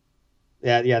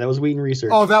 Yeah, that was Wheaton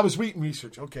Research. Oh, that was Wheaton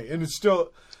Research. Okay. And it's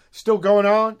still going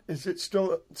on? Is it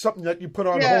still something that you put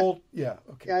on hold? Yeah.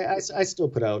 Okay. Yeah, I still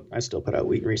put out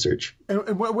Wheaton Research.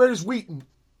 And where does Wheaton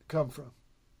come from?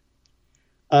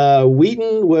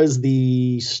 Wheaton was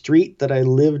the street that I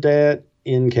lived at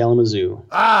in Kalamazoo.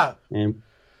 And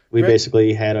we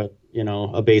basically had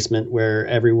a basement where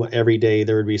every day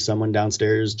there would be someone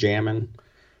downstairs jamming.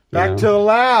 Back to the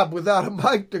lab without a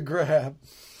mic to grab.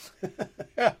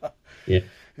 Yeah.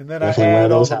 And then definitely I one had of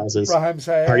those all houses. the rhymes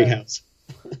I Party had. house.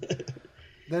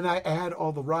 Then I add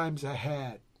all the rhymes I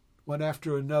had, one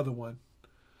after another one.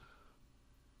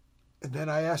 And then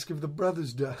I ask if the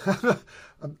brothers done.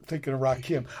 I'm thinking of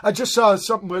Rakim. I just saw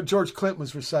something where George Clinton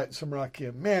was reciting some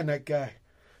Rakim. Man, that guy.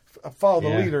 Follow the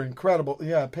leader. Incredible.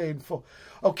 Yeah, paid full.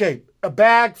 Okay, a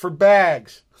bag for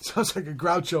bags. Sounds like a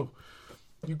Groucho.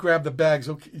 You grab the bags.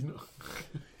 Okay,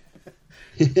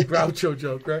 Groucho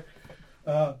joke, right?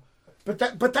 But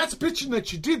that's bitching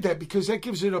that you did that because that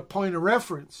gives it a point of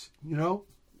reference,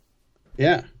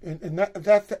 Yeah. And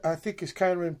that I think is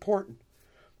kind of important.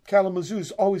 Kalamazoo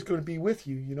is always going to be with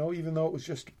you, even though it was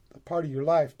just a part of your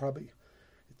life. Probably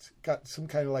it's got some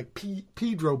kind of like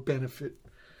Pedro benefit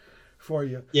for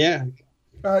you. Yeah.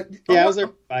 I was there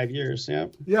for 5 years. Yeah.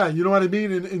 Yeah, you know what I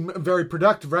mean? And very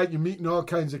productive, right? You're meeting all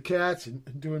kinds of cats and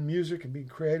doing music and being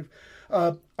creative.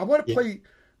 I want to play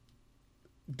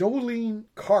Doline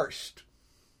Karst.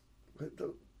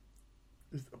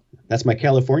 That's my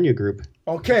California group.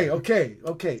 Okay.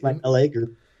 My LA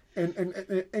group. And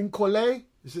incolae?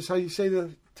 Is this how you say the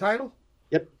title?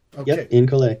 Yep. Okay. Yep,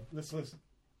 incolae. Let's listen.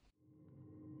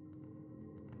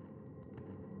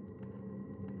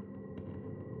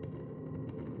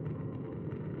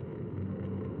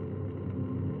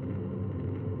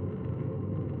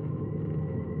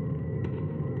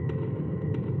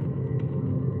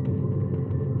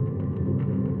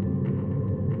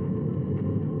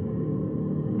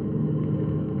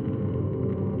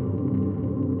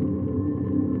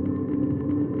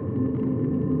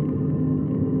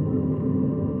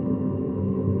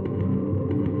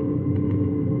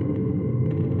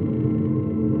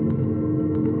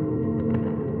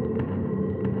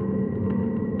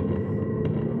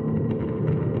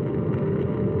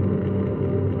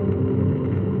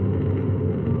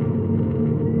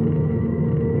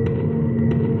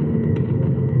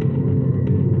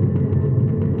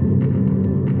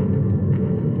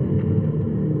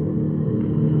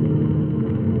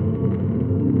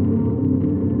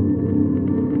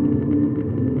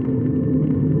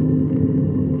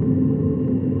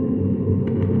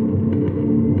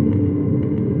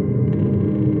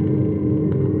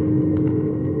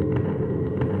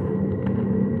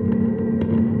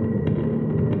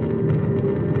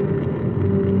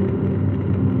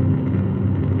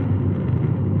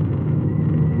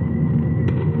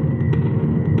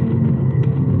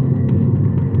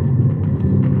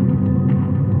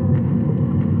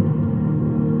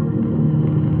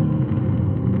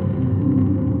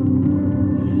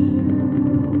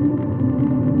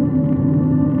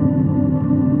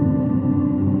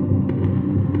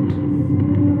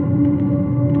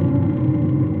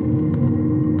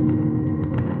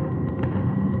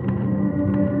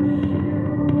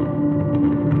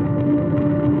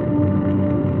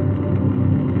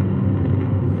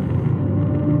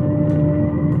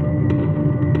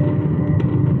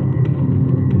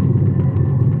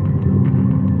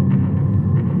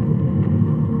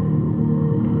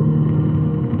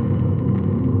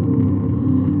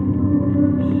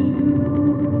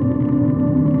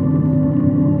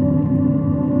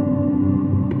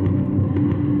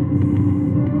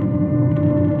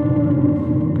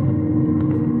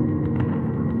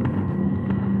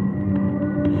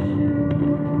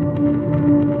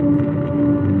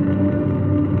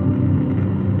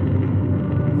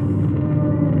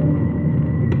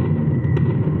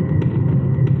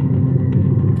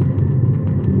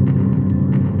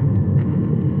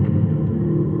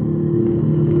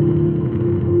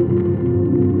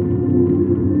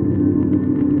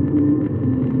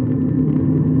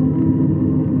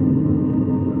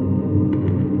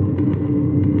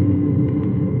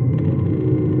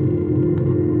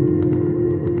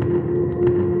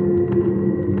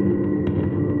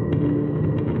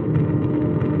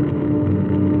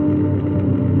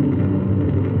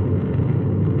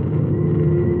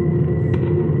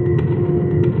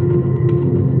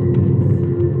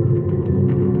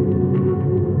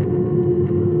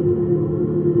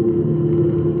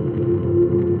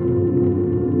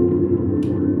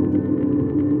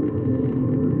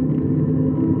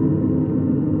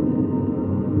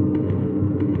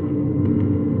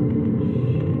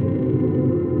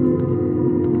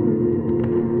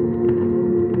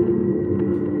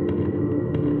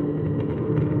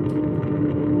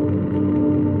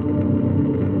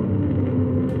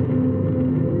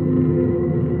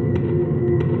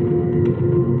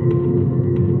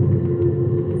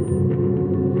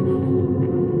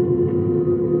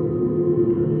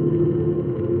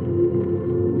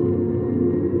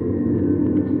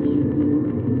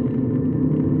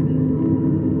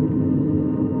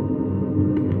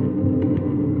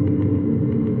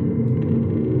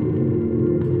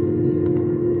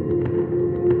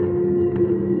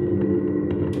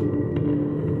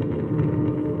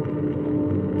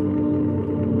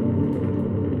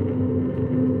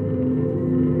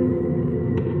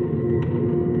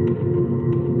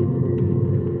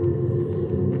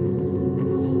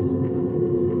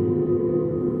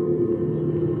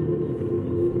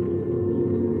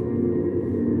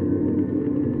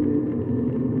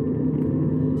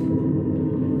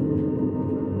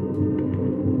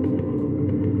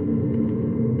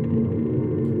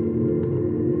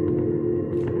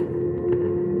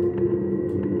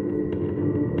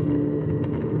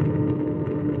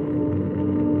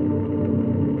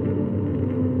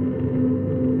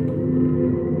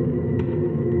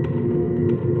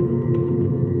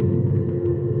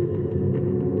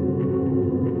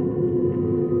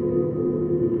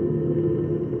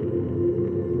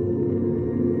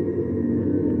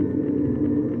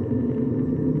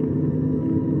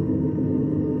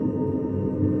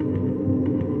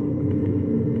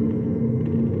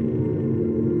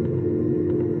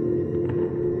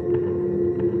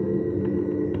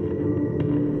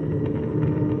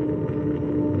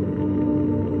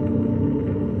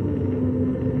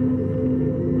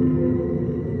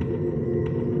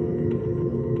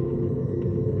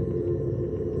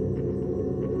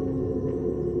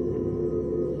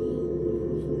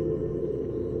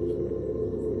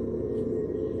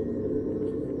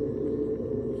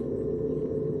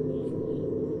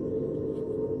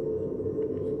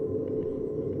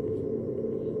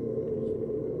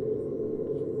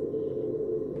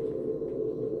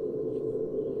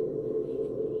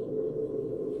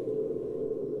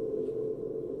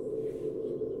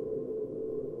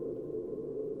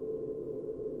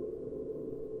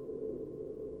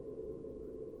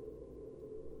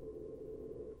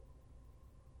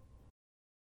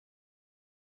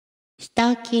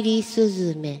 shita-kiriス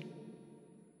ズメ。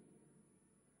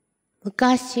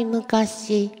昔々、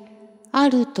あ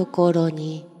るところ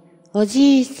に、お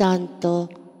じいさんと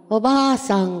おばあ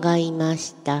さんがいま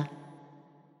した。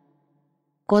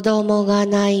子供が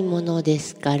ないもので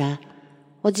すから、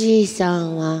おじいさ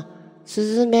んは、ス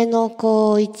ズメの子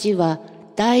を一羽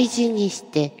大事にし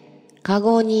て、か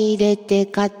ごに入れて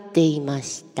飼っていま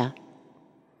した。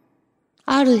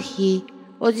ある日、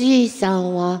おじいさ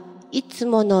んはいつ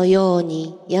ものよう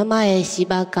に山へ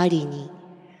芝刈りに、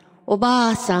おば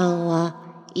あさんは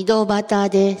井戸端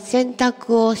で洗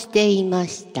濯をしていま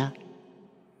した。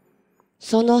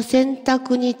その洗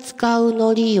濯に使う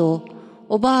糊を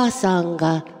おばあさん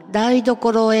が台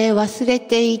所へ忘れ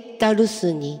ていった留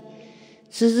守に、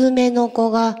スズメの子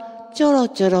がちょろ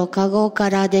ちょろかごか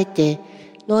ら出て、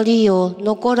糊を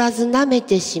残らず舐め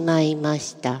てしまいま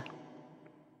した。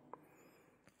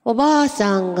おばあ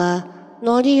さんが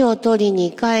糊を取り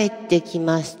に帰ってき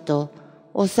ますと、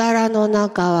お皿の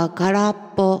中は空っ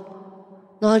ぽ。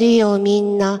糊をみ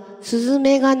んなスズ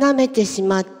メが舐めてし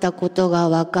まったことが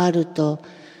わかると、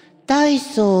大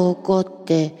層怒っ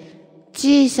て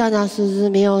小さなスズ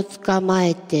メを捕ま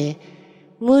えて、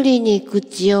無理に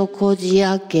口をこじ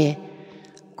開け、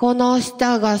この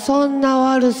舌がそんな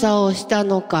悪さをした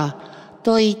のか、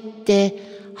と言っ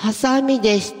て、ハサミ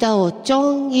で舌をち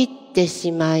ょん切って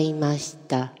しまいまし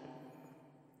た。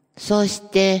そし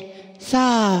て、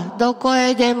さあ、どこ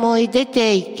へでも出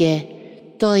て行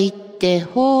け、と言って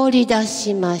放り出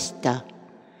しました。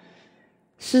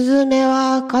スズメ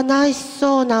は悲し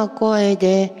そうな声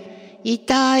で、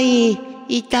痛い、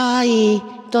痛い、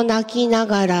と泣きな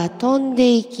がら飛ん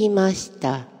で行きまし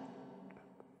た。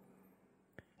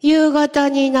夕方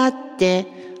になって、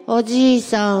おじい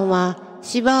さんは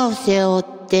芝を背負っ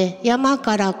て山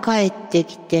から帰って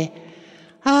きて、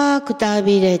ああくた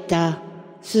びれた。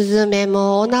スズメ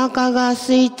もお腹が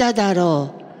空いただ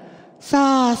ろう。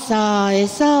さあさあ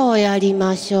餌をやり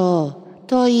ましょう。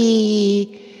と言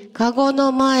い、かご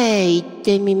の前へ行っ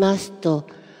てみますと、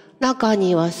中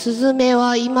にはスズメ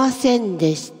はいません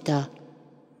でした。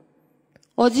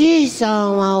おじいさ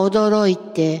んは驚い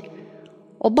て、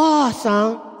おばあさ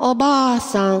ん、おばあ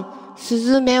さん、ス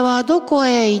ズメはどこ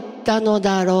へ行ったの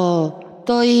だろう、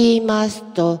と言います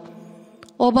と、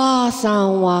おばあさ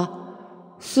んは、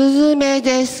スズメ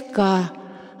ですか。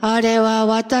あれは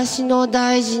私の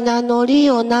大事な糊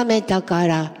を舐めたか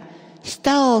ら、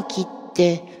舌を切っ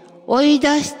て追い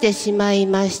出してしまい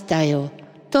ましたよ、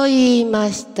と言いま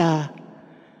した。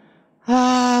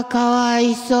ああ、かわ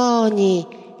いそうに、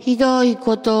ひどい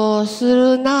ことをす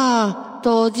るなあ、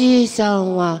とおじいさ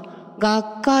んはが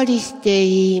っかりして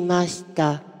言いまし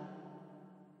た。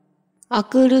あ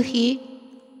くる日、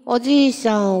おじい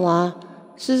さんは、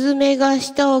スズメが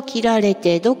舌を切られ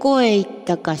てどこへ行っ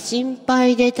たか心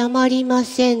配でたまりま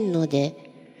せんの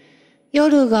で、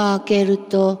夜が明ける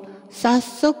と早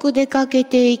速出かけ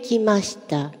て行きまし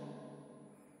た。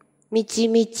みち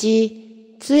み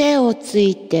ち杖をつ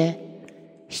いて、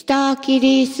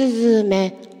shita-kiriスズ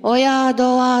メ、お宿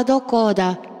はどこ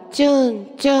だ、チュ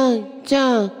ンチュンチ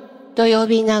ュンと呼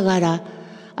びながら、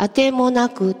あてもな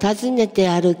く訪ねて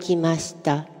歩きまし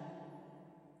た。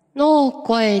野を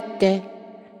越えて、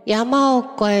山を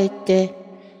越えて、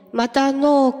また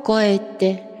野を越え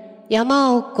て、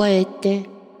山を越えて、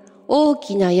大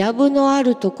きな藪のあ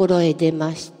るところへ出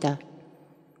ました。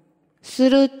す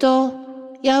ると、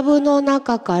藪の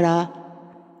中から、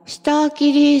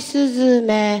shita-kiriスズ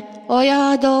メ、お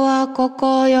宿はこ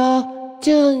こよ、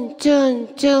チュンチ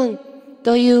ュンチュン、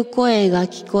という声が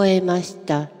聞こえまし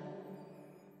た。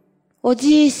お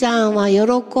じいさんは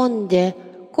喜んで、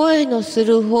声のす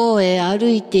る方へ歩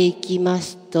いて行きま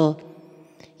すと、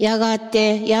やが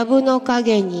て藪の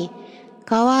陰に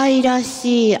可愛ら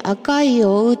しい赤い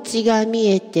お家が見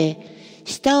えて、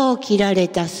舌を切られ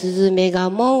たスズメが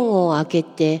門を開け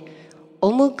てお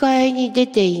迎えに出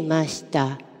ていまし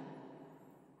た。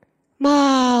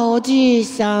まあ、おじい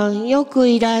さんよく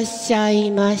いらっしゃい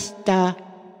ました。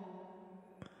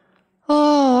おう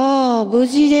おう、無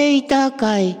事でいた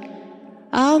かい。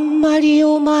あんまり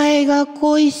お前が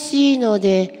恋しいの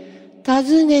で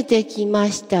訪ねてきま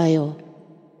したよ。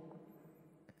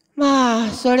まあ、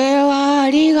それはあ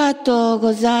りがとう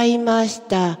ございまし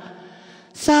た。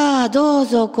さあ、どう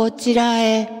ぞこちら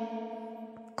へ。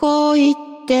こう言っ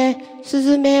て、ス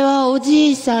ズメはお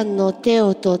じいさんの手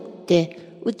を取っ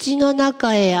て家の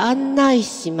中へ案内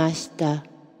しました。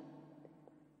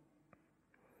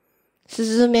ス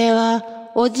ズメは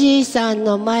おじいさん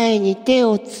の前に手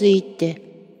をついて、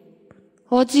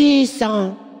おじいさ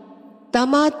ん、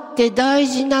黙って大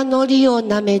事な糊を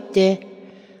舐めて、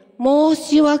申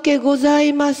し訳ござ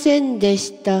いませんで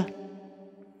した、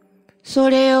そ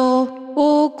れを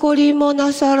お怒りも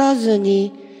なさらず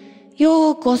に、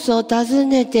ようこそ訪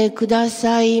ねてくだ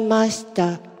さいまし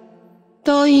た。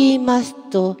と言います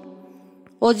と、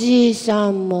おじいさ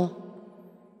んも、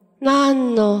な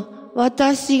んの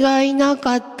私がいな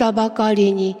かったばか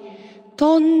りに、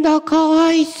とんだか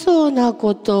わいそうな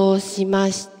ことをし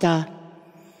ました。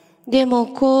でも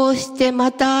こうして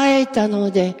また会えた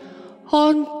ので、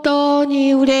本当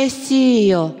に嬉しい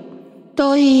よ、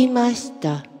と言いまし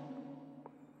た。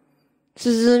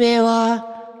スズメは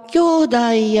兄弟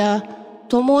や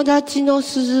友達の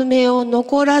スズメを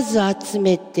残らず集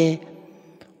めて、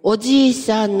おじい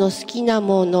さんの好きな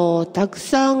ものをたく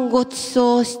さんご馳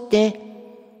走して、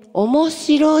面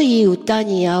白い歌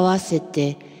に合わせ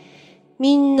て、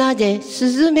みんなでス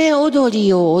ズメ踊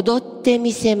りを踊って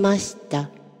みせました。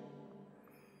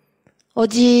お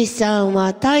じいさん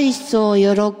は大層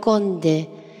喜んで、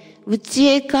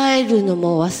家へ帰るの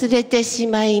も忘れてし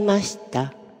まいまし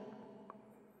た。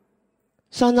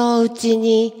そのうち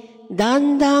にだ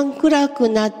んだん暗く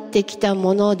なってきた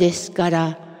ものですか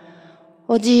ら、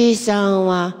おじいさん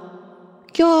は、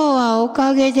今日はお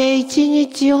かげで一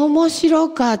日面白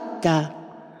かった。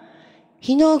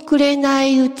日の暮れな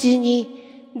いうち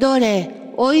に、ど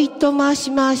れおいとまし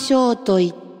ましょうと言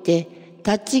って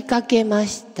立ちかけま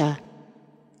した。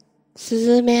ス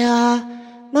ズメは、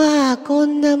まあこ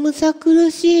んなむさ苦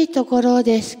しいところ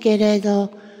ですけれど、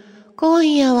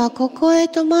今夜はここへ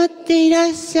泊まっていら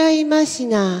っしゃいまし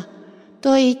な、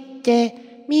と言っ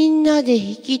てみんなで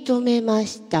引き止めま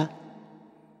した。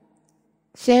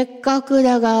せっかく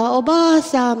だがおばあ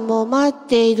さんも待っ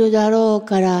ているだろう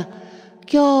から、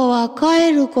今日は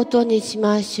帰ることにし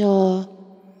ましょう。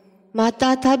ま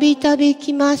たたびたび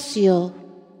来ますよ。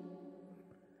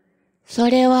そ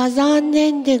れは残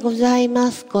念でござい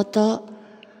ますこと。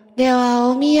では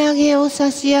お土産を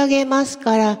差し上げます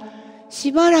から、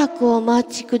しばらくお待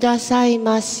ちください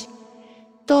まし。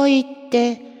と言っ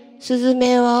て、スズ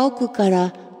メは奥か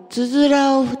らつづ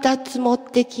らを2つ持っ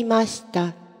てきまし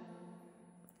た。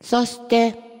そし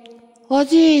て、お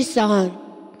じいさん、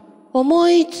重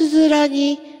いつづら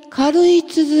に軽い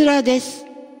つづらです。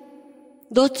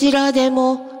どちらで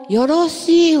もよろ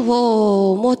しい方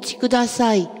をお持ちくだ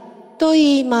さい。と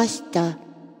言いました。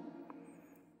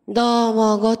どう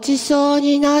もごちそう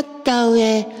になった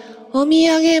上、お土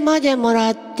産までもら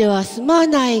ってはすま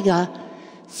ないが、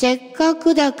せっか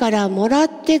くだからもらっ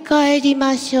て帰り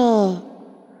ましょう。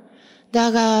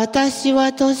だが私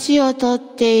は年を取っ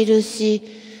ているし、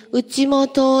うちも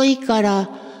遠いから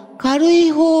軽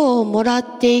い方をもら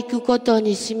っていくこと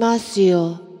にします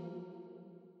よ。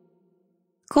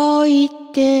こう言っ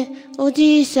て、お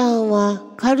じいさんは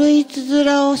軽いつづ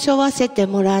らを背負わせて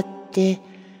もらって、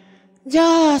じ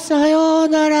ゃあさよう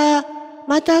なら、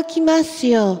また来ます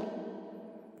よ。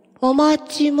お待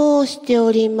ち申して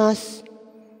おります。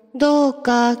どう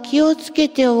か気をつけ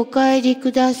てお帰り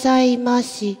くださいま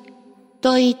し。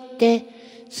と言って、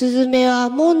スズメは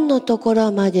門のとこ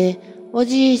ろまでお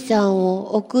じいさん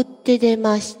を送って出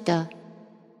ました。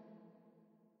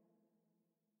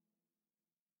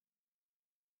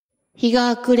日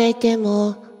が暮れて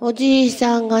もおじい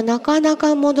さんがなかな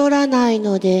か戻らない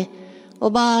ので、お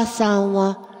ばあさん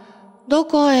は、ど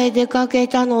こへ出かけ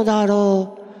たのだ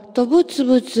ろう、とぶつ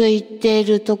ぶつ言ってい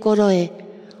るところへ、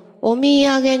お土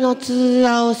産のつづ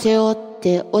らを背負っ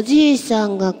ておじいさ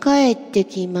んが帰って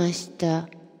きました。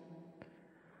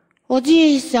お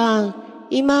じいさん、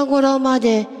今頃ま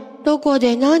でどこ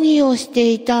で何をし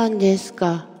ていたんです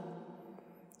か。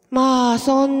まあ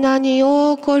そんなに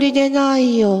大怒りでな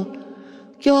いよ。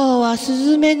今日はス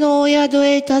ズメのお宿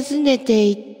へ訪ねて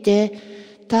行って、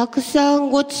たくさん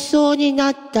ごちそうに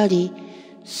なったり、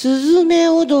スズメ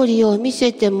踊りを見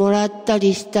せてもらった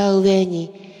りした上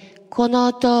に、こ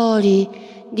の通り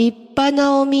立派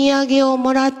なお土産を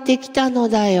もらってきたの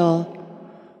だよ。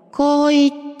こう言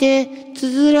ってつ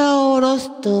づらを下ろ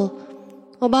すと、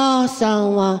おばあさ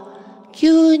んは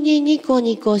急にニコ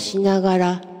ニコしなが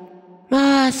ら、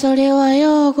まあそれは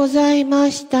ようござい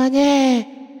ましたね。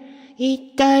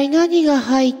一体何が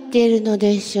入っているの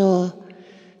でしょう。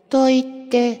と言っ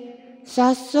て、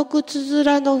早速つづ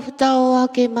らの蓋を開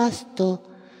けますと、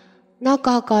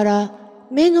中から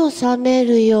目の覚め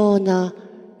るような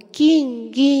金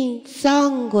銀サ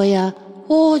ンゴや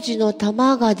宝珠の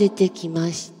玉が出てきま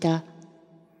した。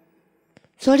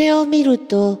それを見る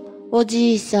と、お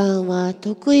じいさんは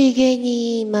得意げに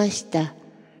言いました。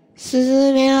ス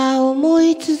ズメは重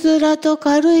いつづらと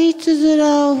軽いつづ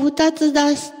らを2つ出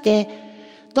して、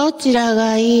どちら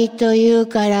がいいと言う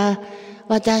から、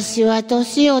私は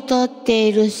年を取って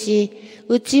いるし、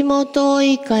うちも遠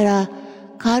いから、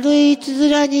軽いつ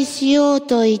づらにしよう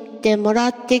と言っってもら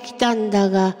ってきたん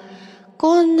だが、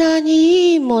こんな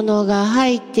にいいものが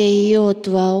入っていよう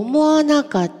とは思わな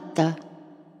かった。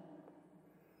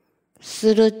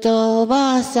するとお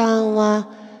ばあさんは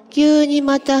急に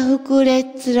また膨れ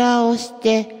面をし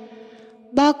て、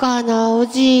バカなお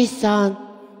じいさん、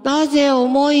なぜ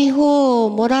重い方を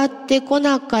もらってこ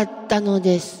なかったの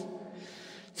です。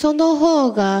その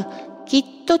方がきっ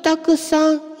とたく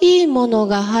さんいいもの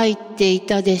が入ってい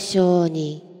たでしょう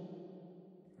に。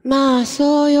まあ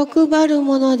そう欲張る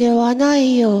ものではな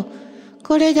いよ。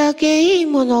これだけいい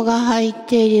ものが入っ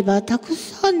ていればたく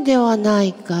さんではな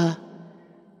いか。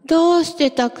どうして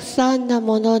たくさんな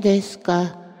ものです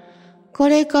か。こ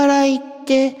れから行っ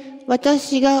て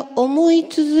私が重い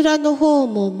つづらの方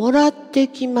ももらって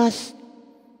きます。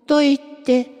と言っ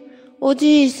てお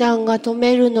じいさんが止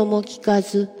めるのも聞か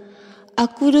ず、あ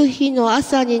くる日の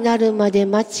朝になるまで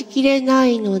待ちきれな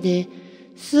いので、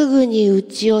すぐに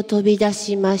家を飛び出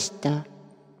しました。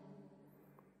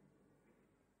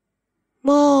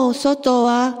もう外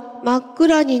は真っ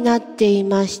暗になってい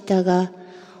ましたが、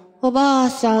おばあ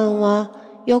さんは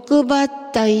欲張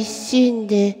った一心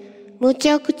でむち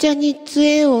ゃくちゃに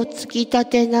杖を突き立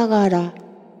てながら、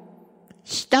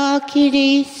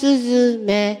shita-kiriすず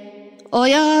め、お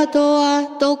宿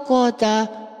はどこだ、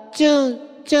チュン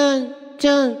チュンチ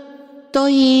ュンと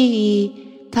言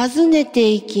い、訪ね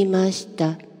て行きまし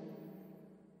た。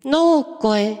野を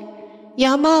越え、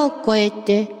山を越え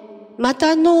て、ま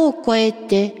た野を越え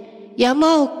て、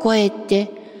山を越えて、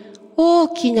大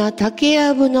きな竹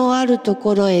やぶのあると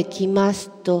ころへ来ます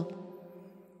と、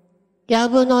や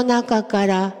ぶの中か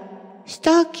ら、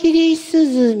shita-kiriす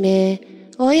ずめ、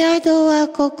お宿は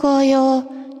ここよ、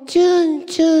チュン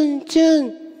チュンチュ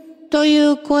ンとい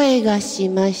う声がし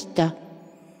ました。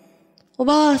お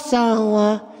ばあさん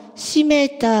は閉め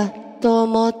たと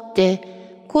思っ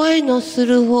て声のす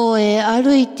る方へ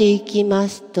歩いて行きま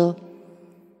すと、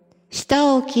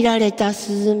舌を切られた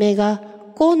スズメが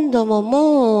今度も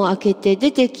門を開けて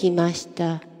出てきまし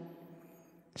た。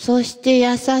そして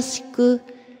優しく、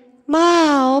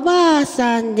まあおばあ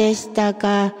さんでした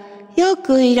か、よ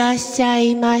くいらっしゃ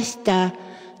いました、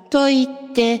と言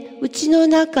って家の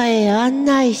中へ案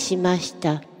内しまし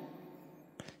た。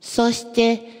そし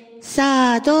て、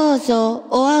さあどうぞ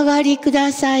お上がりく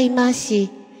ださいまし、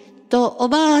とお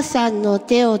ばあさんの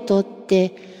手を取っ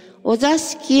てお座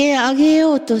敷へあげ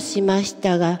ようとしまし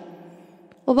たが、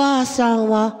おばあさん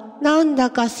はなんだ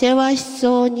かせわし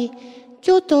そうにき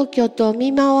ょときょと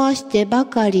見回してば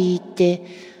かりいて、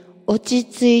落ち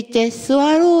着いて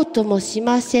座ろうともし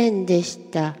ませんでし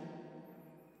た。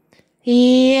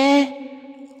いい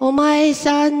え、お前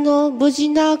さんの無事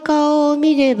な顔を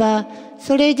見れば、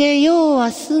それで用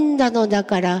は済んだのだ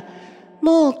から、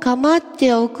もう構っ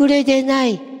ておくれでな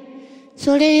い。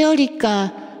それより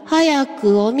か、早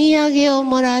くお土産を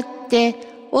もらって、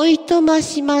おいとま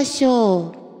しまし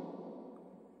ょう。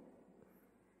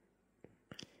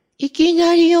いき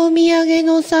なりお土産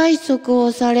の催促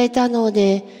をされたの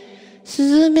で、ス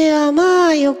ズメはま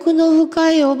あ欲の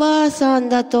深いおばあさん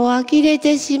だと呆れ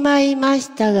てしまいま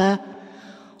したが、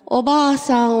おばあ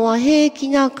さんは平気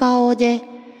な顔で、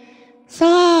さ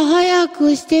あ早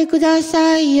くしてくだ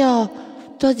さいよ、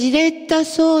とじれった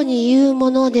そうに言う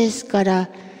ものですから、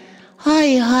は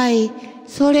いはい、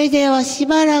それではし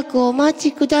ばらくお待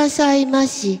ちくださいま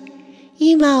し。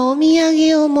今お土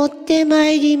産を持って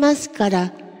参りますか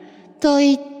ら、と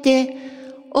言って、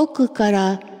奥か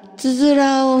らつづ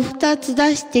らを2つ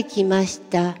出してきまし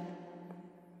た。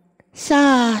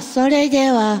さあ、それ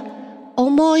では、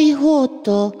重い方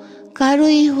と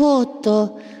軽い方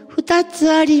と2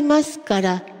つありますか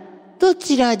ら、ど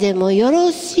ちらでもよ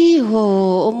ろしい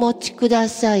方をお持ちくだ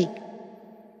さい。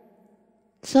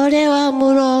それは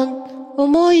無論、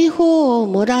重い方を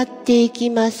もらってい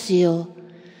きますよ。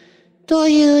と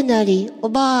いうなり、お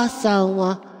ばあさん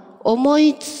は、重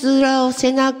いつづらを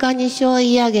背中に背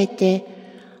負い上げて、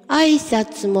挨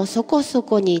拶もそこそ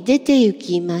こに出て行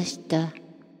きました。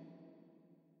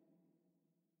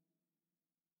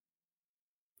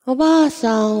おばあ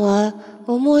さんは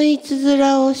重いつづ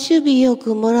らを守備よ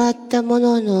くもらったも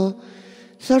のの、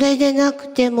それでなく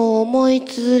ても重い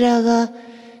つづらが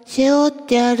背負っ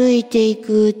て歩いてい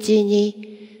くうち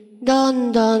に、ど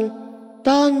んどん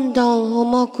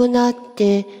重くなっ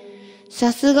て、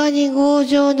さすがに強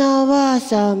情なおばあ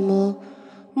さんも、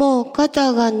もう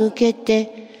肩が抜け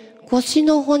て腰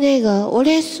の骨が折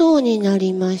れそうにな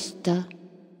りました。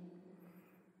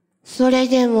それ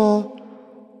でも、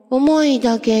重い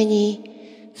だけ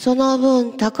に、その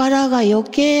分宝が余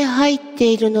計入っ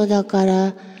ているのだか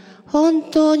ら、本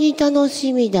当に楽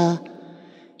しみだ。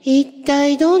一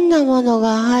体どんなもの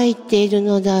が入っている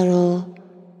のだろう。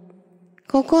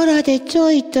ここらでちょ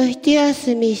いと一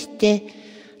休みして、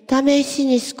試し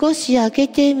に少し開け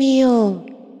てみよう。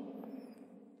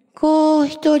こう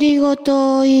独り言を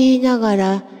言いなが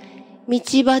ら、道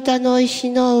端の石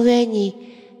の上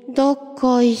に、どっ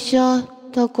こいしょ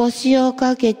と腰を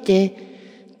かけて、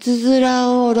つづ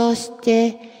らを下ろし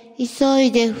て、急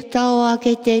いで蓋を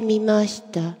開けてみまし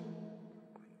た。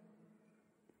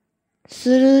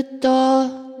する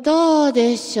と、どう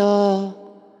でしょう。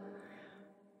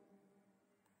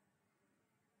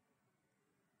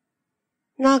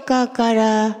中か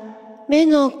ら目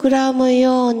のくらむ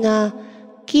ような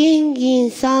金銀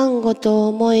サンゴと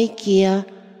思いきや、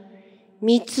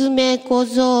三つ目小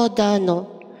僧だ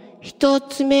の、一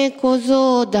つ目小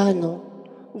僧だの、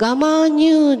ガマ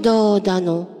入道だ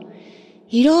の、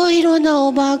いろいろな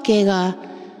お化けが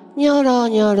ニョロ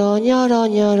ニョロニョロ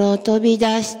ニョロ飛び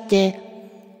出して、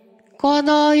こ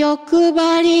の欲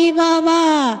張りバ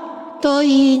バアと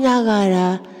言いなが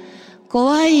ら、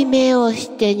怖い目をし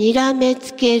て睨め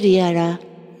つけるやら、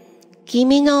気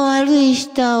味の悪い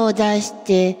舌を出し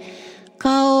て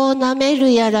顔を舐め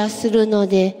るやらするの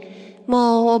で、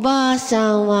もうおばあ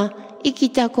さんは生き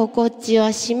た心地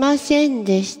はしません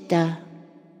でした。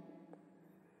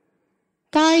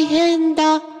大変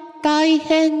だ、大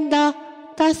変だ、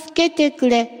助けてく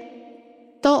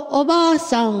れ、とおばあ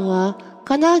さんは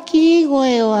金切り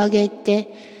声を上げ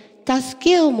て助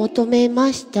けを求め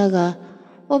ましたが、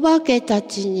お化けた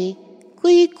ちに食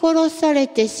い殺され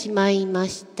てしまいま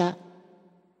した。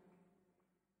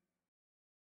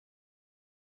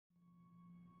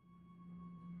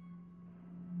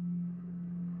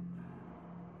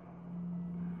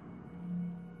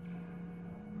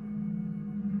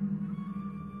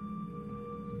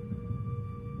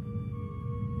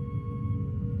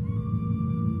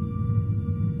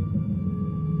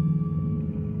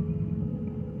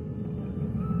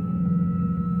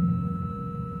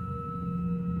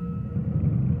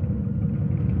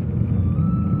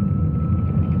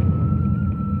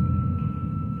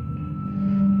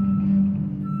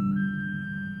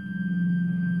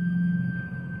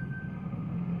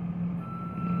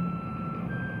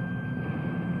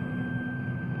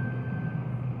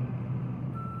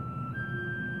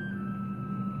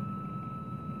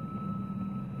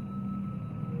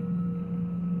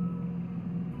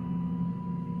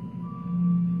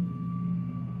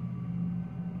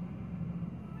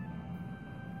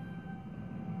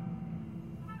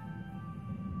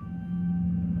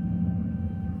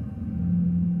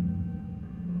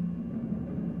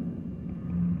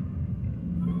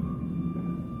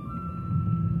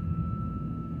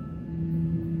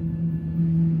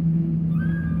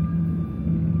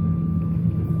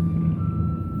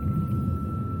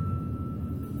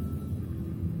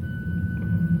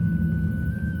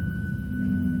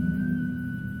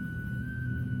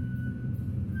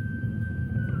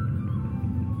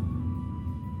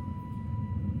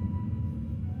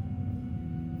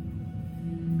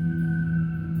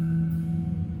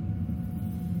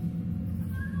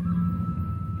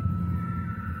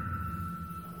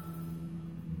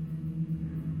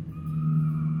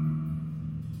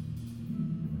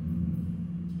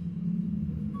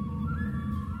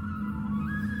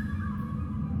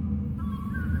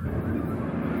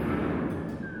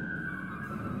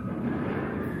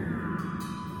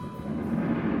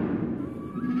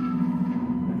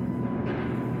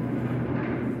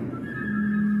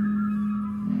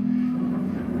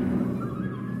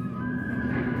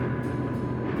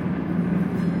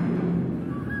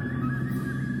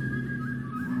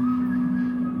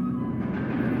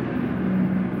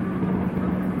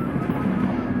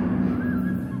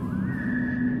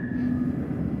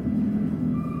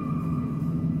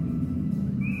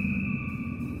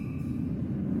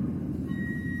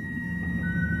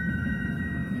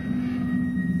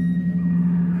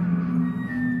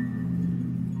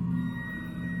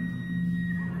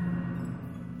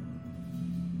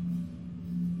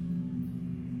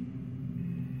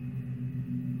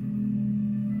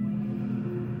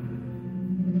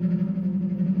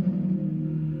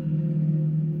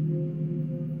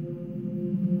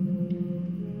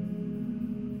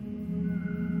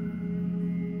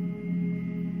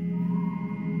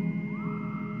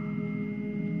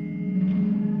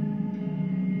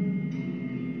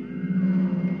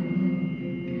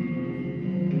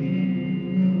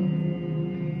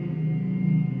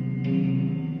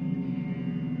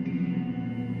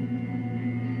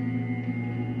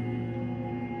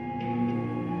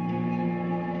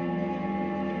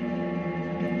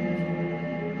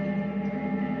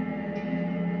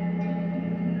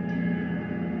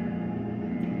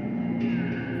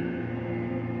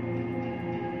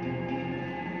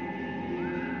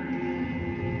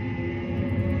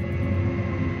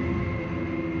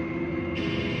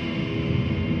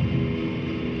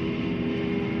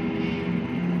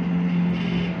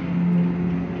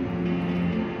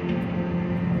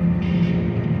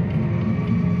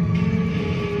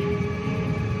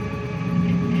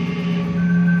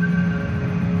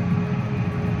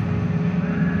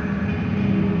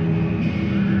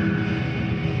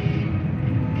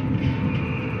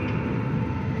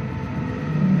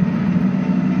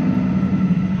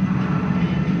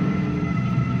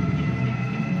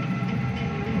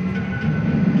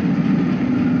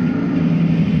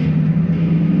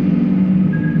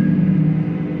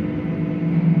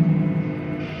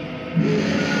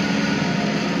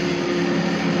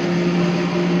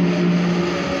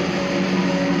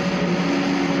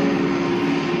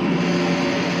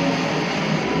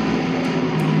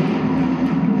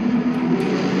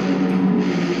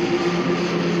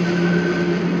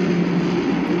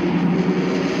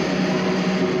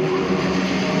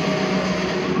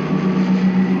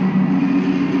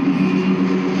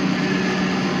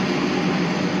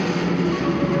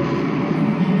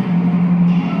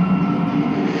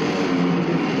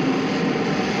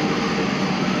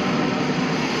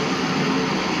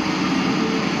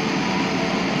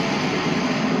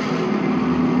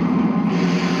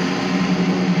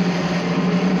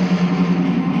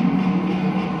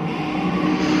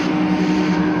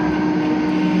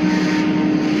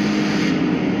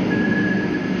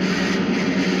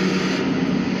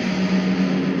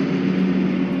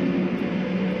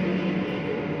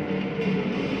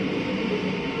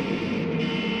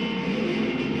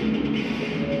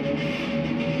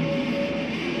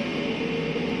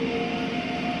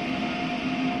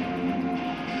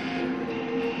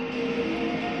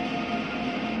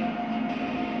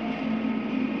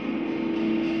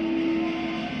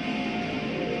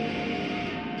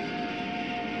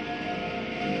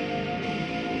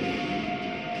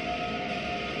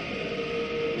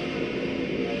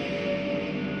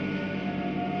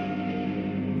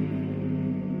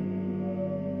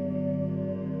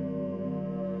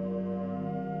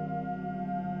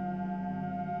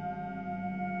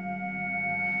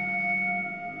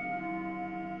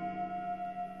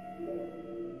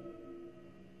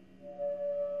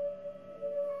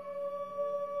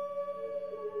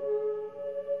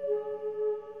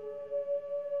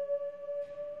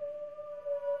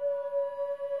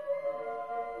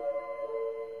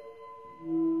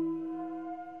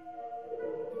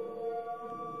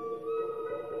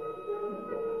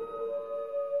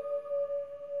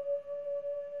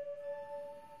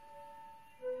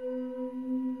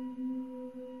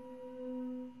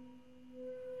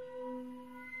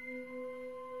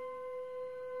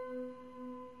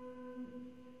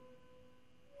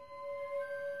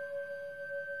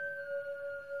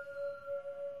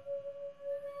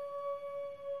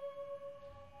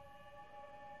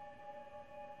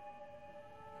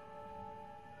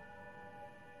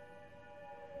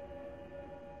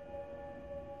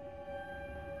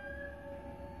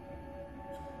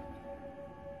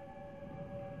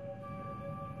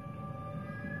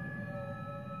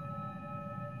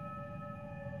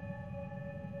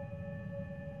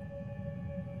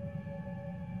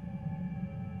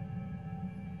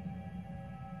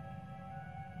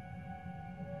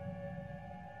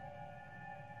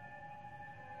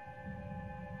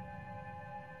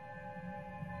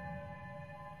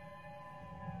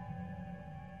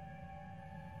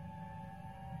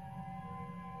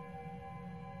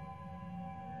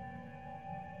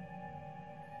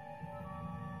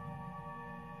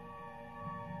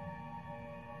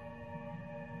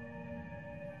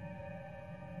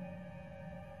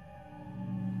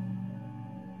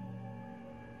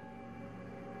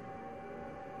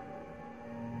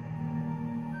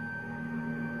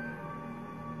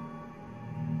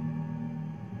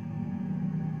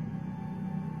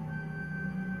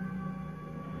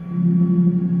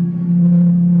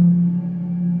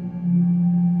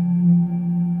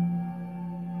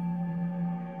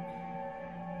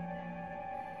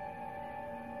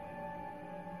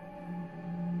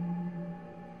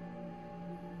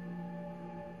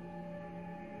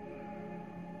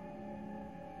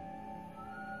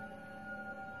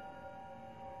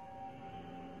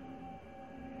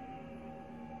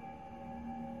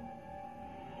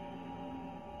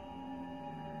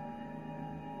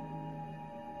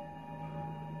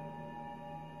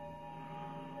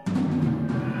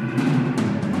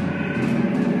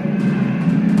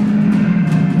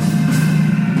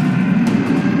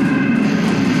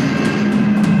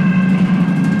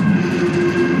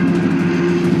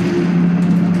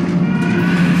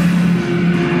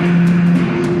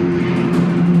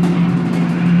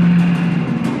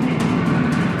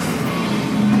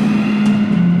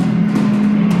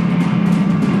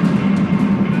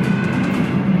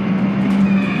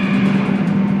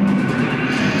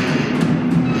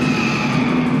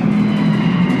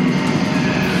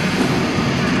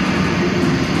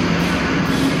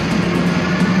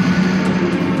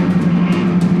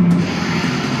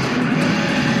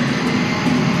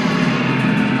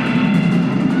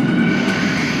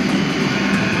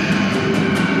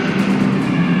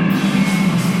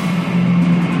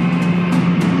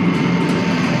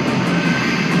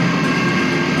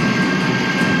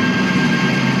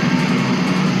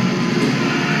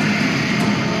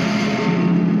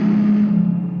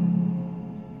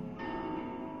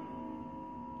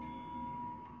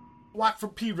from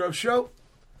Pedro Show.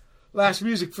 Last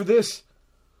music for this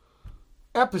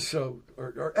episode,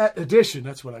 or edition,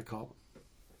 that's what I call it.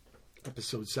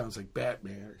 Episode sounds like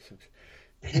Batman or something.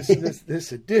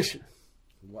 This edition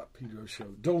of What Pedro Show.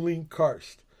 Doline,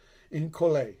 karst,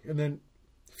 incolae, and then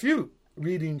phew,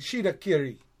 reading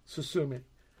shita-kiri, suzume.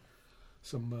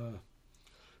 Some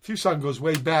phew song goes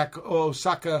way back.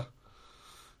 Osaka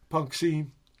punk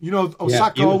scene. You know,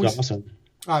 Osaka always. Awesome.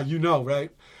 You know, right?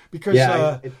 Because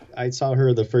I saw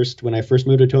her when I first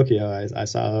moved to Tokyo. I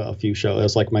saw a few shows. It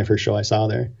was like my first show I saw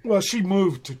there. Well, she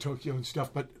moved to Tokyo and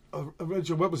stuff, but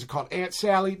originally, what was it called? Aunt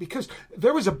Sally? Because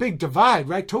there was a big divide,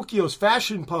 right? Tokyo's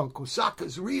fashion punk,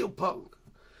 Osaka's real punk.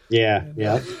 Yeah.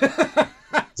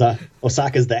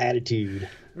 Osaka's the attitude.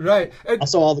 Right. And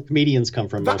also, all the comedians come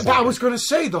from Osaka. I was going to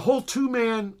say, the whole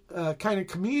two-man kind of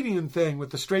comedian thing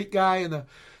with the straight guy and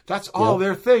that's all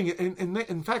their thing. And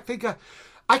in fact, they got...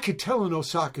 I could tell in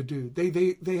Osaka, dude.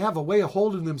 They have a way of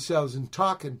holding themselves and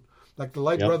talking. Like the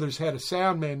Light Brothers had a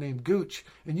sound man named Gooch,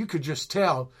 and you could just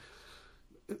tell.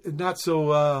 Not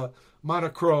so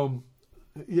monochrome.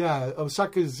 Yeah,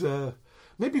 Osaka's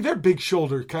maybe they're big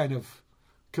shoulder kind of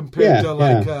compared to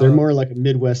like they're more like a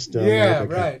Midwest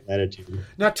right attitude.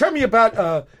 Now tell me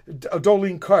about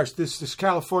Doline Karst, this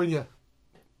California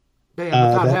band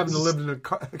without having to live in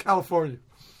California.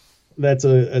 That's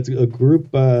a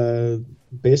group.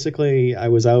 Basically, I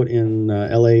was out in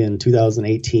LA in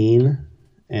 2018,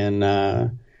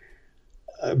 and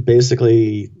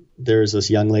basically there's this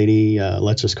young lady.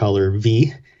 Let's just call her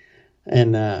V,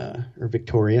 and or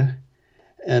Victoria,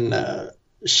 and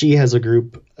she has a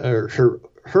group. Her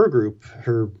group,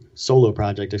 her solo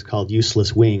project is called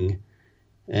Useless Wing,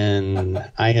 and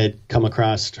I had come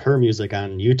across her music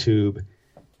on YouTube,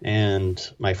 and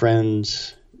my friend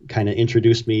kind of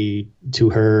introduced me to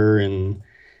her, and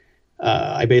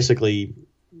I basically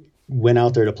went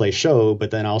out there to play show, but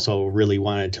then also really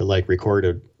wanted to like record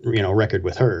a record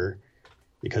with her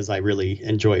because I really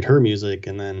enjoyed her music,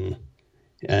 and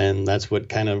that's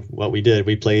what we did.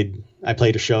 I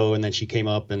played a show, and then she came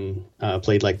up and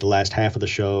played like the last half of the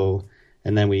show,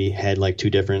 and then we had like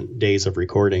 2 different days of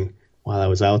recording while I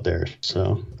was out there.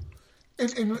 So, were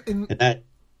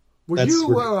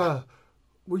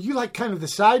you like kind of the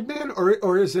sideman,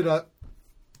 or is it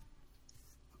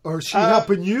or is she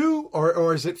helping you,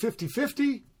 or is it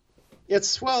 50-50?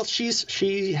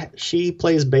 She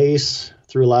plays bass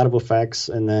through a lot of effects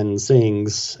and then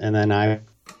sings, and then I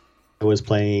was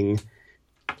playing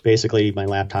basically my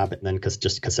laptop and then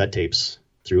just cassette tapes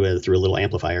through a little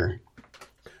amplifier.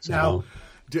 So, now,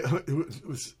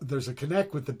 there's a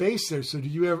connect with the bass there. So do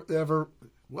you ever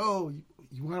you want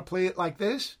to play it like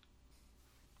this?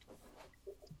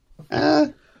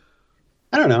 I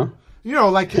don't know.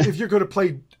 Like if you're going to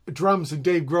play drums in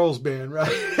Dave Grohl's band, right?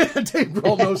 Dave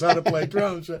Grohl knows how to play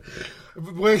drums.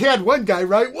 We had one guy,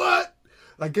 right? What?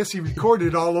 I guess he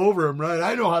recorded all over him, right?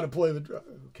 I know how to play the drum.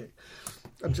 Okay.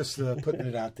 I'm just putting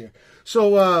it out there.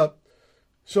 So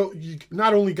you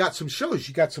not only got some shows,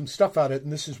 you got some stuff out of it,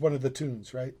 and this is one of the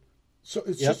tunes, right? So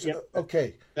it's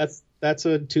okay. That's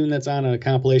a tune that's on a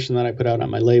compilation that I put out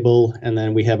on my label, and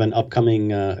then we have an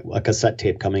upcoming a cassette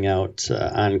tape coming out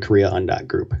on Korea Undot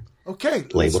Group. Okay,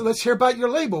 so let's hear about your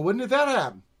label. When did that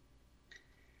happen?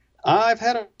 I've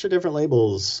had a bunch of different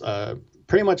labels,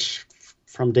 pretty much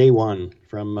from day one.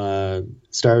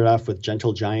 Started off with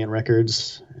Gentle Giant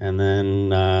Records, and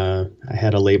then I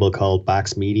had a label called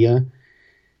Box Media,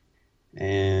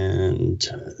 and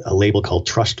a label called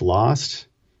Trust Lost.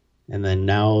 And then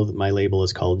now my label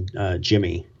is called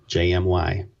Jimmy,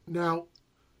 Jmy. Now,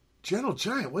 Gentle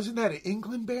Giant, wasn't that an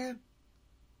England band?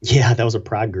 Yeah, that was a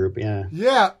prog group, yeah.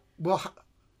 Yeah, well,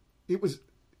 it was,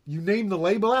 you named the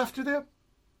label after them?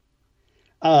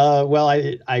 Well,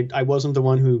 I wasn't the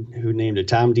one who named it.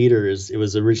 Tom Dieter, it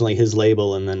was originally his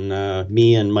label, and then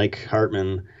me and Mike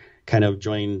Hartman kind of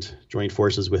joined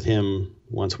forces with him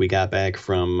once we got back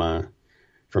from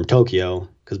Tokyo.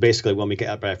 Because basically, when we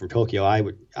got back from Tokyo,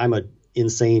 I'm a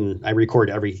insane. I record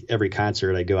every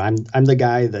concert I go. I'm the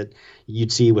guy that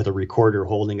you'd see with a recorder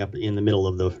holding up in the middle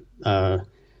of the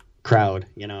crowd.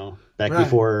 Back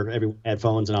before everyone had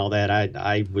phones and all that.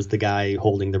 I was the guy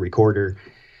holding the recorder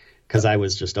because I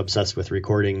was just obsessed with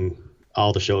recording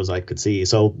all the shows I could see.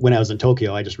 So when I was in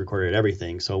Tokyo, I just recorded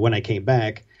everything. So when I came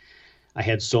back, I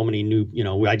had so many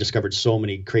I discovered so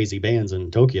many crazy bands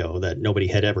in Tokyo that nobody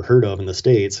had ever heard of in the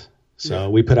States. So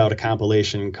we put out a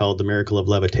compilation called The Miracle of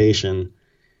Levitation.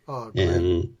 Oh, great.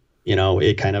 And,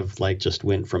 it kind of like just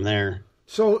went from there.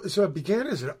 So it began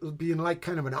as being like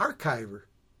kind of an archiver.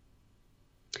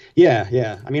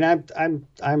 Yeah. I mean,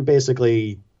 I'm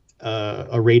basically,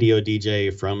 a radio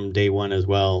DJ from day one as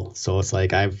well. So it's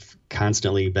like I've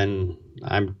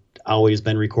always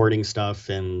been recording stuff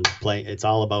and playing. It's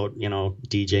all about,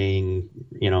 DJing,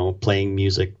 playing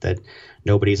music that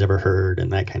nobody's ever heard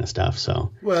and that kind of stuff.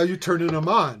 So, well, you're turning them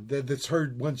on. That's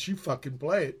heard once you fucking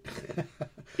play it.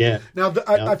 Yeah. Now,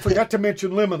 I forgot to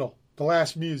mention Liminal, the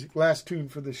last tune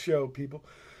for the show, people.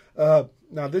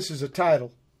 Now, this is a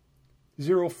title.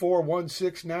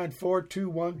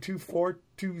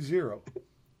 041694212420.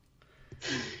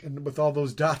 And with all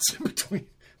those dots in between,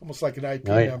 almost like an IP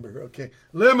number. Okay.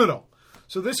 Liminal.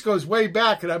 So this goes way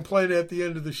back, and I'm playing it at the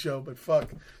end of the show, but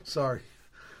fuck. Sorry.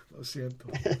 Lo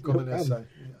siento. Go on that side.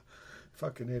 Yeah.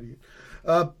 Fucking idiot.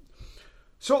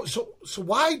 So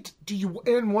why do you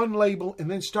end one label and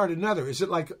then start another? Is it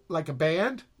like a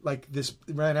band? Like this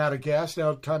ran out of gas,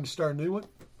 now time to start a new one?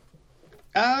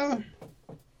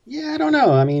 Yeah, I don't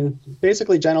know. I mean,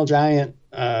 basically, Gentle Giant.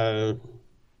 I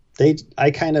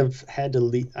kind of had to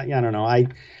leave. I don't know. I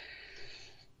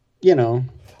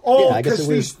guess it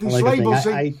was these like labels.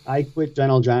 I quit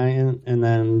Gentle Giant, and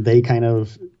then they kind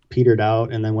of petered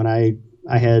out. And then when I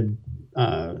had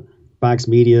Box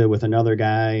Media with another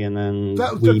guy, and then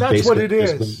we that's what it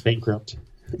just is. Went bankrupt.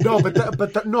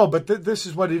 But this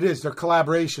is what it is. They're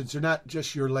collaborations. They're not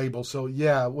just your label. So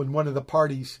yeah, when one of the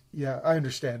parties, I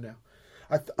understand now.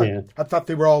 I thought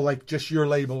they were all like just your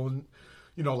label, and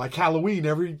like Halloween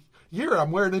every year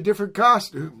I'm wearing a different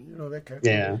costume, that kind of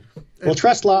thing. Well,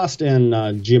 Trust Lost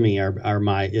and Jimmy are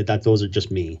those are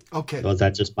just me. Okay.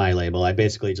 That's just my label. I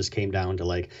basically just came down to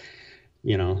like,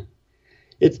 the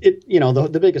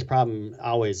biggest problem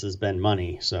always has been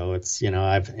money. So it's,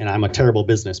 I'm a terrible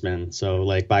businessman. So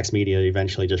like Box Media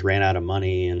eventually just ran out of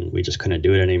money and we just couldn't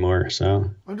do it anymore.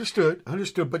 So understood.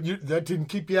 But that didn't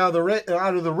keep you out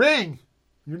of the ring.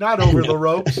 You're not over the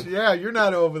ropes. Yeah, you're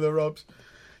not over the ropes.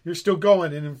 You're still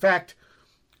going. And in fact,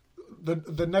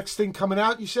 the next thing coming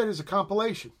out, you said, is a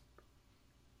compilation.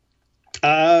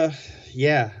 Yeah.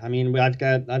 I mean, I've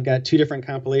got 2 different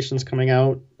compilations coming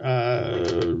out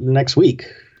next week.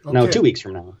 Okay. No, 2 weeks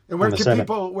from now. And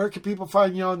where can people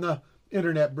find you on the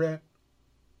internet, Brent?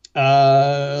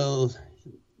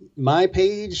 My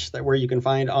page where you can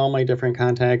find all my different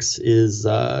contacts is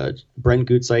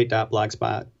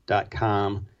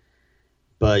brentgutzeit.blogspot.com.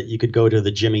 But you could go to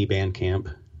the Jimmy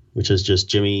Bandcamp, which is just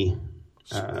Jimmy.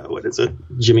 What is it?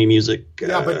 Jimmy Music.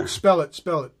 Yeah, but spell it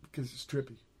because it's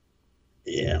trippy.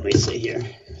 Yeah, let me see here.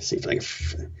 See if I can.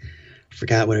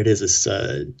 Forgot what it is. It's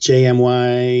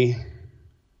JMY.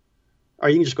 Or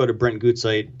you can just go to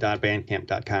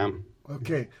brentgutzeit.bandcamp.com.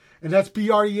 Okay, and that's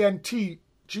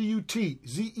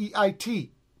BRENTGUTZEIT.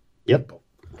 Yep.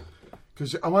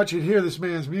 Because I want you to hear this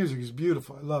man's music. It's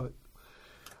beautiful. I love it.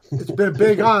 It's been a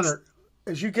big honor.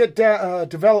 As you get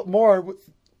develop more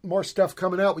stuff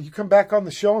coming out, will you come back on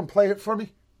the show and play it for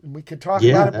me? And we can talk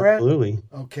about it, Brent? Absolutely.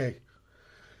 Okay.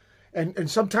 And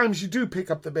sometimes you do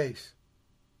pick up the bass.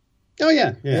 Oh,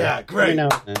 yeah. Yeah, great.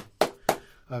 Not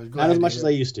as much as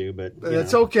I used to, but...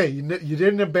 That's okay. You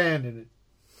didn't abandon it.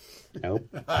 Nope.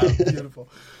 Beautiful.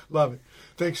 Love it.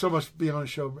 Thanks so much for being on the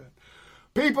show, Brent.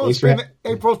 People, it's been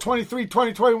April 23,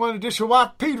 2021 edition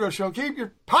of Pedro Show. Keep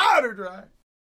your powder dry.